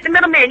eliminate the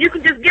middleman. You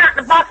can just get out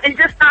the box and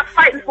just stop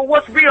fighting for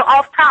what's real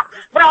off top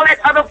with all that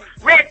other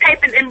red tape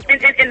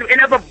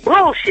and other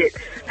bullshit.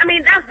 I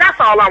mean, that's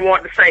all I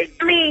want to say.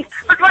 I mean,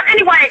 but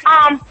anyway,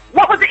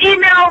 what was the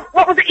email?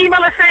 What was the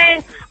emailer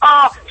saying?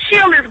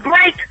 Shield is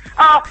great.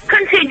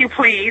 Continue,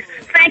 please.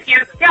 Thank you.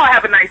 Y'all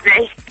have a nice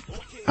day.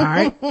 All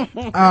right.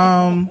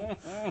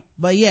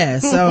 But yeah,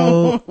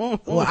 so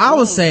what I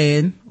was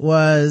saying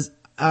was,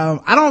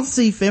 I don't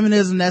see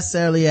feminism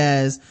necessarily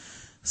as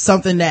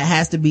something that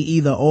has to be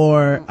either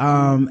or.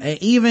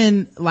 And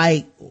even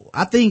like,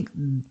 I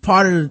think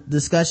part of the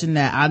discussion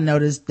that I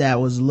noticed that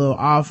was a little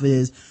off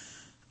is,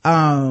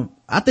 I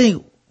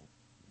think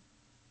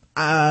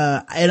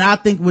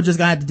we're just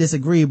gonna have to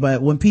disagree,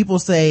 but when people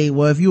say,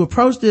 well, if you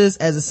approach this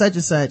as a such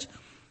and such,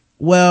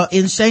 well,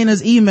 in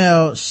Shayna's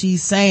email,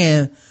 she's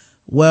saying,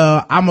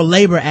 well, I'm a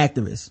labor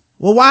activist.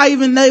 Well, why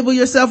even label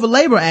yourself a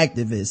labor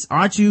activist?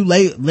 Aren't you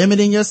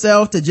limiting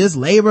yourself to just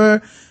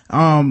labor?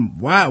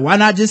 Why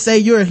not just say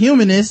you're a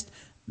humanist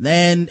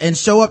and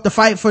show up to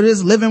fight for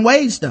this living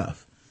wage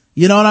stuff?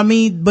 You know what I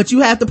mean? But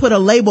you have to put a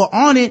label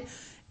on it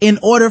in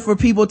order for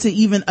people to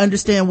even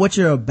understand what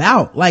you're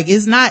about. Like,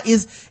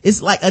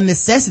 it's like a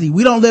necessity.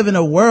 We don't live in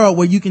a world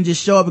where you can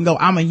just show up and go,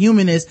 I'm a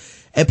humanist,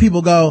 and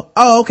people go,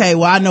 oh, okay,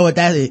 well, I know what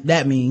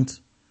that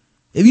means.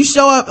 If you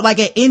show up like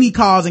at any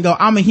cause and go,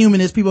 I'm a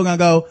humanist, people are gonna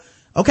go,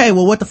 okay,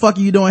 well, what the fuck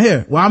are you doing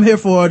here? Well, I'm here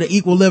for the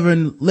equal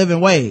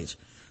living wage.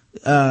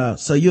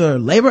 So you're a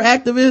labor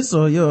activist,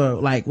 or you're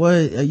like, what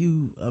are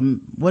you,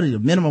 what are you,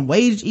 minimum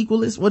wage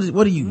equalist? What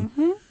are you?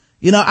 Mm-hmm.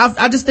 You know,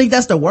 I just think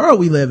that's the world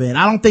we live in.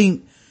 I don't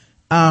think,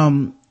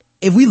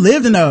 if we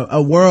lived in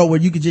a world where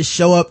you could just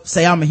show up,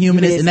 say I'm a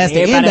humanist, and that's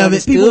the end of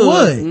it, people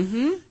would.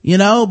 Mm-hmm. You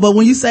know, but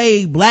when you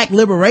say black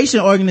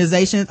liberation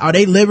organizations, are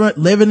they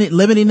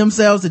limiting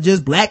themselves to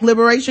just black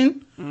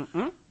liberation?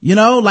 Mm-hmm. You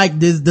know, like,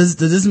 does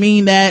this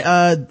mean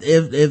that,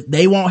 if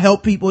they won't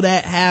help people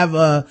that have,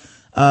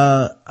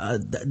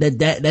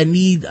 that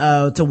need,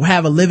 to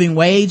have a living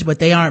wage, but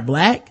they aren't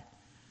black?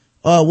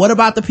 What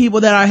about the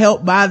people that are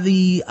helped by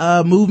the,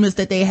 movements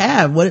that they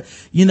have? What,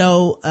 you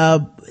know,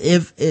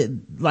 if it,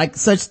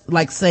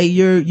 say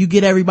you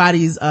get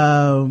everybody's,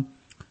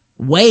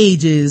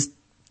 wages,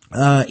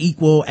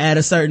 equal at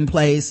a certain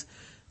place,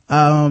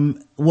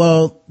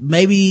 well,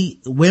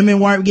 maybe women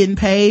weren't getting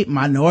paid,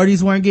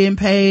 minorities weren't getting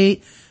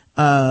paid,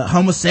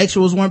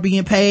 homosexuals weren't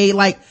being paid.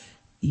 Like,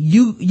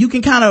 you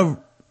can kind of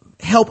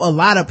help a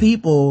lot of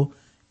people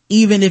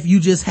even if you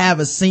just have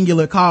a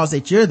singular cause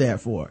that you're there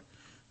for.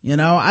 You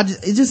know,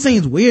 it just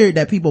seems weird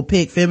that people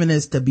pick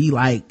feminists to be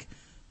like,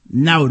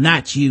 no,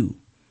 not you.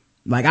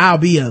 Like, I'll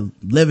be a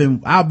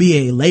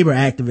labor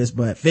activist,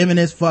 but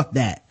feminist, fuck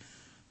that.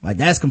 Like,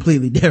 that's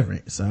completely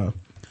different. So,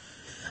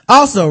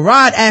 also,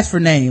 Rod asked for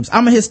names.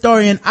 I'm a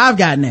historian. I've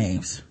got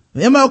names.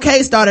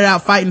 MLK started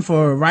out fighting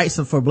for rights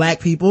for black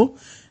people.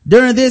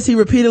 During this, he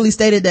repeatedly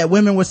stated that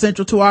women were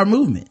central to our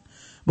movement.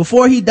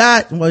 Before he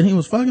died, well, he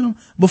was fucking them.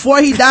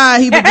 Before he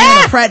died, he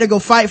began a practical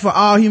fight for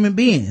all human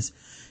beings.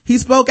 He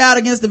spoke out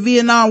against the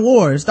Vietnam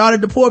War and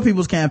started the Poor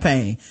People's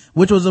Campaign,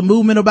 which was a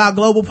movement about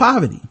global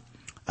poverty.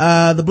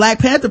 The Black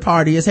Panther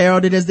Party is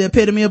heralded as the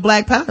epitome of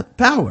black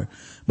power,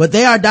 but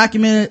they have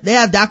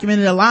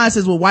documented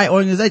alliances with white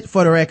organizations.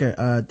 For the record,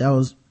 that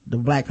was the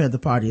Black Panther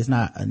Party is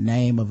not a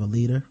name of a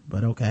leader,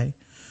 but okay.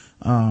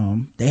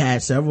 They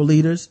had several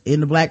leaders in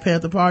the Black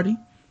Panther Party,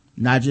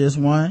 not just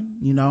one,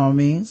 you know what I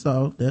mean?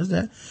 So there's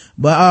that.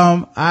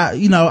 But,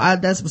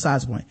 that's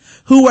besides the point.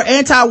 Who were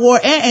anti-war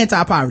and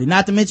anti-poverty.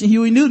 Not to mention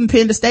Huey Newton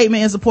penned a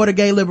statement in support of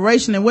gay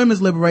liberation and women's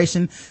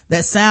liberation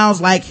that sounds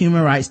like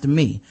human rights to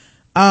me.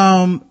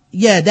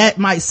 Yeah, that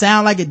might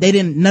sound like it.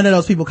 None of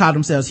those people called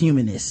themselves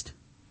humanist.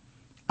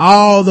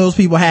 All those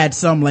people had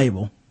some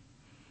label.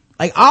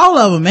 Like, all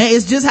of them, man.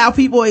 It's just how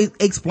people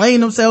explain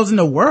themselves in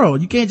the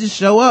world. You can't just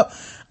show up,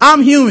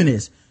 I'm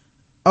humanist.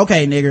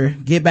 Okay,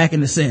 nigger, get back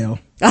in the cell.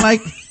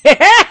 Like,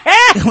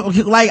 I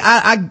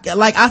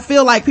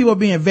feel like people are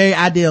being very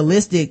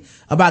idealistic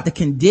about the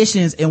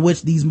conditions in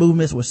which these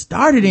movements were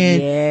started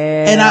in.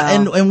 Yeah.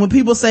 And when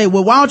people say,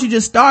 well, why don't you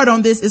just start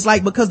on this? It's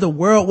like, because the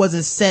world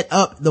wasn't set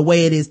up the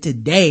way it is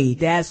today.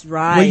 That's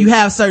right. Where you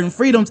have certain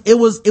freedoms. It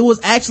was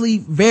actually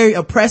very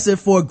oppressive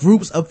for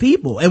groups of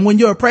people. And when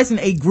you're oppressing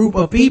a group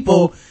of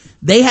people,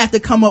 they have to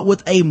come up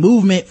with a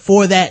movement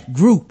for that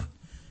group.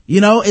 You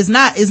know, it's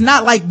not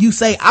like you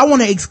say, I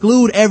want to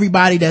exclude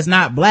everybody that's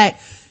not black.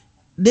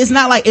 It's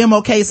not like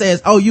MLK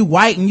says, oh, you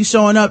white and you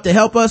showing up to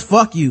help us,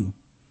 fuck you.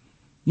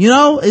 You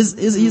know,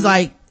 he's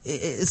like,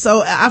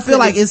 so I feel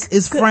like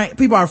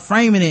people are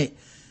framing it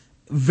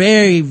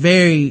very,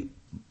 very,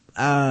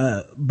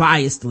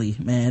 biasedly,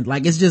 man.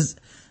 Like, it's just,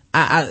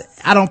 I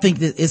don't think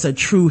that it's a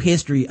true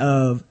history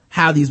of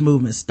how these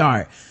movements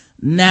start.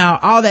 Now,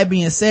 all that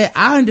being said,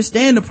 I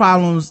understand the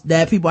problems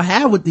that people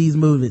have with these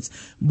movements,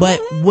 but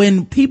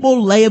when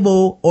people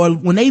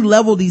when they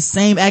level these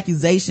same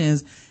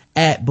accusations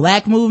at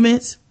black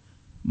movements,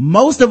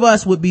 most of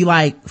us would be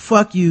like,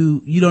 fuck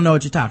you, you don't know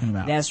what you're talking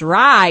about. That's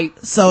right.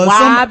 So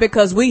why?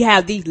 Because we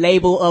have the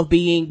label of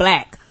being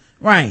black.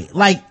 Right.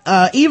 Like,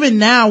 even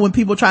now when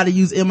people try to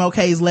use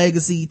MLK's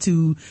legacy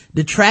to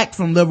detract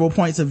from liberal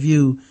points of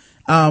view,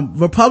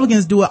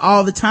 Republicans do it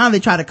all the time.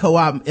 They try to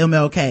co-opt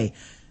MLK.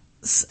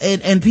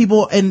 and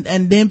people, and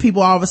then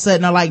people all of a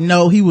sudden are like,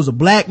 no, he was a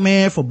black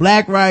man for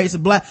black rights,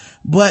 but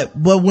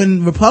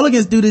when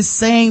Republicans do this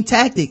same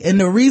tactic, and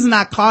the reason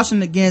I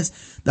caution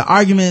against the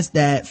arguments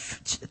that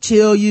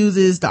Chill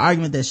uses, the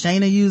argument that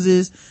Shayna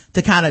uses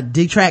to kind of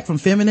detract from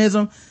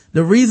feminism,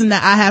 the reason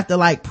that I have to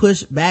like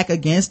push back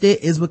against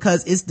it is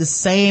because it's the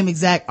same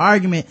exact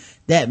argument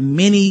that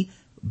many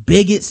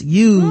bigots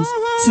use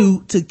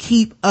to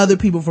keep other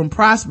people from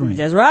prospering.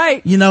 That's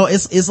right. You know,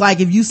 it's like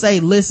if you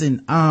say,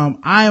 listen,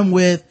 I am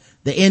with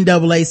the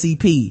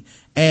NAACP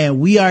and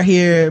we are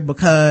here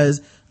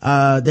because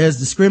there's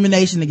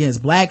discrimination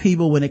against black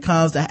people when it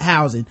comes to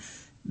housing.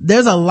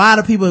 There's a lot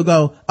of people who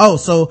go, oh,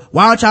 so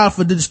why aren't y'all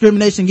for the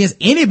discrimination against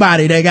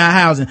anybody that got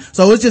housing?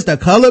 So it's just the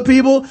colored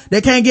people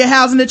that can't get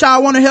housing that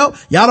y'all want to help?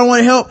 Y'all don't want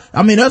to help?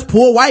 I mean, there's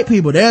poor white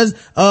people. There's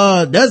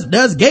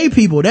gay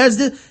people. There's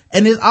this.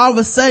 And it's all of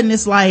a sudden,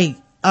 it's like,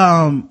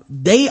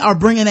 they are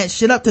bringing that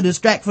shit up to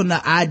distract from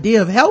the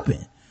idea of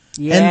helping.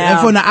 Yeah.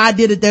 And from the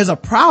idea that there's a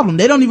problem.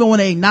 They don't even want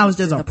to acknowledge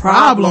there's a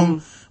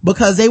problem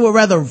because they would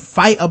rather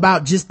fight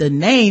about just the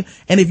name.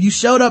 And if you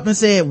showed up and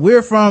said,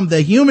 we're from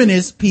the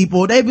humanist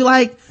people, they'd be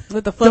like,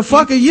 what the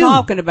fuck are you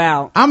talking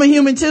about? I'm a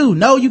human too.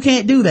 No, you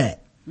can't do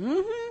that.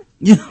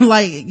 You know,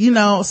 like, you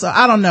know, so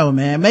I don't know,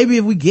 man. Maybe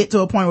if we get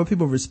to a point where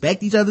people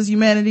respect each other's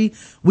humanity,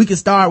 we can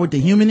start with the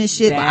humanist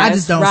shit, but I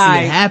just don't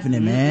see it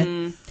happening,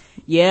 man.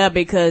 Yeah,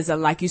 because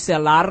like you said,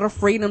 a lot of the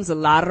freedoms, a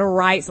lot of the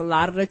rights, a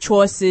lot of the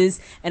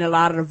choices, and a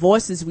lot of the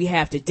voices we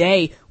have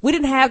today, we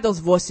didn't have those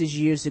voices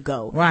years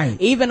ago. Right.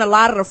 Even a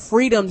lot of the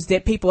freedoms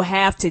that people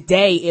have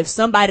today, if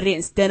somebody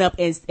didn't stand up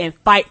and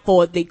fight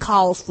for the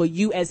cause for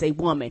you as a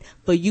woman,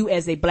 for you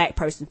as a black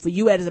person, for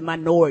you as a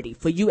minority,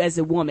 for you as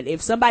a woman,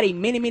 if somebody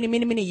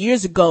many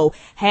years ago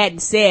hadn't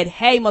said,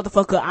 hey,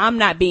 motherfucker, I'm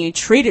not being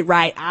treated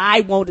right,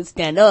 I want to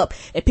stand up,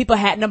 if people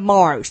hadn't have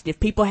marched, if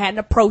people hadn't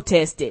have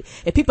protested,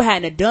 if people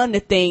hadn't have done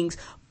the things,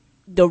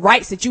 the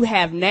rights that you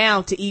have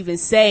now to even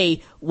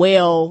say,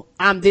 well,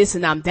 I'm this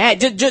and I'm that,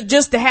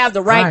 just to have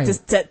the right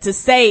to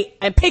say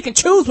and pick and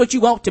choose what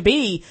you want to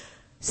be,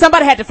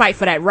 somebody had to fight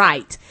for that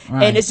right.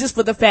 And it's just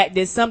for the fact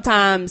that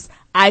sometimes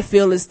I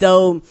feel as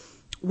though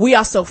we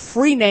are so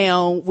free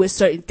now with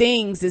certain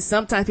things that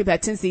sometimes people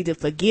have a tendency to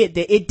forget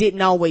that it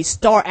didn't always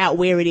start out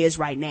where it is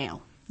right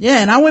now. Yeah,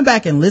 and I went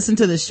back and listened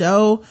to the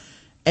show,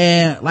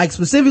 and like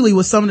specifically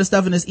with some of the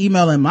stuff in this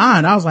email in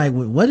mind, I was like,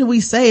 what did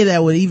we say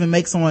that would even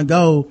make someone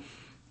go,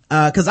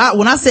 cause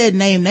when I said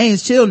name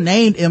names, Chill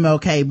named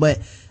MLK, but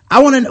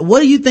I want to,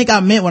 what do you think I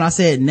meant when I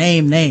said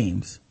name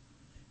names?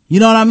 You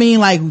know what I mean?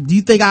 Like, do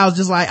you think I was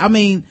just like, I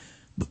mean,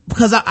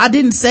 because I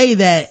didn't say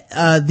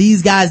that,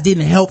 these guys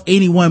didn't help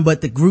anyone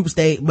but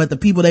the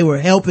people they were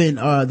helping,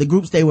 the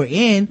groups they were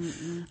in.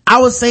 Mm-mm.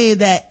 I was saying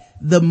that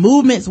the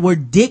movements were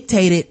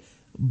dictated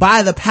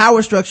by the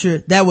power structure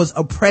that was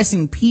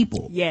oppressing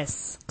people.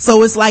 Yes.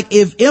 So it's like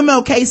if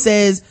MLK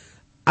says,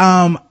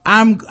 I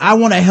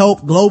want to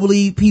help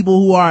globally people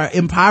who are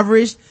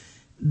impoverished,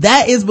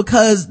 that is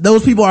because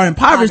those people are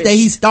impoverished that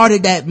he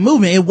started that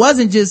movement. It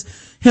wasn't just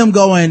him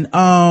going,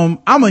 I'm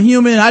a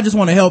human, I just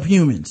want to help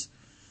humans.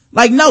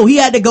 Like, no, he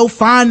had to go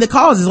find the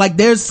causes. Like,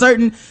 there's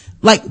certain,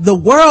 like, the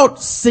world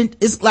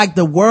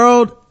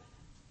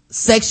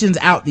sections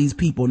out these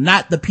people,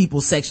 not the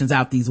people sections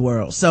out these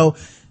worlds. So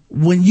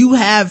when you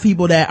have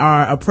people that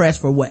are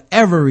oppressed for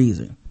whatever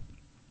reason,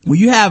 when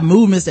you have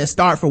movements that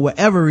start for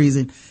whatever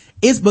reason,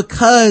 it's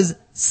because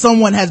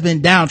someone has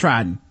been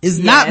downtrodden. It's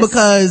not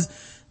because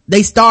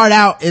they start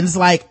out and it's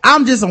like,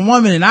 I'm just a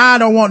woman and I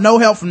don't want no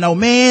help from no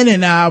man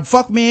and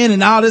fuck men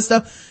and all this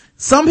stuff.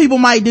 Some people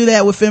might do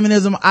that with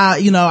feminism.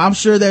 I'm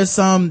sure there's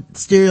some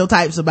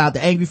stereotypes about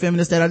the angry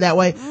feminists that are that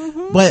way.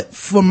 Mm-hmm. But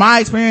from my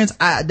experience,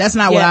 that's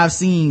not what I've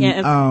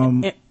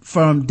seen,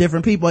 from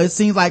different people. It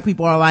seems like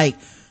people are like,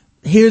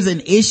 here's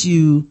an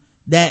issue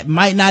that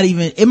might not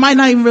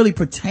even really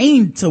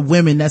pertain to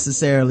women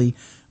necessarily,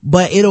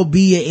 but it'll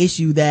be an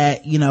issue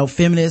that,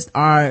 feminists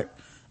are,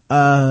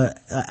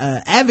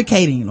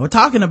 advocating or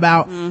talking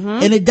about. Mm-hmm.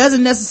 And it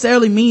doesn't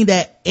necessarily mean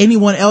that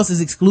anyone else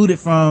is excluded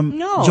from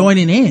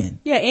joining in.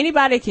 Yeah,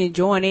 anybody can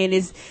join in.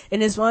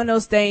 It's one of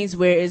those things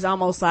where it's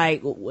almost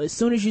like as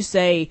soon as you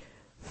say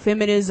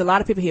feminists, a lot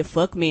of people hear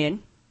fuck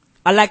men.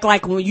 I like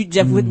when you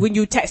when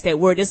you text that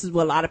word, this is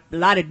what a lot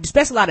of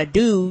especially a lot of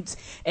dudes,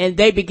 and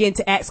they begin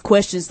to ask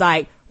questions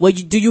like, well,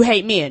 do you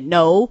hate men?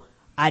 No,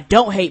 I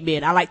don't hate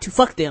men. I like to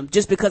fuck them.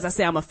 Just because I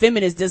say I'm a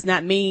feminist does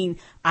not mean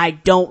I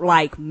don't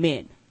like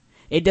men.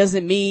 It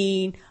doesn't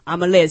mean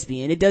I'm a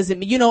lesbian. It doesn't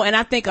mean, and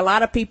I think a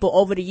lot of people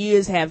over the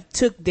years have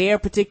took their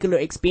particular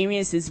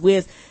experiences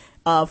with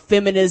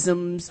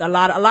feminisms. A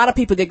lot of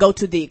people that go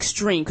to the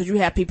extreme, because you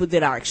have people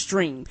that are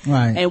extreme.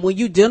 Right. And when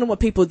you're dealing with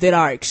people that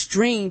are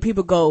extreme,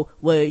 people go,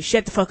 well,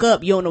 shut the fuck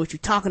up. You don't know what you're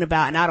talking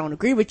about and I don't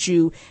agree with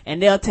you.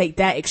 And they'll take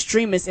that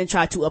extremist and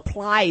try to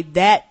apply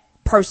that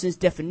person's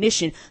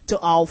definition to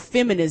all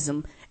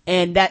feminism.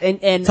 And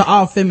to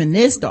all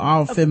feminists or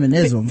all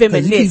feminism?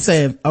 Feminist. You keep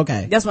saying,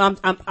 okay. That's what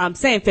I'm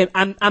saying.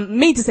 I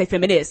mean to say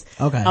feminist.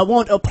 Okay. I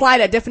won't apply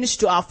that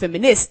definition to all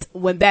feminists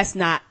when that's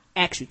not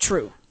actually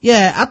true.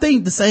 Yeah, I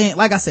think the same,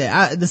 like I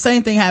said, the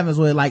same thing happens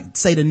with, like,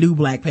 say the new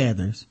Black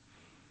Panthers.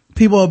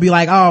 People will be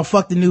like, oh,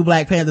 fuck the new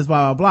Black Panthers,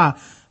 blah, blah, blah.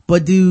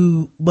 But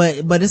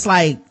it's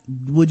like,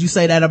 would you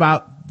say that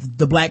about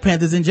the Black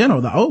Panthers in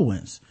general, the old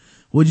ones?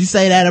 Would you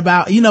say that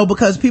about,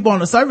 because people on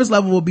the surface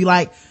level will be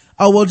like,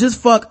 oh, well, just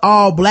fuck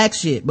all black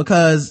shit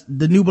because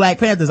the new Black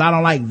Panthers, I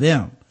don't like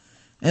them.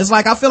 And it's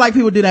like, I feel like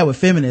people do that with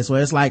feminists,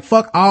 where it's like,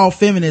 fuck all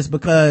feminists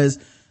because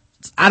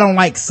I don't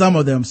like some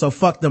of them, so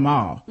fuck them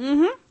all.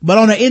 Mm-hmm. But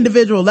on an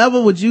individual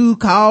level, would you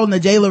call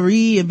Najela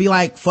Reed and be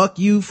like, fuck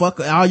you, fuck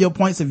all your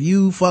points of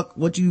view, fuck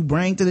what you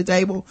bring to the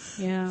table?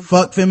 Yeah.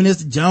 Fuck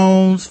Feminist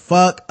Jones,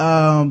 fuck,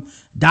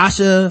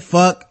 Dasha,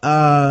 fuck,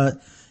 I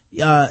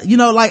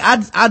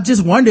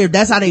just wonder if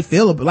that's how they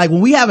feel. Like,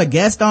 when we have a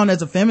guest on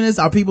as a feminist,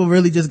 are people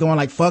really just going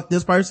like, fuck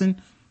this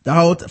person?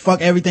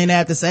 Fuck everything they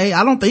have to say?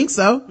 I don't think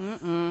so.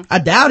 Mm-mm. I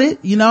doubt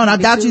it, and I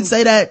doubt you'd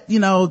say that,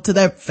 to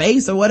their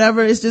face or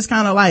whatever. It's just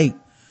kind of like,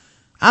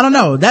 I don't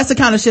know. That's the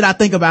kind of shit I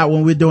think about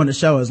when we're doing the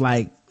show, is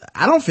like,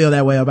 I don't feel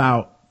that way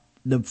about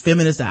the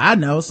feminists that I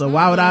know. So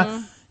why would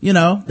I,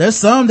 there's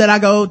some that I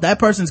go, that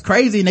person's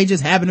crazy and they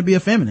just happen to be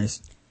a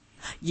feminist.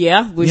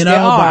 Yeah, which they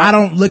are. But I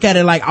don't look at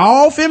it like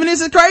all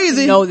feminists are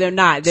crazy. No, they're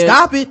not.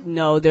 Stop it.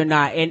 No, they're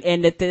not.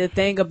 And the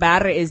thing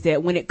about it is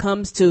that when it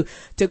comes to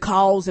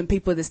cause and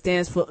people that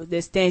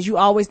stands, you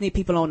always need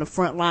people on the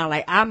front line.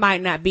 Like, I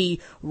might not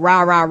be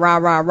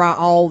rah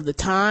all the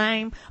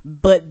time,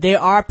 but there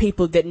are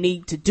people that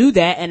need to do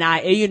that. And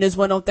it's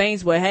one of those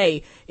things where,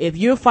 hey, if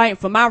you're fighting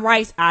for my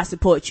rights, I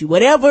support you.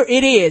 Whatever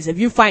it is, if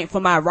you're fighting for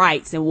my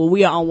rights and when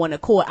we are on one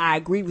accord, I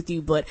agree with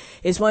you. But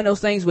it's one of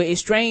those things where it's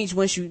strange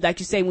once you,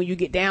 like you say, when you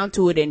get down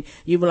to it and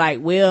you be like,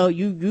 well,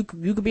 you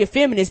could be a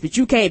feminist, but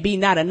you can't be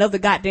not another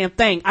goddamn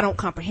thing. I don't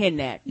comprehend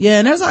that. Yeah,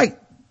 and there's like,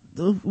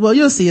 well,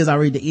 you'll see as I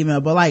read the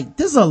email, but like,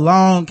 this is a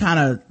long kind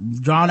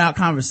of drawn out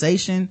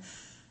conversation,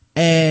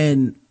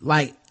 and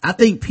like, I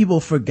think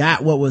people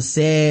forgot what was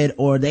said,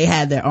 or they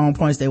had their own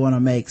points they want to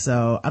make.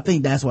 So I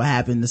think that's what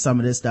happened to some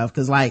of this stuff.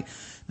 Cause like,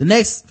 the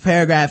next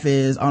paragraph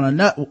is on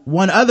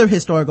one other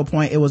historical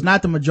point. It was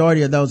not the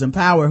majority of those in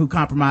power who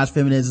compromised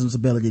feminism's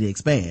ability to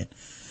expand.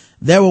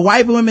 There were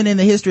white women in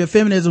the history of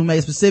feminism who made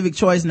a specific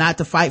choice not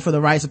to fight for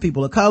the rights of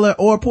people of color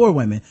or poor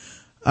women.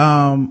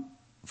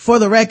 For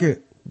the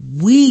record,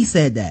 we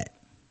said that.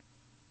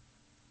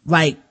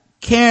 Like,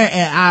 Karen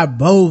and I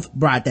both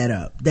brought that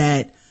up.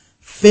 I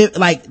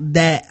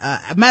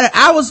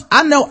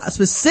know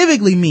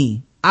specifically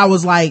me, I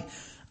was like,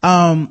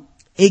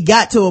 it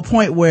got to a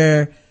point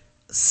where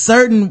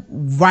certain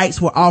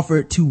rights were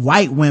offered to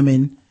white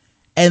women,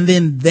 and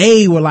then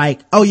they were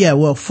like, oh yeah,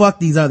 well, fuck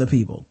these other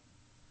people.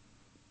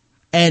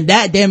 And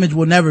that damage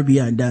will never be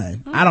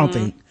undone. I don't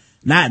think.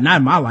 Not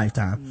in my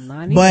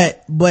lifetime.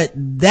 But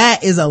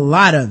that is a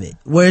lot of it,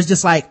 where it's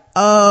just like,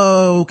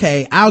 oh,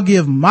 okay, I'll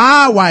give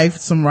my wife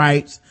some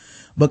rights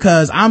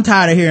because I'm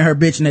tired of hearing her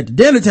bitching at the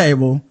dinner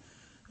table.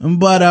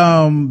 But,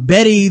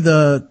 Betty,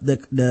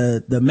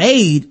 the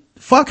maid,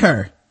 fuck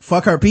her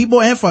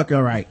people and fuck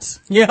her rights.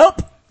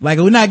 Yep. Like,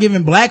 we're not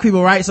giving black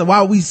people rights, so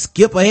why would we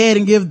skip ahead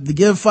and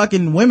give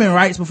fucking women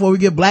rights before we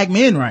give black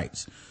men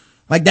rights?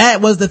 Like,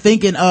 that was the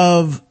thinking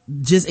of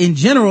just in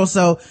general.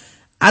 So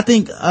I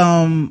think,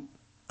 and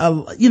I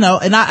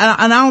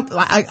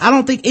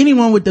don't think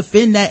anyone would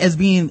defend that as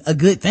being a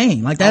good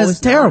thing. Like, that is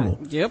terrible.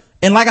 Yep.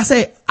 And like I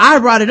said, I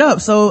brought it up.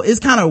 So it's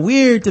kind of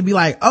weird to be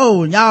like,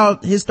 oh, y'all,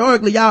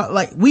 historically, y'all,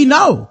 like, we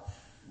know.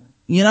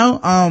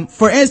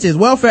 For instance,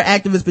 welfare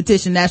activists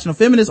petitioned national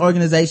feminist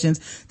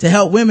organizations to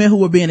help women who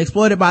were being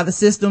exploited by the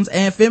systems,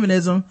 and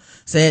feminism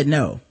said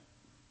no.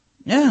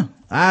 Yeah,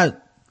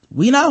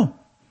 we know.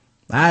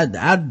 I've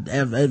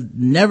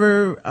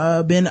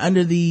never been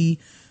under the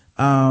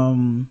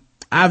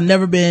I've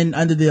never been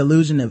under the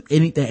illusion of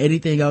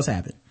anything else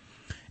happened.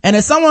 And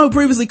as someone who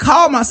previously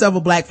called myself a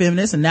black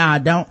feminist, and now I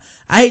don't,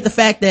 I hate the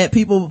fact that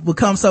people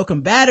become so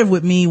combative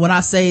with me when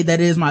I say that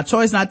it is my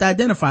choice not to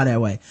identify that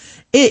way.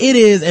 It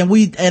is,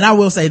 and I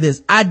will say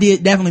this, I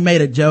definitely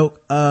made a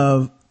joke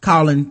of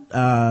calling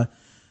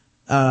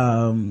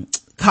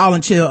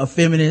Chill a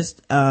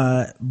feminist,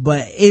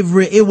 but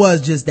it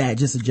was just a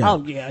joke.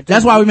 Oh yeah.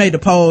 That's why we made the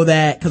poll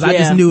that, cause I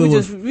just knew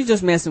we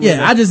just messing with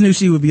her. I just knew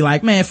she would be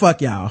like, man,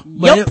 fuck y'all.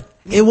 But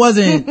it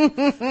wasn't,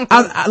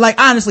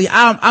 honestly,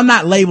 I'm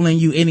not labeling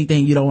you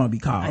anything you don't want to be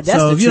called.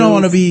 So if you don't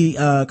want to be,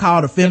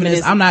 called a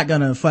feminist, I'm not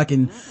gonna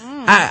fucking,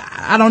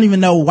 I don't even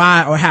know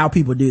why or how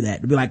people do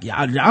that. To be like,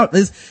 y'all,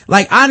 it's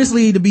like,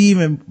 honestly, to be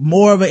even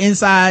more of an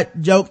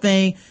inside joke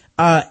thing,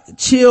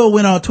 Chill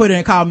went on Twitter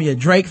and called me a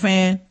Drake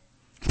fan.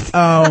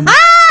 The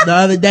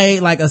other day,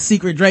 like a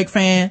secret Drake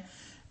fan.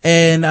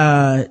 And,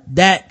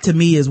 that to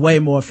me is way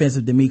more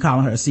offensive than me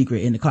calling her a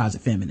secret in the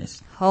closet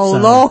feminist. Oh,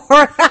 Lord.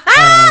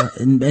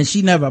 And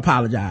she never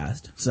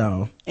apologized.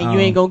 So. And you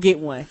ain't gonna get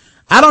one.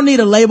 I don't need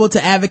a label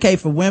to advocate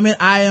for women.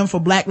 I am for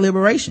black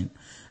liberation.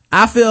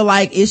 I feel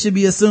like it should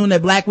be assumed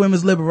that black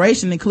women's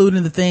liberation,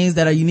 including the things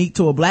that are unique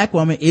to a black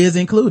woman, is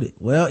included.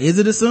 Well, is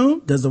it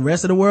assumed? Does the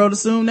rest of the world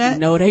assume that?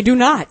 No, they do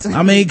not.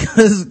 I mean,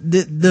 cause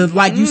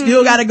you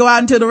still gotta go out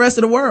into the rest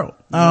of the world.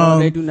 No,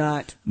 they do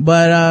not.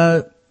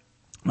 But,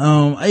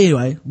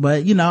 anyway,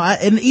 but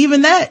and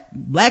even that,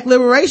 black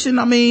liberation,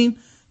 I mean,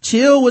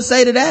 Chill would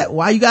say to that,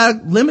 why you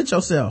gotta limit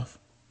yourself?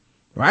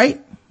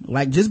 Right?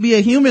 Like, just be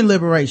a human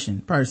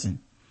liberation person.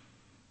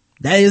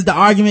 That is the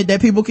argument that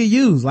people could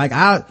use. Like,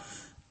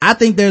 I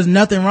think there's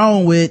nothing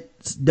wrong with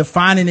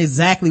defining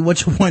exactly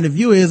what your point of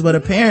view is, but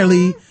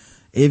apparently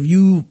if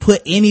you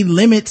put any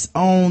limits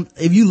on,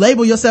 if you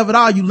label yourself at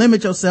all, you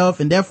limit yourself,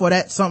 and therefore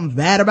that's something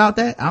bad about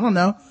that. I don't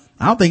know.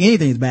 I don't think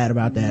anything's bad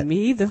about that.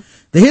 Me either.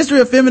 The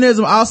history of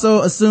feminism also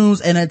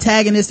assumes an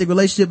antagonistic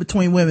relationship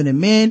between women and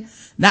men.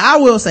 Now, I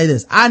will say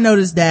this. I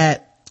noticed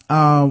that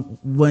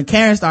when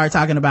Karen started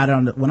talking about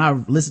it when I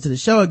listened to the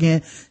show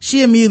again,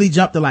 she immediately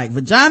jumped to like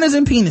vaginas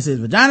and penises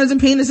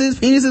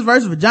penises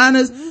versus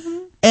vaginas.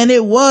 And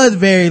it was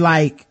very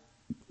like,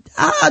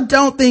 I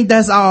don't think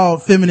that's all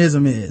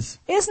feminism is.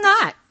 It's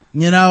not.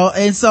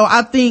 And so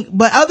I think,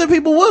 but other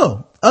people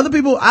will. Other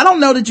people, I don't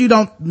know that you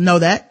don't know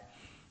that,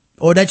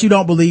 or that you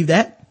don't believe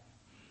that.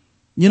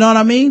 You know what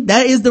I mean?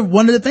 That is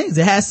one of the things.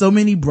 It has so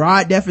many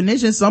broad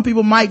definitions. Some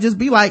people might just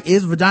be like,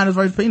 is vaginas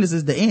versus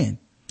penises the end?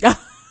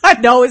 I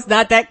know it's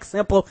not that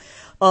simple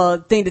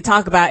thing to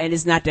talk about, and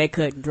it's not that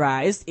cut and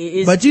dry.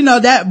 It's but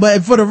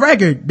but for the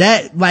record,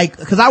 that like,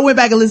 cause I went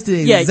back and listened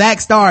to the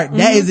exact start.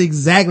 That is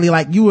exactly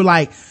like, you were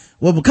like,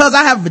 well, because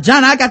I have a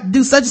vagina, I got to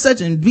do such and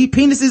such, and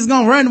penises is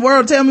gonna run the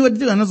world, tell me what to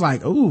do. And I was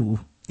like, ooh.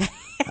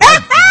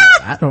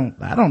 I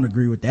don't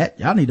agree with that.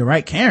 Y'all need to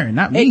write Karen,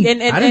 not me. I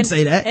didn't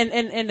say that.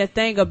 And the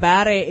thing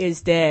about it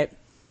is that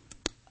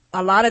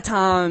a lot of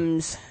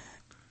times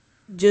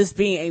just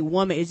being a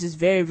woman is just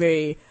very,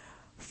 very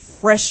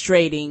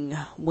frustrating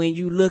when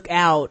you look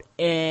out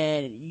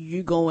and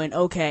you going,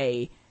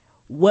 okay,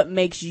 what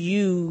makes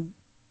you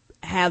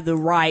have the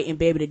right and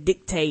be able to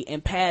dictate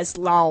and pass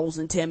laws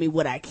and tell me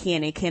what I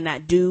can and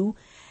cannot do?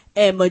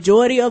 And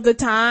majority of the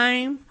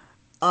time,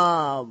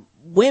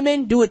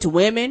 women do it to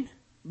women,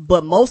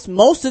 but most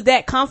of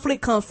that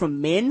conflict comes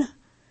from men.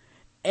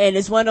 And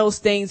it's one of those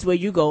things where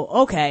you go,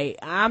 okay,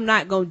 I'm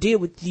not going to deal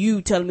with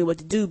you telling me what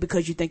to do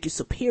because you think you're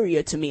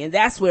superior to me. And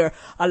that's where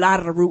a lot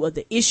of the root of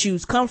the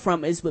issues come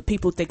from, is with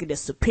people thinking they're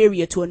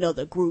superior to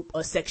another group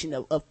or section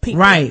of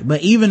people. Right.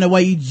 But even the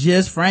way you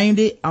just framed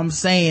it, I'm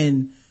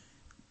saying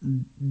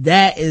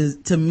that is,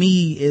 to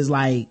me, is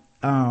like,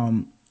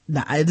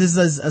 this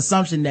is an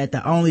assumption that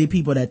the only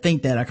people that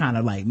think that are kind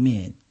of like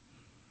men.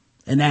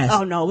 And that's,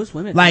 oh no, it's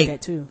women like, think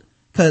that too.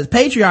 Cause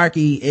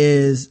patriarchy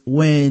is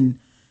when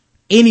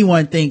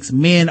anyone thinks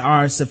men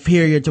are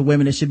superior to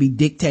women and should be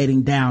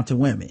dictating down to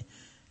women.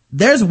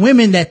 There's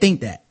women that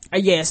think that.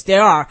 Yes,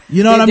 there are.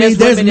 You know what I mean?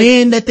 There's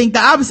men that think the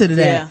opposite of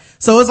that. Yeah.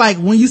 So it's like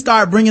when you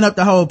start bringing up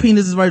the whole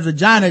penises versus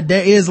vagina,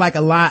 there is like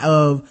a lot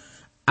of,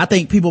 I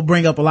think people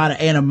bring up a lot of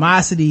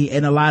animosity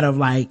and a lot of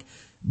like,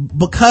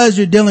 because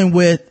you're dealing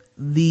with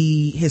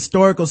the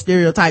historical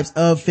stereotypes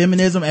of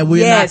feminism, and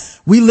we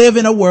live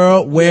in a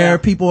world where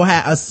people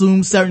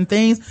assume certain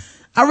things.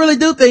 I really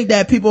do think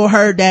that people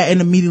heard that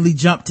and immediately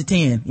jumped to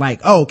 10.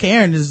 Like, oh,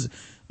 Karen is,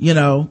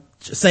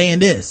 saying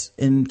this,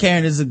 and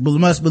Karen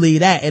must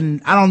believe that.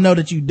 And I don't know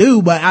that you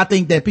do, but I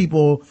think that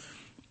people,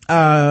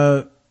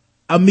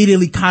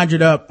 immediately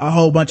conjured up a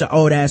whole bunch of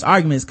old ass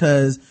arguments.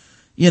 Cause,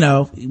 we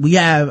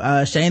have,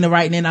 Shayna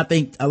writing in, I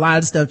think a lot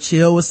of the stuff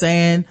Chill was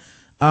saying,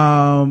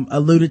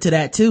 alluded to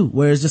that too,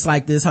 where it's just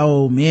like this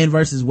whole men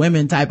versus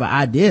women type of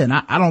idea. And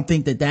I don't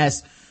think that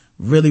that's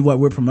really what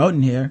we're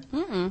promoting here.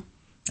 Mm-mm.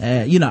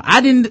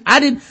 I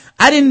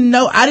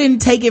didn't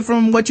take it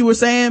from what you were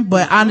saying,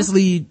 but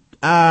honestly,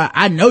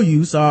 I know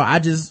you, so I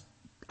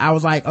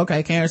was like,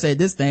 okay, Karen said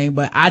this thing,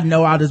 but I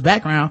know all this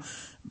background.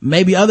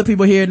 Maybe other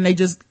people hear it and they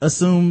just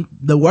assume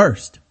the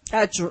worst.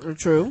 That's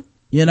true.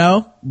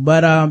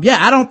 But,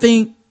 I don't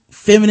think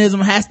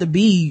feminism has to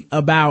be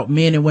about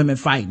men and women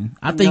fighting.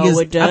 I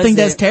think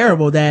that's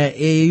terrible that it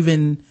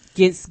even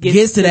gets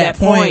to that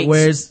point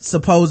where it's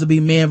supposed to be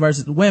men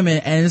versus women.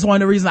 And it's one of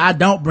the reasons I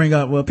don't bring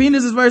up, well,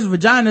 penises versus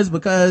vaginas,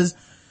 because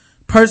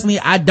personally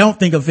I don't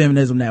think of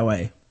feminism that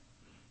way.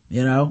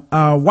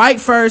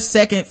 White first,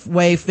 second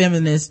wave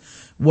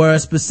feminists were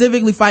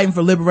specifically fighting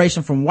for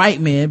liberation from white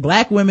men.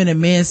 Black women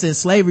and men since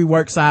slavery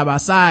worked side by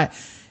side.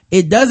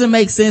 It doesn't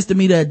make sense to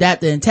me to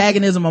adapt the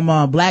antagonism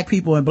among black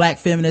people, and black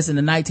feminists in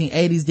the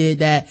 1980s did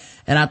that.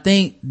 And I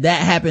think that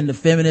happened to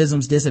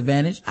feminism's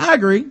disadvantage. I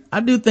agree.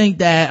 I do think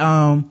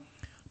that,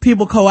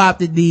 people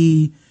co-opted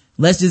the,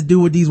 let's just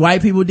do what these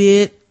white people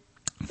did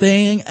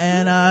thing.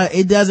 And,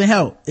 it doesn't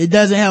help.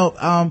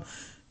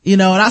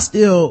 And I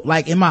still,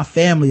 like, in my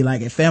family,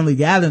 like at family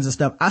gatherings and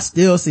stuff, I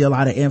still see a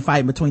lot of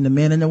infighting between the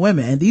men and the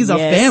women. And these are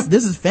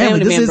this is family.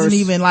 This members. Isn't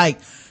even like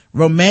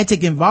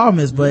romantic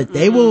involvements, but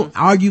they will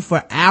argue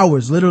for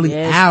hours, literally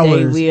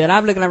hours. They will.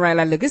 I'm looking around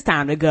like, look, it's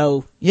time to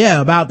go. Yeah,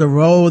 about the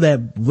role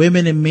that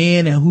women and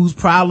men and whose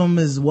problem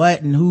is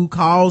what and who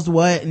caused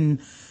what.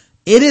 And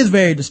it is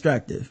very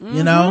destructive,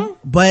 you know,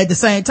 but at the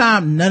same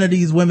time, none of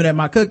these women at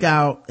my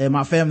cookout and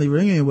my family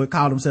reunion would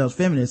call themselves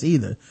feminists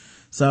either.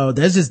 So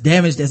there's just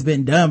damage that's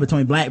been done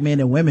between black men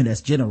and women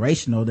that's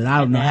generational that I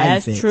don't know how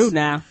you fix. That's true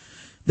now.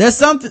 There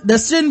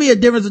shouldn't be a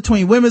difference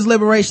between women's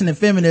liberation and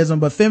feminism,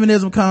 but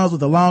feminism comes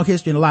with a long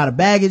history and a lot of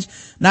baggage.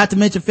 Not to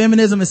mention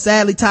feminism is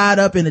sadly tied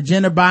up in a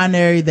gender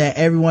binary that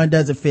everyone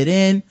doesn't fit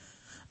in.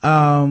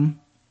 And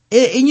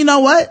you know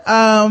what?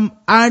 I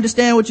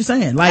understand what you're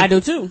saying. Like, I do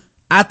too.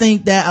 I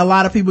think that a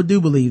lot of people do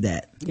believe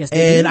that. Yes,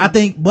 they do. I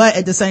think, but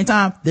at the same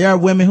time, there are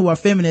women who are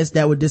feminists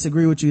that would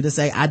disagree with you to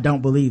say, I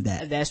don't believe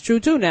that. That's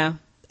true too now.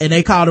 And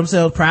they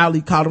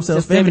proudly call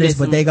themselves feminists,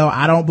 but they go,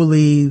 I don't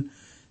believe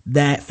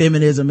that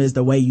feminism is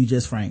the way you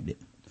just framed it.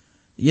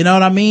 You know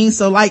what I mean?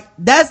 So like,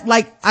 that's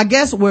like, I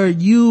guess where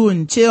you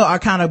and Chill are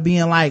kind of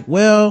being like,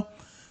 well,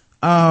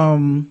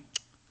 I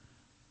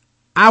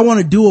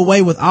want to do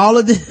away with all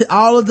of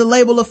the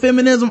label of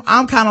feminism.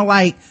 I'm kind of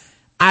like,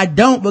 I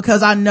don't,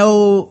 because I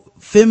know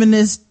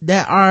feminists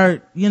that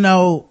are, you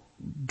know,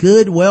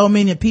 good,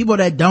 well-meaning people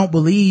that don't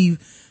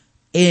believe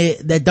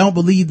it, that don't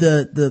believe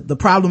the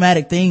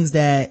problematic things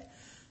that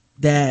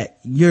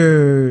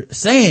you're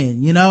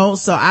saying, you know?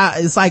 So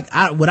it's like,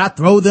 would I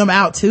throw them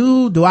out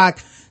too? Do I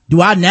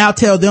now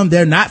tell them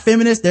they're not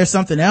feminists? They're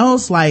something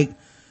else? Like,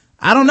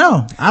 I don't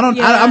know.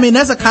 I mean,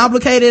 that's a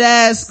complicated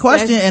ass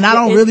question, and I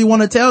don't really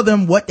want to tell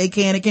them what they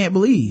can and can't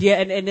believe. Yeah,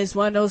 and it's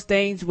one of those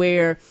things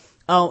where,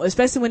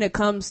 especially when it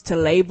comes to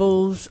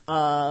labels,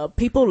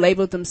 people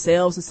label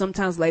themselves, and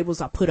sometimes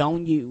labels are put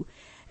on you.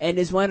 And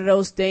it's one of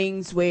those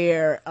things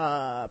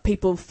where,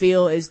 people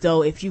feel as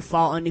though if you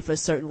fall underneath a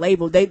certain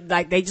label, they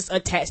just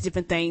attach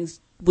different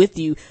things with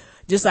you.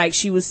 Just like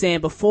she was saying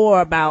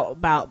before about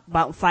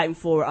fighting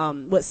for,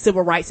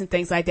 civil rights and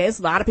things like that. There's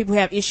a lot of people who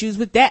have issues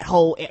with that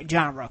whole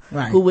genre.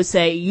 Right. Who would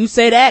say, you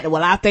say that,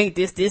 well, I think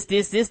this,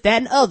 that,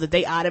 and other.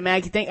 They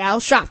automatically think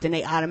Al Sharpton.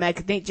 They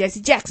automatically think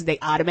Jesse Jackson. They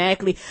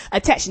automatically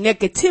attach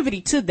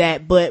negativity to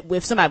that. But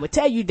if somebody would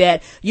tell you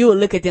that, you would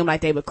look at them like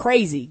they were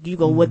crazy. You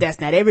go, well, that's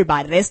not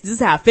everybody. This is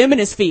how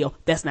feminists feel.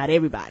 That's not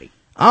everybody.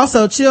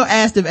 Also, Chill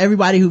asked if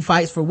everybody who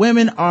fights for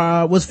women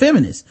was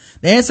feminist.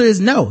 The answer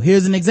is no.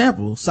 Here's an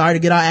example. Sorry to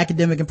get all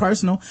academic and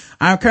personal.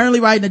 I'm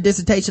currently writing a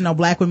dissertation on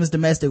black women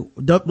domestic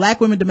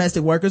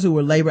workers who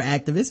were labor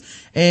activists.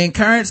 In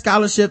current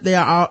scholarship, they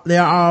are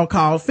all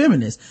called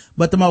feminists.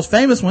 But the most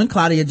famous one,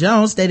 Claudia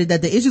Jones, stated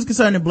that the issues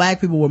concerning black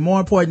people were more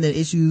important than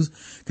issues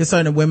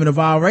concerning women of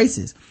all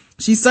races.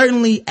 She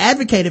certainly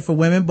advocated for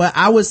women, but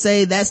I would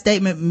say that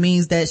statement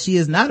means that she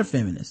is not a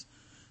feminist.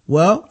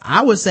 Well,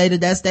 I would say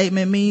that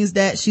statement means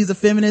that she's a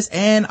feminist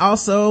and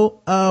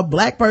also a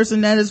black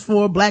person that is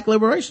for black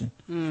liberation.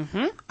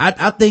 Mm-hmm.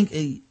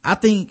 I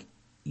think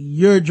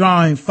you're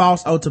drawing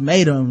false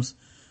ultimatums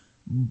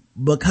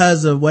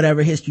because of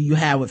whatever history you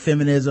have with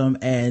feminism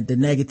and the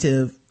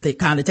negative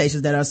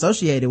connotations that are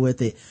associated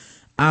with it.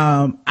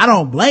 I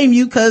don't blame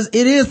you because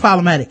it is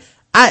problematic.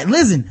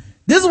 Listen,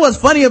 this is what's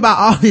funny about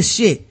all this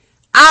shit.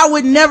 I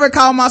would never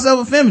call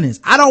myself a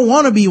feminist. I don't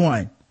want to be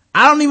one.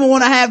 I don't even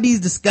want to have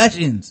these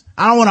discussions.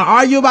 I don't want to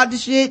argue about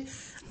this shit.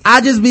 I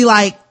just be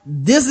like,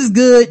 this is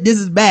good, this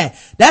is bad.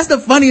 That's the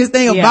funniest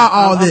thing about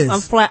all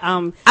this.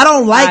 I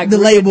don't like the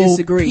label,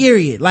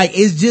 period. Like,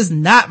 it's just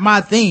not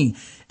my thing.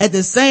 At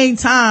the same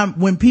time,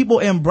 when people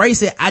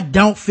embrace it, I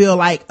don't feel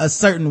like a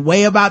certain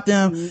way about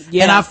them.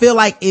 Yeah. And I feel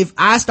like if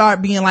I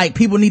start being like,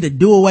 people need to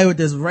do away with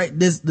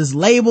this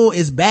label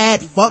is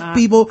bad, fuck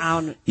people.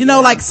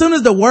 Like, soon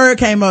as the word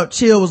came up,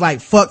 Chill was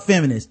like, fuck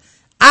feminists.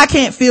 I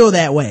can't feel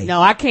that way.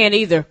 No, I can't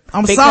either.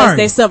 Because sorry.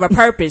 They serve a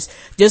purpose.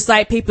 Just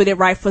like people that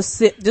write for,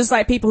 just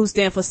like people who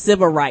stand for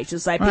civil rights,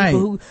 just like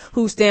people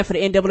who stand for the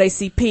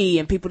NAACP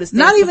and people that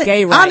stand for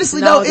gay rights. Honestly,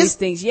 and all these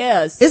things.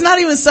 Yes. It's not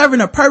even serving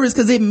a purpose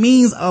because it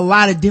means a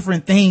lot of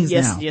different things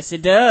now. Yes,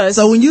 it does.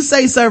 So when you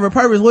say serve a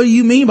purpose, what do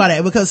you mean by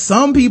that? Because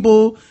some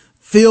people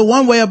feel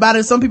one way about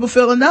it, some people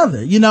feel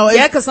another.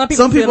 Because some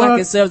people feel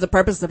like it serves a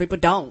purpose, some people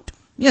don't.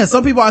 Yeah,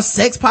 some people are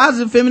sex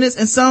positive feminists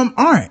and some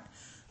aren't.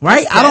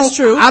 Right? That's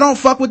true. I don't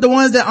fuck with the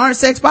ones that aren't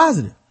sex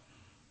positive.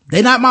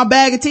 They not my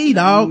bag of tea,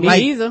 dog. Me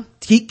either.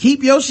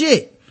 Keep your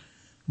shit.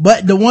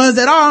 But the ones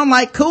that are, I'm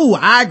like, cool,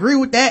 I agree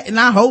with that, and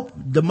I hope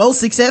the most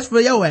success for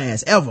your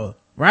ass ever.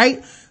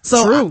 Right?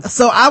 So,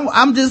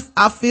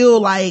 I feel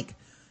like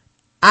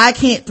I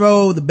can't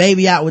throw the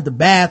baby out with the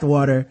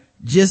bathwater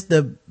just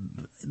to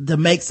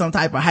make some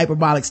type of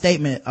hyperbolic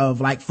statement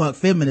of like, fuck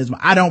feminism.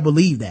 I don't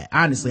believe that.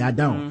 Honestly, I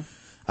don't.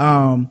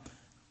 Mm-hmm.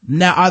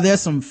 Now, are there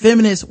some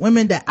feminist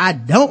women that I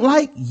don't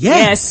like?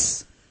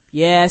 Yes.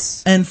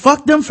 And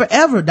fuck them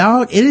forever,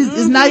 dog.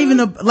 It's not even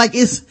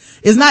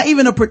it's not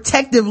even a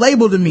protective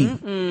label to me.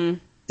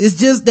 Mm-mm. It's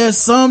just there's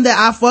some that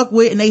I fuck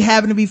with and they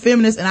happen to be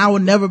feminists and I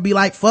would never be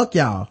like, fuck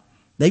y'all.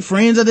 They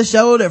friends of the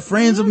show. They're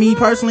friends of me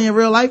personally in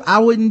real life. I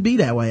wouldn't be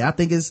that way. I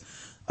think it's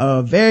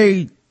a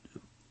very,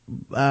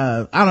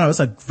 it's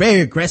a very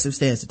aggressive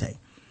stance to take.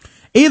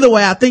 Either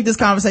way, I think this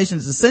conversation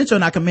is essential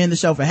and I commend the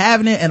show for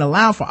having it and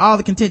allowing for all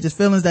the contentious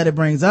feelings that it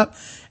brings up.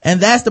 And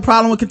that's the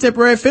problem with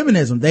contemporary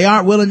feminism. They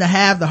aren't willing to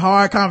have the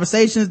hard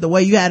conversations the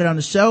way you had it on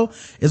the show.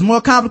 It's more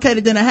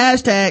complicated than a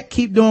hashtag.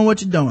 Keep doing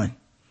what you're doing.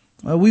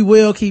 Well, we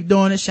will keep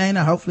doing it,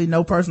 Shayna. Hopefully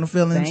no personal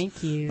feelings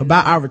Thank you.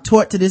 about our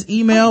retort to this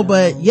email.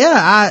 But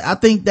yeah, I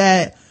think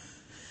that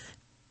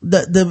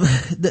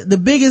the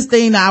biggest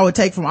thing that I would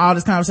take from all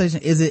this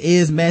conversation is it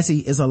is messy.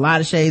 It's a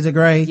lot of shades of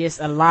gray. Yes,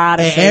 a lot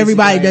of and shades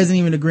everybody of gray. doesn't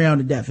even agree on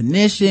the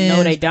definition.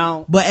 No, they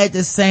don't. But at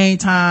the same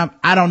time,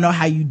 I don't know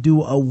how you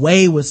do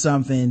away with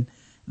something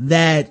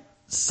that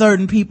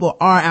certain people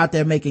are out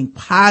there making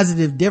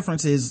positive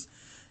differences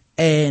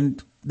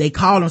and they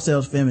call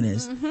themselves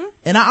feminists. Mm-hmm.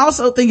 And I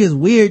also think it's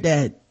weird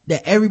that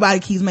everybody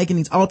keeps making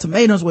these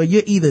ultimatums where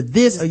you're either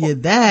this or you're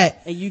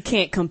that. And you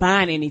can't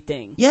combine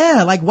anything.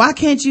 Yeah, like why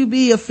can't you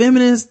be a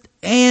feminist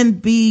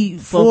and be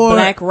for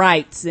black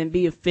rights and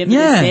be a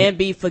feminist and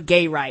be for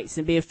gay rights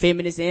and be a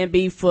feminist and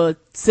be for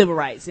civil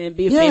rights and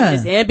be a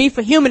feminist and be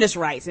for humanist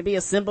rights and be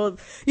a symbol,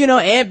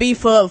 and be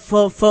for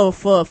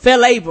fair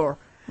labor.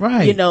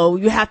 Right.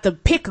 You have to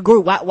pick a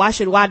group. Why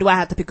do I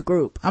have to pick a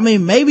group? I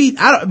mean, maybe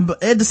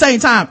but at the same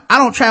time, I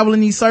don't travel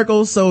in these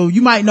circles, so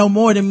you might know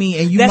more than me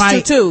and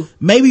That's true too.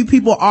 Maybe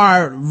people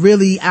are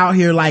really out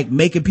here like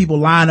making people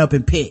line up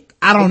and pick.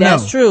 I don't know.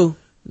 That's true.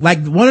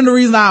 Like one of the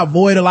reasons I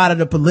avoid a lot of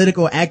the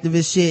political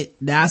activist shit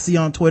that I see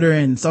on Twitter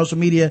and social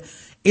media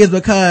is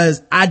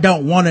because I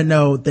don't want to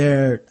know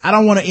I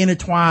don't want to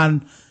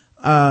intertwine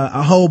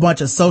a whole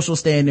bunch of social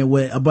standing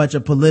with a bunch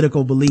of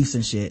political beliefs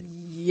and shit.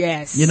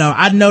 Yes.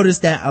 I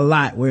noticed that a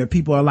lot where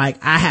people are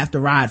like, I have to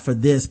ride for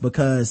this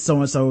because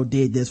so-and-so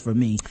did this for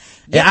me.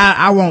 Yep. And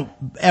I won't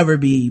ever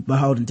be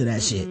beholden to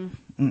that shit.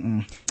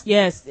 Mm-mm.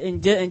 Yes.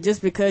 And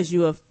just because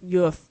you are a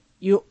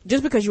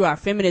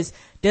feminist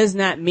does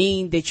not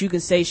mean that you can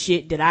say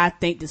shit that I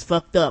think is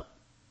fucked up.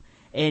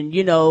 And,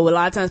 a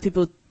lot of times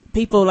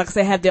people, like I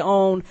say, have their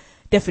own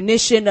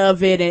definition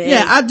of it.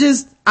 I'm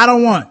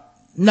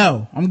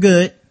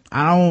good.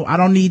 I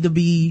don't need to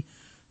be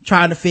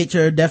trying to fit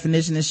your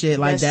definition and shit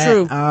like That's that.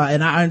 True.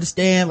 And I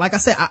understand, like I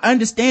said, I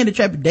understand the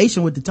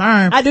trepidation with the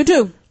term. I do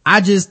too.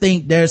 I just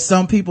think there's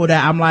some people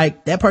that I'm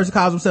like, that person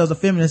calls themselves a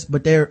feminist,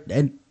 but they're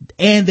a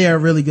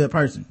really good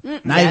person.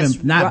 They're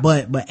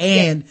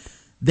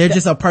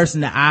just a person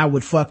that I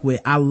would fuck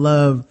with. I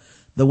love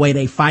the way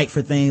they fight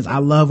for things. I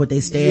love what they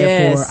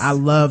stand for. I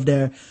love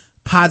their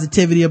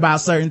positivity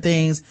about certain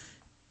things.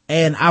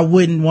 And I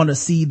wouldn't want to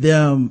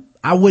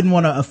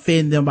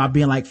offend them by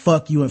being like,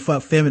 fuck you and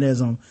fuck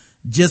feminism,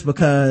 just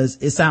because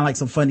it sounds like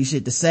some funny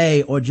shit to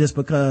say, or just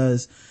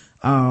because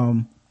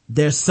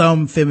there's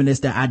some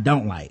feminists that I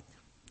don't like.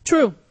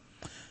 True.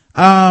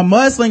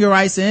 Mudslinger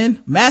writes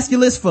in,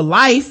 masculist for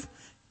life.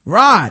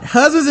 Rod,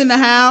 husband's in the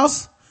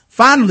house.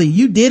 Finally,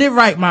 you did it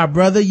right, my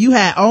brother. You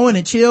had Owen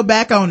and Chill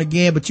back on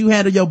again, but you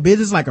handled your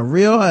business like a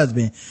real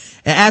husband.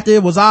 And after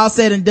it was all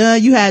said and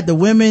done, you had the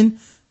women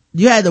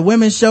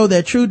show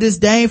their true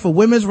disdain for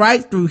women's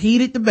rights through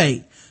heated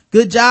debate.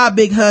 Good job,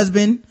 big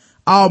husband.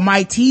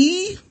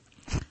 Almighty.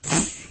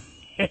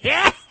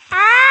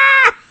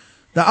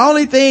 The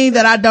only thing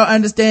that I don't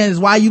understand is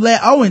why you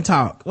let Owen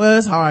talk. Well,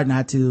 it's hard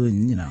not to,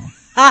 and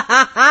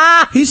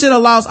he should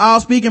have lost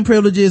all speaking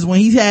privileges when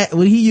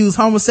he used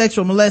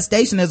homosexual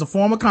molestation as a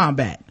form of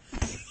combat.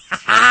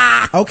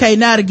 Okay,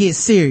 now to get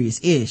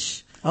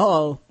serious-ish.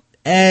 Uh-oh.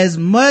 As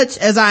much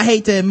as I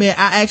hate to admit,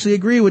 I actually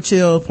agree with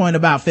Chill's point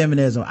about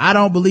feminism. I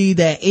don't believe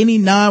that any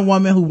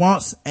non-woman who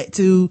wants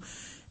to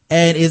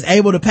and is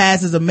able to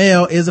pass as a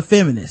male is a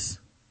feminist.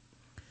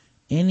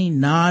 Any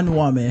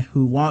non-woman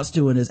who wants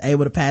to and is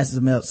able to pass as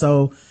a male.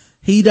 So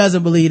he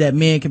doesn't believe that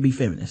men can be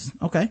feminists.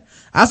 Okay.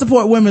 I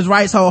support women's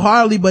rights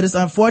wholeheartedly, but it's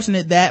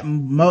unfortunate that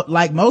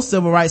like most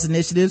civil rights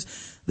initiatives,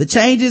 the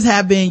changes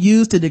have been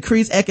used to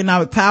decrease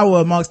economic power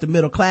amongst the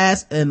middle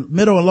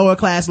and lower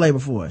class labor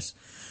force.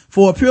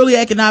 From a purely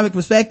economic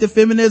perspective,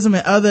 feminism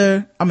and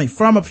other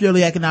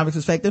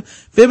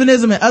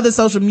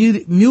social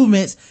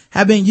movements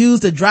have been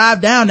used to drive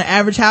down the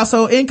average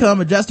household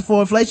income adjusted for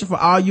inflation for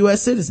all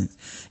U.S. citizens.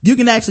 You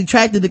can actually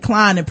track the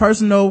decline in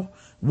personal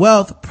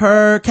wealth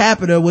per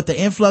capita with the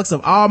influx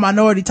of all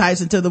minority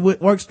types into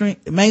the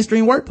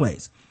mainstream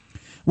workplace,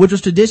 which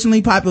was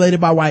traditionally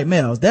populated by white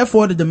males.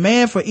 Therefore, the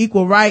demand for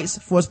equal rights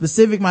for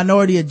specific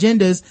minority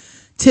agendas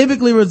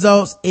typically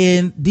results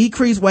in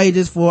decreased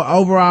wages for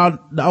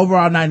the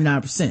overall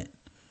 99%.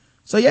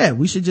 So yeah,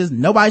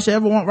 nobody should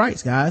ever want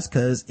rights, guys,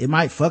 cause it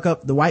might fuck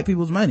up the white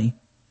people's money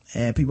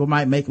and people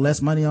might make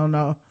less money on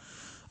the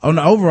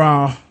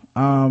overall.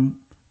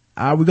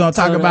 We're going to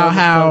talk about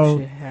how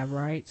have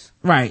rights.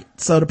 Right.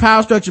 So the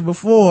power structure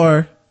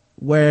before,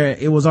 where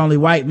it was only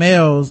white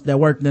males that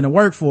worked in the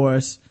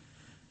workforce,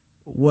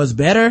 was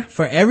better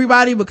for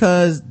everybody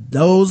because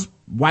those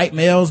white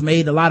males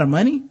made a lot of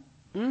money.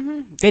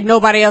 Mm-hmm. That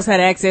nobody else had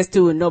access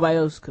to and nobody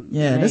else could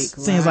this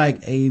seems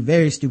like a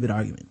very stupid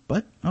argument,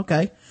 but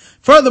okay.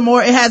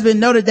 Furthermore, it has been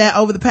noted that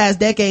over the past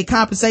decade,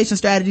 compensation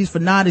strategies for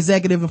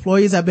non-executive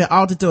employees have been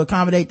altered to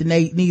accommodate the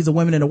needs of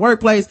women in the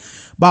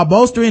workplace by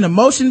bolstering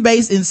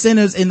emotion-based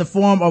incentives in the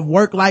form of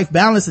work-life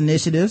balance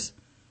initiatives.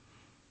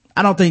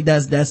 I don't think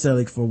that's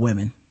necessarily for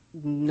women.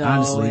 No,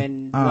 honestly.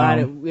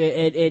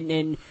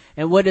 and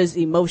what does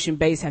emotion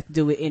base have to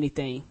do with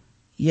anything?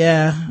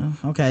 Yeah,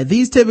 okay.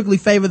 These typically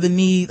favor the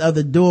need of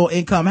the dual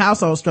income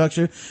household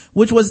structure,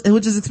 which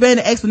is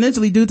expanded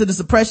exponentially due to the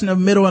suppression of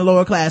middle and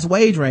lower class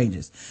wage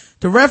ranges.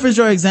 To reference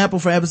your example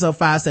for episode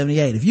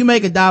 578, if you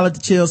make $1 to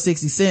chill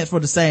 60 cents for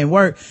the same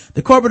work,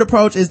 the corporate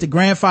approach is to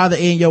grandfather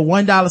in your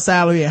 $1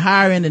 salary and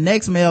hire in the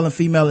next male and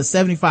female at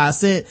 75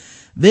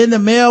 cents. Then the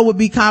male would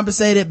be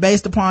compensated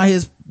based upon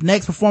his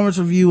next performance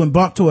review and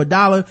bump to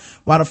 $1,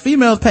 while the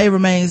female's pay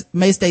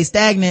may stay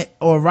stagnant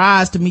or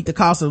rise to meet the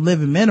cost of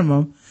living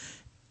minimum.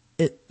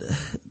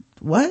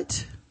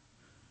 What?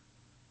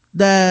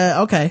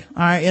 Okay. All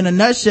right. In a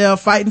nutshell,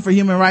 fighting for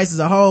human rights as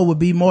a whole would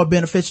be more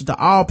beneficial to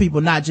all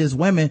people, not just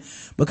women,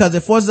 because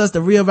it forces us to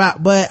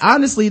reevaluate. But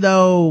honestly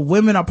though,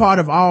 women are part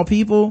of all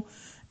people,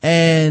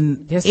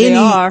 and yes, they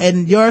are.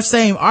 And your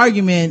same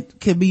argument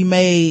could be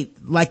made,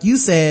 like you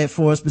said,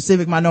 for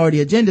specific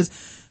minority agendas.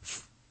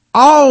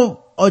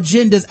 All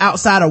agendas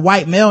outside of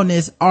white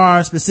maleness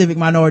are specific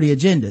minority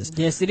agendas.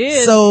 Yes, it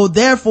is. So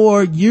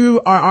therefore you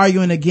are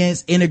arguing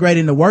against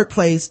integrating the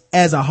workplace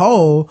as a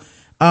whole,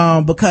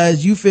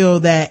 because you feel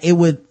that it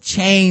would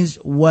change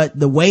what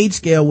the wage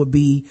scale would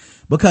be,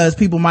 because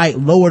people might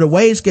lower the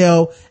wage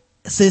scale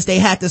since they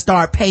have to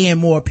start paying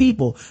more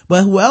people.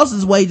 But who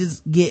else's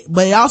wages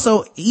but it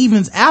also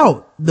evens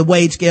out the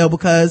wage scale,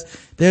 because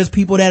there's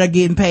people that are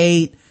getting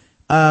paid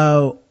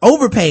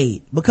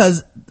overpaid,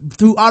 because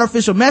through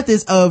artificial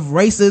methods of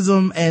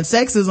racism and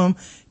sexism,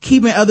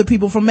 keeping other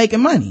people from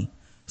making money.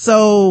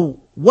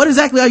 So what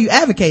exactly are you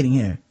advocating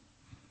here?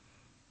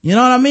 You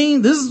know what I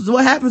mean? This is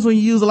what happens when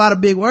you use a lot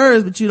of big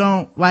words, but you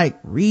don't like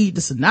read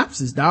the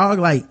synopsis, dog.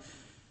 Like,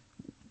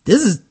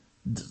 this is,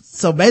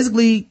 so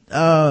basically,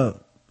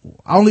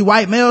 only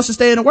white males should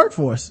stay in the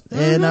workforce.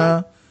 Mm-hmm.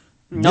 And,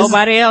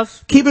 nobody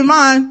else. Keep in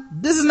mind,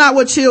 this is not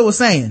what Chill was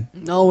saying.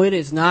 No, it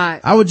is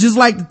not. I would just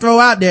like to throw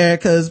out there,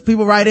 cause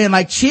people write in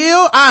like,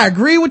 Chill, I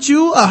agree with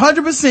you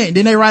 100%.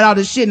 Then they write all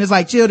this shit and it's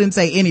like, Chill didn't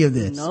say any of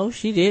this. No,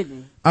 she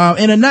didn't.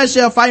 In a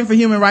nutshell, fighting for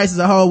human rights as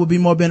a whole would be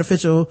more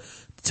beneficial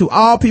to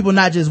all people,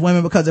 not just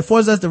women, because it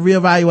forces us to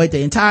reevaluate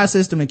the entire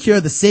system and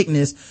cure the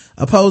sickness,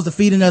 opposed to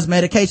feeding us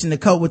medication to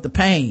cope with the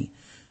pain.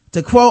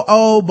 To quote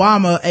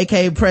Obama,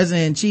 aka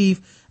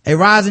President-in-Chief, a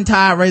rising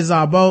tide raises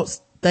all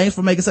boats. Thanks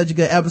for making such a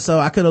good episode.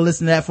 I could have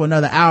listened to that for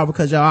another hour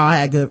because y'all all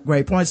had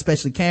great points,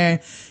 especially Karen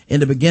in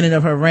the beginning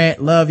of her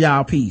rant. Love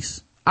y'all.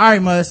 Peace. All right,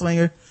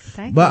 Mudslinger.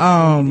 Thank you,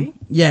 sweetie.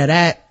 Yeah,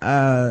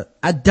 that,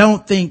 I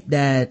don't think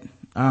that,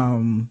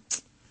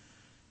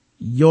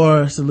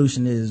 your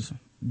solution is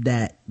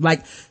that,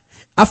 like,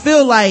 I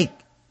feel like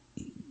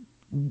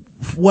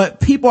what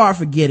people are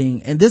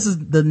forgetting, and this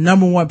is the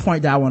number one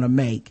point that I want to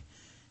make,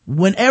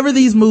 whenever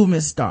these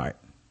movements start,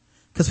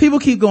 because people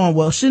keep going,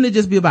 well, shouldn't it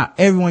just be about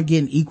everyone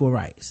getting equal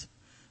rights?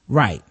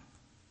 Right.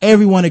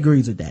 Everyone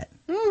agrees with that.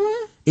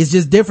 Mm-hmm. It's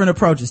just different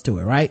approaches to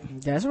it,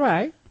 right? That's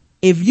right.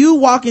 If you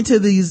walk into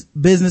these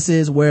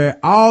businesses where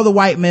all the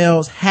white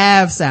males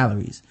have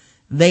salaries,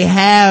 they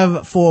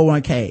have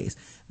 401ks,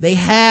 they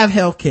have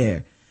health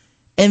care,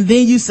 and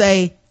then you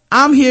say,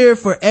 I'm here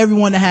for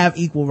everyone to have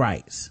equal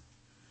rights.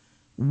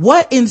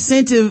 What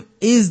incentive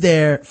is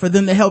there for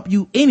them to help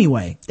you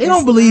anyway? They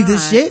don't believe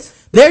this shit.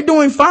 They're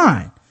doing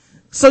fine.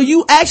 So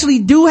you actually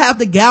do have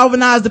to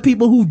galvanize the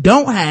people who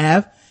don't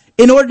have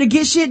in order to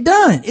get shit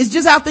done. It's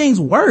just how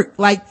things work.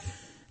 Like,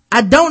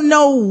 I don't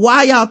know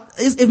why y'all,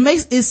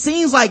 it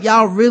seems like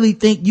y'all really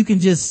think you can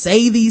just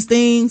say these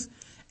things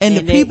and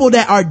the people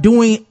that are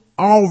doing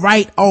all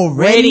right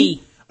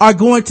already are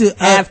going to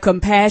have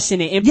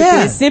compassion and empathy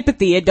and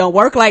sympathy. It don't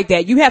work like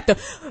that. You have to,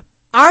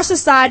 our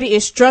society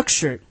is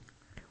structured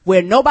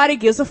where nobody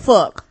gives a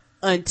fuck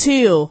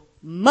until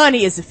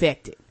money is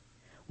affected.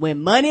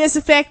 When money is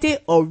affected,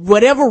 or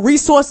whatever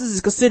resources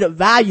is considered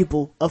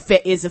valuable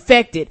is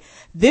affected,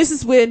 this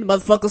is when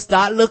motherfuckers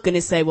start looking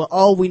and say, well,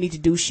 oh, we need to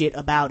do shit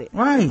about it.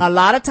 Right. A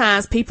lot of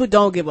times people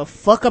don't give a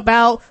fuck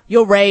about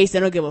your race.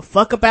 They don't give a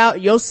fuck about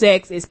your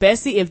sex,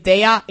 especially if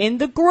they are in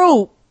the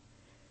group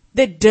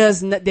that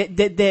does not,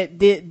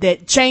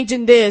 that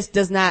changing this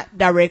does not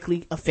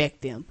directly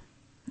affect them.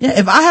 Yeah,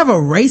 if I have a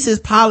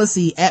racist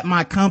policy at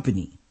my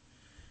company,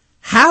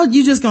 how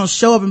you just gonna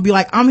show up and be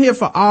like, I'm here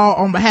for all,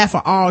 on behalf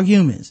of all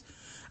humans.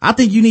 I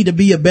think you need to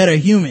be a better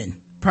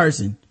human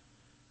person.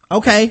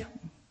 Okay.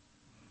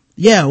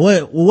 Yeah,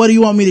 what do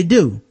you want me to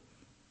do?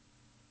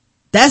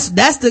 That's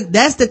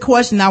the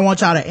question I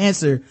want y'all to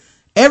answer.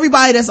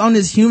 Everybody that's on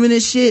this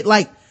humanist shit,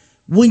 like,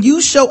 when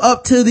you show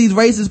up to these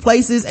racist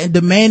places and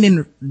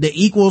demanding the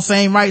equal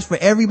same rights for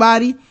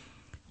everybody,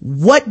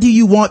 what do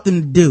you want them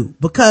to do?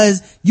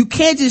 Because you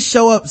can't just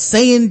show up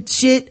saying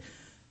shit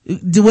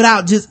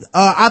without just,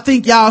 I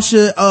think y'all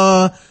should,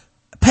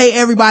 pay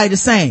everybody the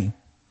same.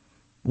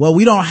 Well,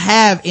 we don't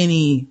have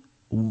any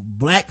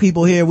black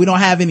people here. We don't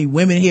have any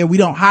women here. We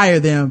don't hire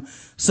them.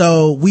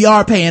 So we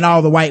are paying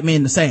all the white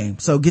men the same.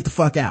 So get the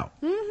fuck out.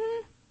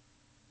 Mm-hmm.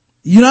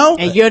 You know?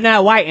 And you're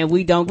not white and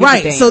we don't give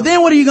a damn. So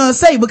then what are you going to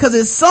say? Because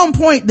at some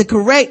point the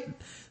correct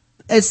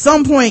at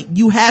some point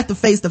you have to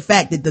face the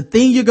fact that the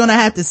thing you're gonna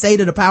have to say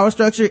to the power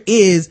structure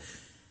is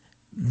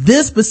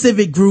this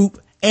specific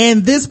group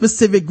and this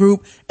specific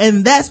group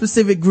and that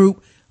specific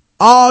group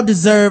all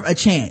deserve a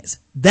chance.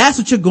 That's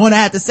what you're going to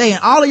have to say,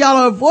 and all of y'all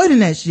are avoiding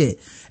that shit.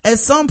 At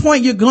some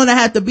point you're going to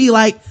have to be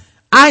like,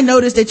 I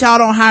noticed that y'all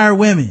don't hire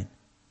women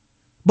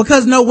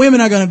because no women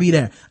are going to be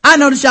there. I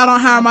noticed y'all don't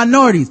hire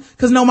minorities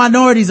because no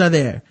minorities are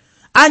there.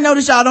 I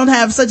noticed y'all don't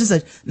have such and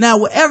such. Now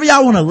whatever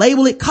y'all want to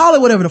label it, call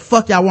it whatever the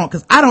fuck y'all want,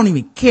 because I don't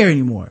even care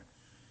anymore.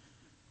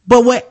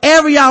 But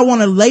whatever y'all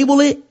want to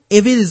label it,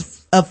 if it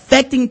is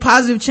affecting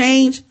positive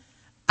change,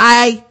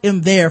 I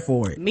am there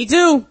for it. Me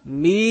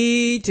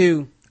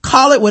too.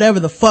 Call it whatever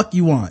the fuck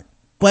you want.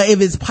 But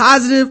if it's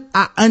positive,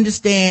 I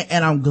understand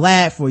and I'm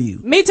glad for you.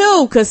 Me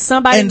too, cause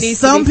somebody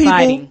needs to be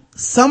fighting.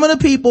 Some of the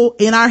people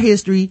in our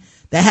history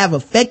that have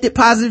affected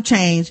positive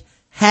change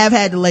have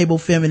had to label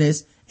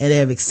feminists, and they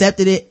have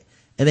accepted it,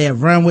 and they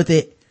have run with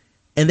it,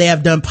 and they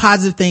have done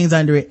positive things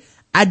under it.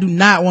 I do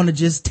not want to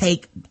just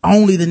take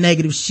only the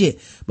negative shit,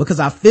 because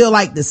I feel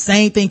like the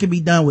same thing can be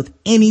done with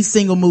any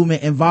single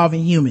movement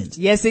involving humans.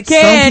 Yes, it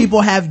can. Some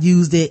people have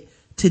used it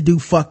to do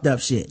fucked up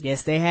shit.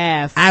 Yes, they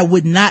have. I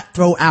would not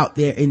throw out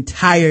their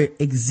entire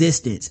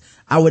existence.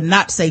 I would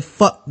not say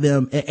fuck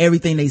them and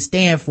everything they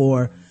stand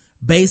for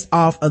based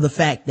off of the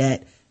fact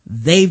that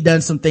they've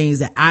done some things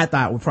that I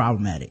thought were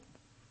problematic.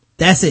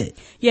 That's it.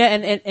 Yeah,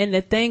 and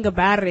the thing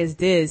about it is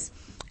this.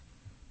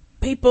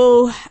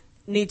 People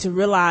need to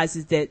realize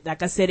is that,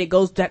 like I said, it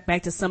goes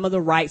back to some of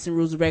the rights and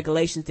rules and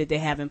regulations that they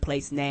have in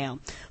place now.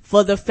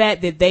 For the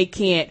fact that they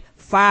can't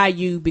fire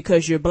you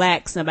because you're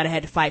black, somebody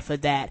had to fight for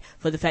that.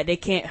 For the fact they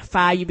can't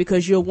fire you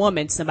because you're a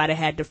woman, somebody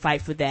had to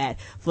fight for that.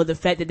 For the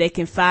fact that they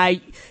can fire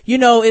you,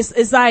 know,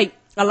 it's like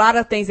a lot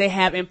of things they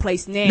have in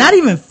place now. Not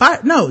even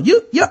fire. No,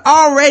 you're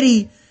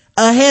already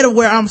ahead of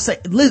where I'm saying.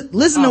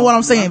 Listen to what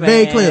I'm saying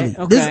very clearly.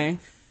 Okay.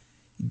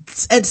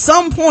 At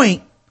some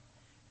point,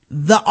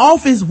 the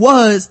office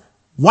was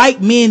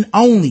white men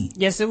only.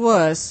 Yes, it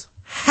was.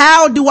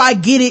 How do I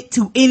get it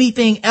to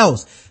anything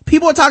else?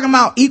 People are talking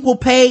about equal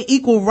pay,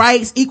 equal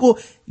rights,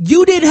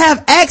 you didn't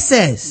have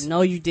access.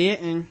 No, you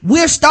didn't.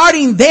 We're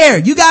starting there.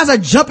 You guys are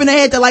jumping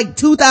ahead to like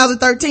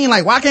 2013.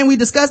 Like, why can't we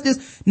discuss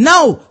this?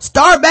 No,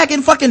 start back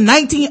in fucking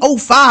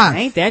 1905.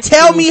 Ain't that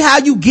Tell true? me how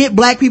you get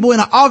black people in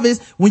the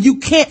office when you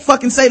can't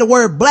fucking say the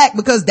word black,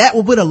 because that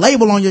will put a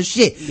label on your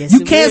shit. Yes,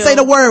 you it can't will. say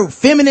the word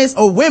feminist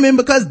or women,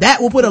 because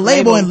that will put a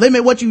label and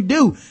limit what you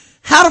do.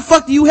 How the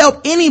fuck do you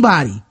help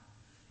anybody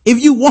if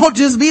you won't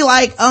just be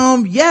like,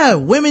 yeah,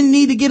 women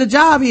need to get a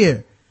job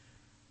here?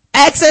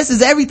 Access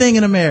is everything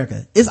in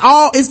America. It's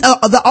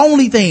the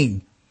only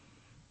thing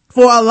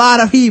for a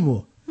lot of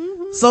people.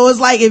 Mm-hmm. So it's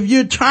like, if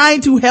you're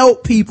trying to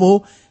help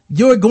people,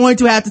 you're going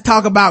to have to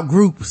talk about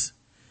groups.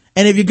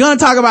 And if you're going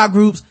to talk about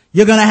groups,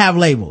 you're going to have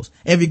labels.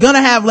 And if you're going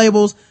to have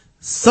labels,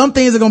 some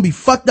things are going to be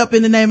fucked up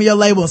in the name of your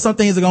label, and some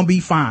things are going to be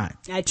fine.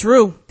 That's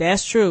true.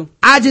 That's true.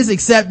 I just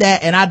accept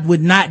that, and I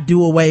would not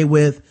do away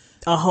with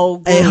a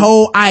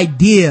whole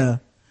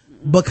idea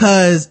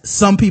because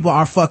some people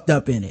are fucked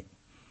up in it.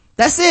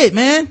 That's it,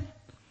 man.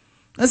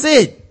 That's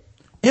it.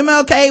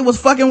 MLK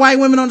was fucking white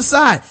women on the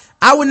side.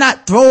 I would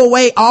not throw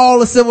away all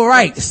the civil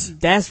rights.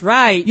 That's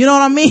right. You know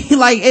what I mean?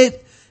 Like,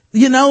 it,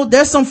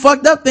 there's some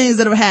fucked up things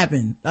that have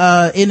happened,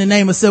 in the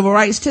name of civil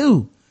rights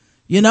too.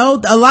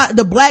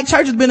 The black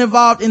church has been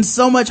involved in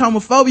so much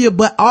homophobia,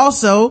 but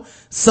also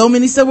so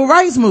many civil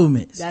rights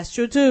movements. That's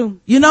true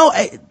too.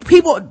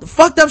 People,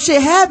 fucked up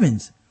shit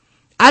happens.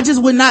 I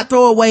just would not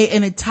throw away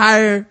an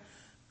entire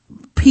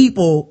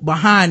people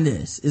behind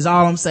this, is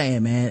all I'm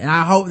saying, man. And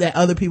I hope that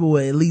other people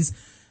will at least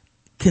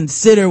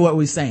consider what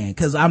we're saying,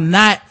 because I'm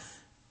not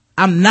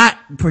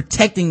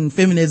protecting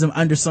feminism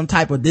under some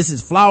type of, this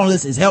is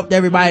flawless, it's helped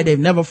everybody, they've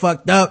never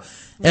fucked up,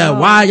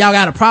 why y'all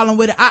got a problem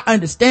with it. I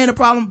understand the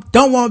problem,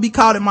 don't want to be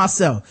caught in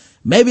myself.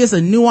 Maybe it's a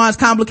nuanced,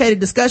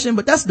 complicated discussion,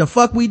 but that's the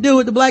fuck we do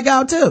with the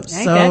Blackout Tips.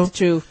 Ain't that the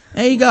truth?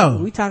 There you go.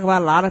 We talk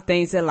about a lot of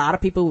things that a lot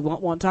of people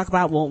won't want to talk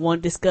about, won't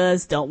want to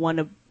discuss, don't want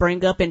to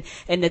bring up. And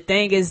the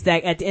thing is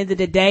that at the end of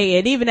the day,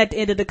 and even at the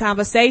end of the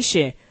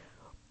conversation,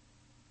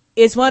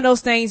 it's one of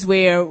those things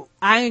where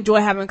I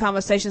enjoy having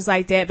conversations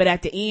like that, but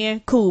at the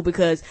end, cool,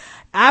 because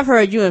I've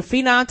heard you and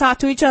Phenom talk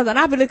to each other, and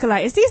I've been looking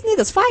like, is these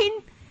niggas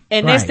fighting?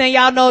 And next thing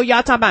y'all know,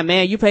 y'all talking about,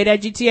 man, you play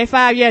that GTA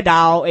 5, yeah,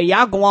 dog, and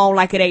y'all go on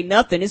like it ain't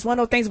nothing. It's one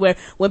of those things where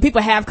when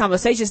people have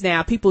conversations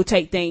now, people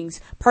take things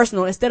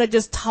personal instead of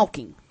just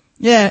talking.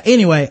 Yeah,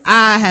 anyway,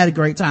 I had a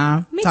great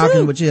time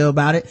talking with you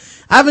about it.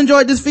 I've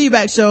enjoyed this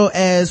feedback show,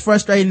 as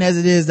frustrating as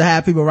it is to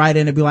have people write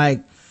in and be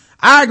like,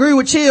 I agree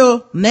with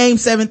Chill, name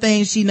 7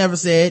 things she never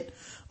said.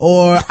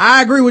 Or,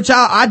 I agree with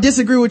y'all, I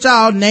disagree with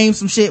y'all, name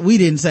some shit we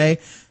didn't say.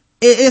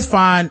 It's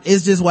fine.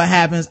 It's just what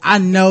happens. I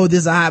know this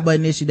is a hot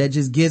button issue that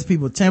just gets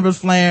people tempers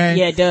flaring.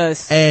 Yeah, it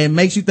does. And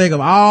makes you think of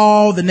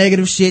all the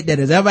negative shit that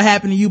has ever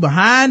happened to you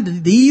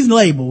behind these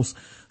labels.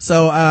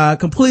 So,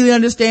 completely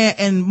understand.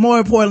 And more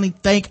importantly,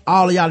 thank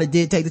all of y'all that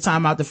did take the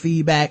time out to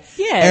feedback.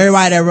 Yes.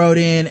 Everybody that wrote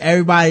in,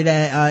 everybody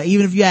that,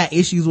 even if you had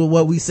issues with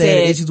what we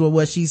said, issues with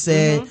what she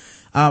said,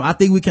 I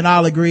think we can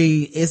all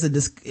agree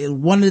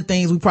one of the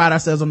things we pride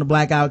ourselves on the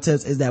Blackout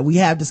Tips is that we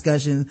have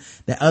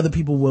discussions that other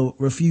people will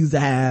refuse to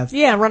have.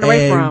 Yeah, run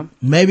away from.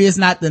 Maybe it's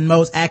not the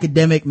most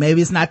academic,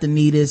 maybe it's not the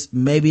neatest,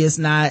 maybe it's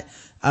not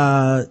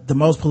the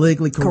most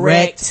politically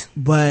correct.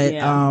 But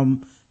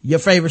your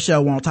favorite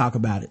show won't talk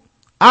about it.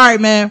 All right,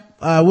 man.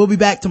 We'll be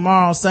back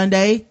tomorrow on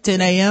Sunday,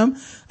 10 a.m.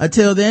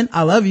 Until then,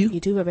 I love you. You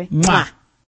too, baby. Mwah.